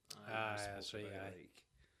that we that's spoke right. about.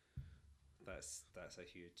 Like, that's a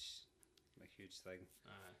huge thing.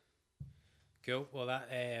 Cool. Well,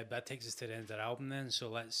 that takes us to the end of the album then. So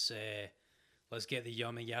let's get the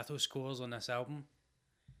Yummy Gato scores on this album.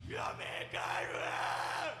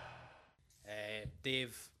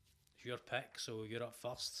 Dave, your pick. So you're up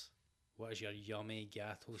first. What is your Yummy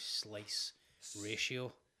Gato slice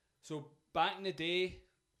ratio? So back in the day,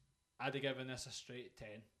 I'd have given this a straight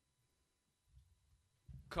 10.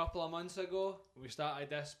 Couple of months ago, we started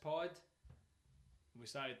this pod. We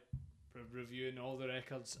started reviewing all the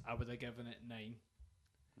records. I would have given it 9.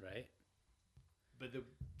 Right. But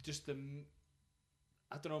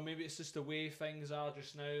I don't know. Maybe it's just the way things are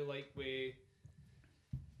just now. Like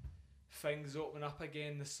things open up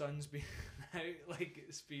again. The sun's been out. Like,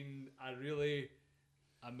 it's been a really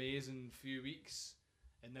amazing few weeks,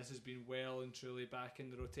 and this has been well and truly back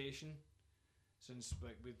in the rotation since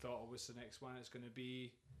like we thought it was the next one it's going to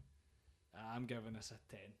be. I'm giving this a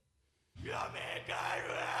 10.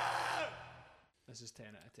 This is 10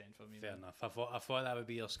 out of 10 for me. Fair enough. I thought that would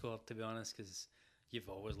be your score, to be honest, because you've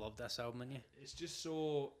always loved this album, haven't you? It's just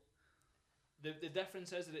so. The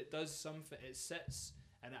difference is that it does something. It sits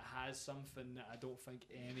and it has something that I don't think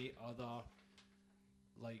any other,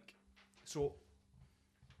 like, so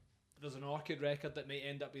there's an Orchid record that might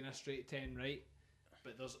end up being a straight 10, right?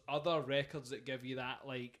 But there's other records that give you that,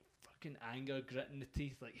 like, fucking anger, grit in the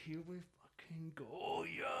teeth, like, here we fucking go,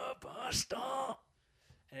 you bastard.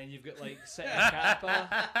 And then you've got, like, City Caterpillar.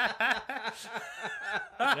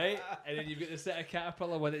 Right? And then you've got the City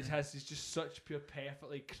Caterpillar one that has these just such pure,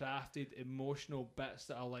 perfectly crafted, emotional bits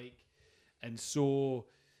that are, like, and so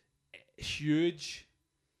huge.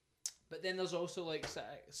 But then there's also, like,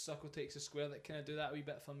 Suckle Takes a Square that kind of do that a wee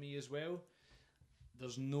bit for me as well.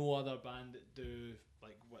 There's no other band that do,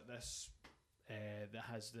 like, what this, that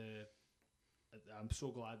has the... I'm so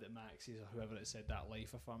glad that Maxie's or whoever it said that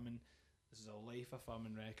life affirming. This is a life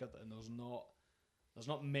affirming record, and there's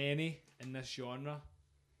not many in this genre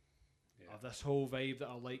of this whole vibe that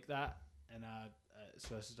are like that. and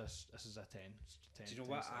so this is a 10. 10 Do you know 10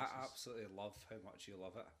 what? I slices. absolutely love how much you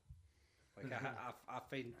love it. Like I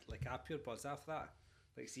find like I pure buzz off that.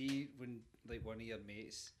 Like see when like one of your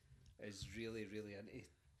mates is really really into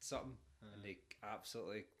something and they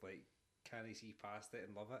absolutely like can't see past it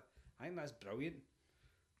and love it. I think that's brilliant.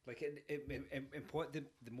 Like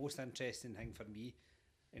the most interesting thing for me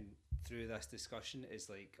in through this discussion is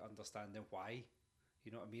like understanding why.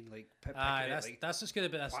 You know what I mean? Like Aye, picking it, that's like, that's what's good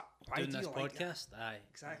about this why doing do this you like that? podcast. Aye,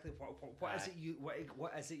 exactly what is Aye. it you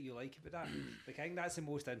what is it you like about that? Like I think that's the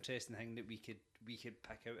most interesting thing that we could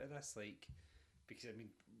pick out of this. Like because I mean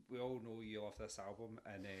we all know you love this album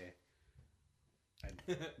and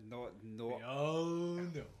not Oh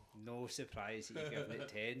no. no surprise that you're giving it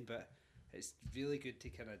 10, but it's really good to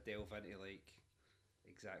kind of delve into like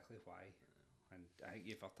exactly why, and I think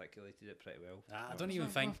you've articulated it pretty well. I don't even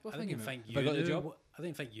think what I don't thing even you think meant? you Have I got the knew. job? I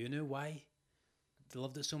don't think you knew why they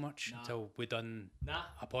loved it so much Nah. until we done Nah.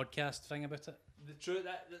 a podcast thing about it. The truth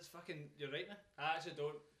that's fucking. You're right, man. I actually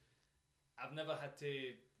don't. I've never had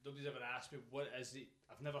to. Nobody's ever asked me what is it.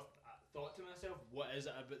 I've never thought to myself, what is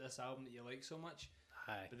it about this album that you like so much?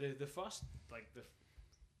 Aye, But the first like the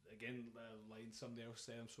line somebody else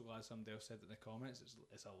said. I'm so glad somebody else said it in the comments. It's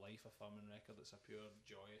a life affirming record. It's a pure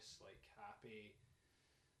joyous, like happy,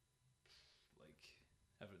 like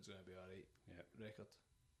everything's gonna be alright. Yeah. Record.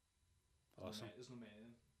 awesome. There's no many of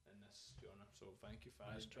them in this genre. So thank you,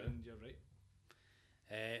 That's Faz. true. And you're right.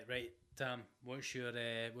 Right, what's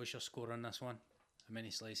your score on this one? How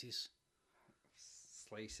many slices?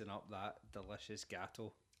 Slicing up that delicious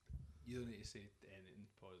gatto. You don't need to say anything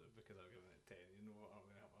positive because I've given it 10. You know what? I'm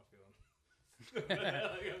going to have my feeling.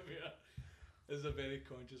 It's a very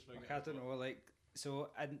conscious thing. Like, I don't know, like so,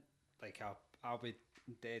 and like I'll be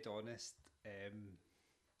dead honest.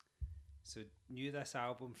 So knew this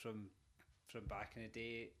album from back in the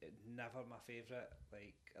day. Never my favourite.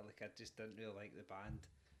 Like I just didn't really like the band.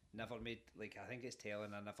 Never made like I think it's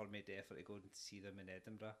telling. I never made the effort to go and see them in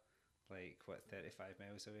Edinburgh. Like 35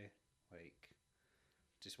 miles away. Like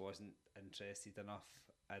just wasn't interested enough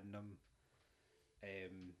in them.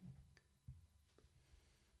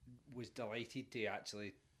 Was delighted to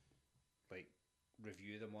actually like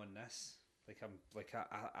review them on this. Like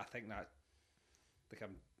I think that like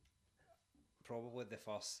I'm probably the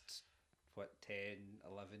first 10,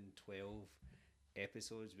 11, 12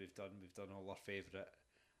 episodes we've done all our favourite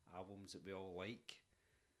albums that we all like.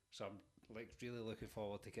 So I'm like really looking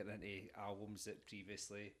forward to getting into albums that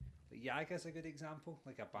previously like Yaga's a good example,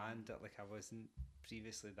 like a band that like I wasn't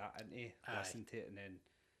previously that into, listened to it and then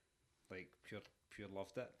like pure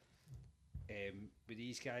loved it. But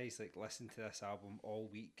these guys like listened to this album all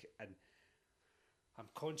week and I'm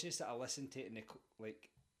conscious that I listened to it and like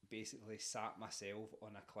basically sat myself on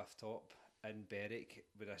a cliff top in Berwick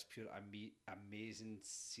with this pure amazing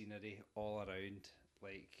scenery all around.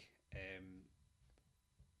 Like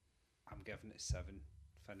I'm giving it 7,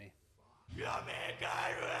 Finney.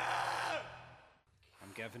 I'm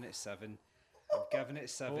giving it 7. I'm giving it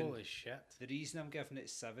 7. Holy shit! The reason I'm giving it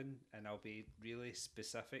 7, and I'll be really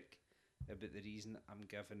specific about the reason I'm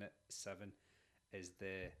giving it 7, is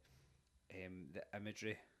the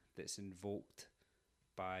imagery that's invoked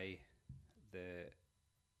by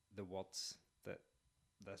the words that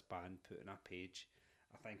this band put on a page.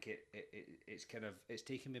 I think it's kind of it's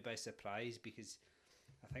taken me by surprise because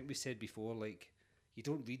I think we said before like you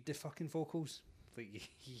don't read the fucking vocals, like you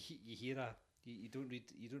hear you don't read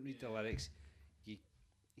the lyrics, you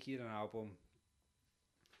hear an album,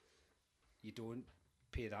 you don't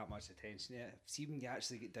pay that much attention to it. See when you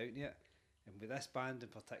actually get down to it, and with this band in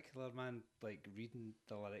particular, man, like reading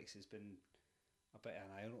the lyrics has been a bit of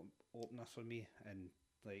an eye opener for me, and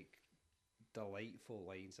like delightful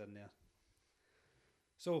lines in there.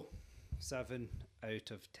 So 7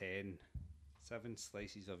 out of 10. 7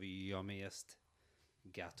 slices of yummiest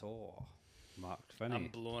gâteau. Mark Finney. I'm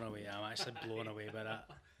blown away. I'm actually blown away by that.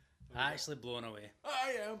 Actually blown away.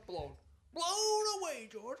 I am blown away,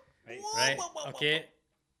 George. Right. Okay.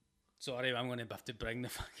 Sorry, I'm going to have to bring the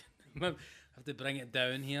fucking. have to bring it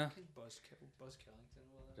down here. Buzz Killington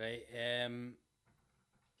over there. Right.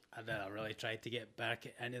 I really tried to get back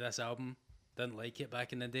into this album. Didn't like it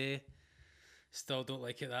back in the day. Still don't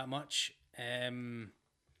like it that much.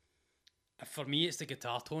 For me, it's the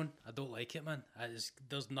guitar tone. I don't like it, man.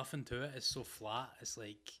 There's nothing to it. It's so flat. It's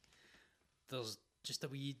like there's just a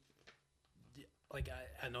wee. Like it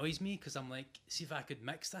annoys me because I'm like, see if I could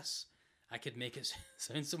mix this, I could make it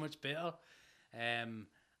sound so much better.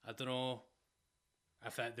 I don't know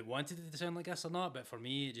if they wanted it to sound like this or not, but for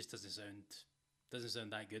me, it just doesn't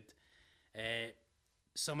sound that good.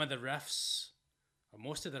 Some of the riffs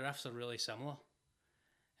most of the riffs are really similar.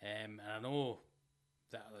 And I know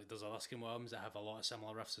that like there's other Skramz albums that have a lot of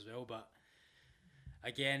similar riffs as well, but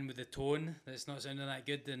again with the tone that's not sounding that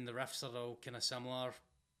good and the riffs are all kind of similar,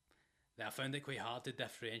 that I found it quite hard to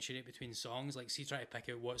differentiate between songs. Like, see, try to pick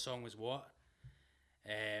out what song was what.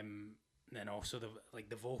 Then also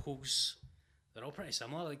the vocals, they're all pretty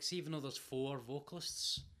similar. Like, see, even though there's 4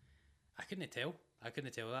 vocalists, I couldn't tell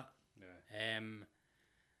that. Yeah.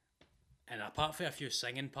 And apart from a few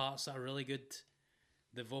singing parts that are really good,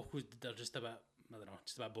 the vocals, they're just a bit, I don't know,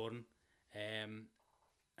 just a bit boring.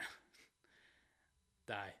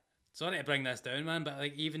 Sorry to bring this down, man, but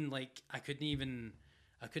like even like I couldn't even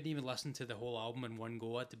listen to the whole album in one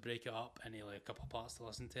go. I had to break it up into like a couple of parts to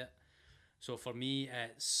listen to it. So for me,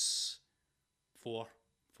 it's 4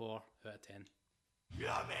 out of 10. 4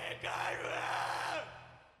 out of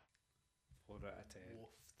 10. Oof,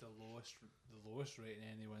 the lowest rating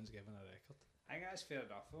anyone's given a record. I think that's fair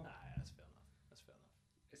enough though. Aye, that's fair enough. That's fair enough.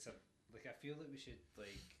 It's a like I feel like we should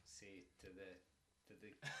like say to the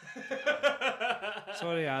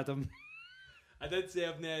sorry Adam. I did say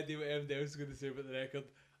I've no idea what everybody else is going to say about the record.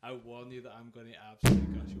 I warn you that I'm going to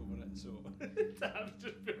absolutely gush over it. So if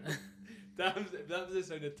that was the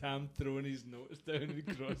sound of Tam throwing his notes down and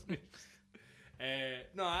crossing.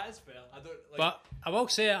 No, that's fair. I don't. Like, But I will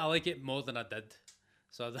say I like it more than I did.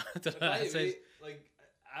 So I don't know. by the way, like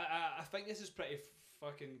I think this is pretty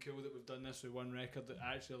fucking cool that we've done this with one record that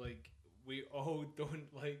actually like we all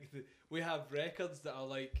don't like. We have records that are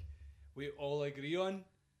like we all agree on.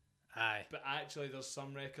 Aye. But actually, there's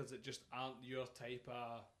some records that just aren't your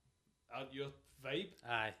vibe.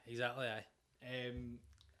 Aye, exactly. Aye. And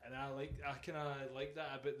I kind of like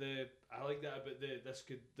that about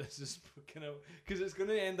this is kind of because it's going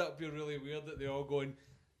to end up being really weird that they're all going,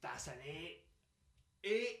 that's an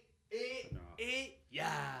 8, No. 8,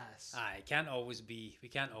 yes. Aye, we can't always be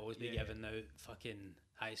giving out fucking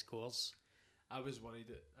high scores. I was worried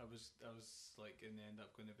that I was like in the end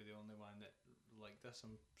up going to be the only one that liked this.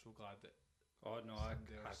 I'm so glad that. Oh no,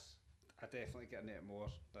 somebody else. I definitely getting it more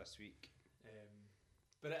this week.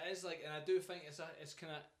 But it is like, and I do think it's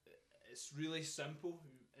really simple.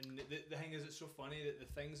 And the thing is, it's so funny that the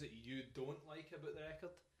things that you don't like about the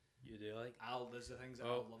record, You do like? there's the things that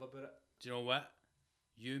Oh. I love about it. Do you know what?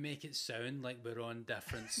 You make it sound like we're on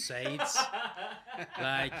different sides.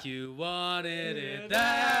 Like you wanted it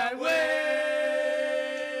that way.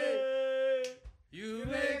 You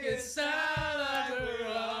make it sound